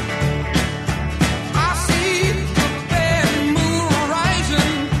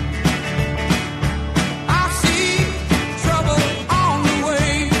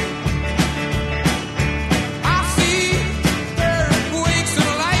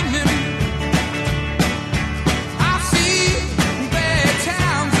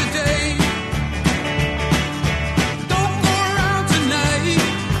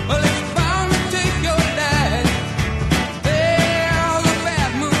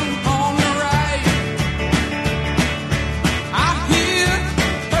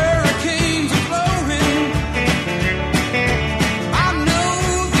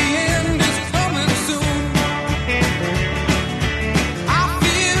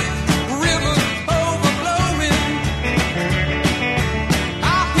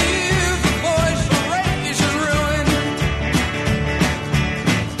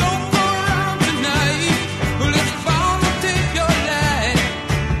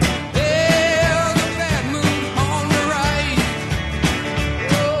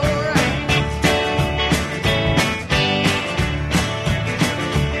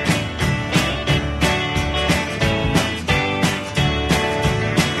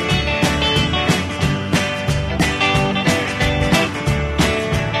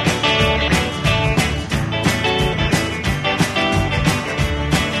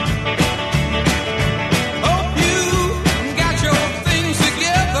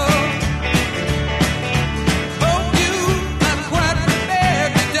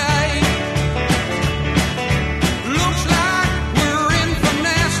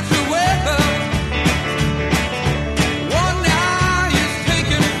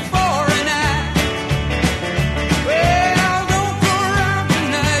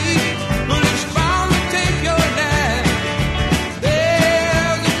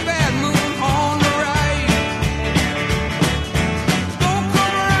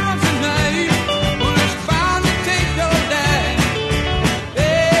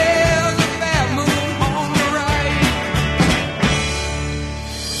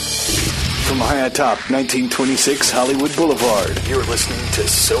 Top 1926 Hollywood Boulevard. You're listening to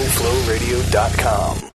SoFloRadio.com.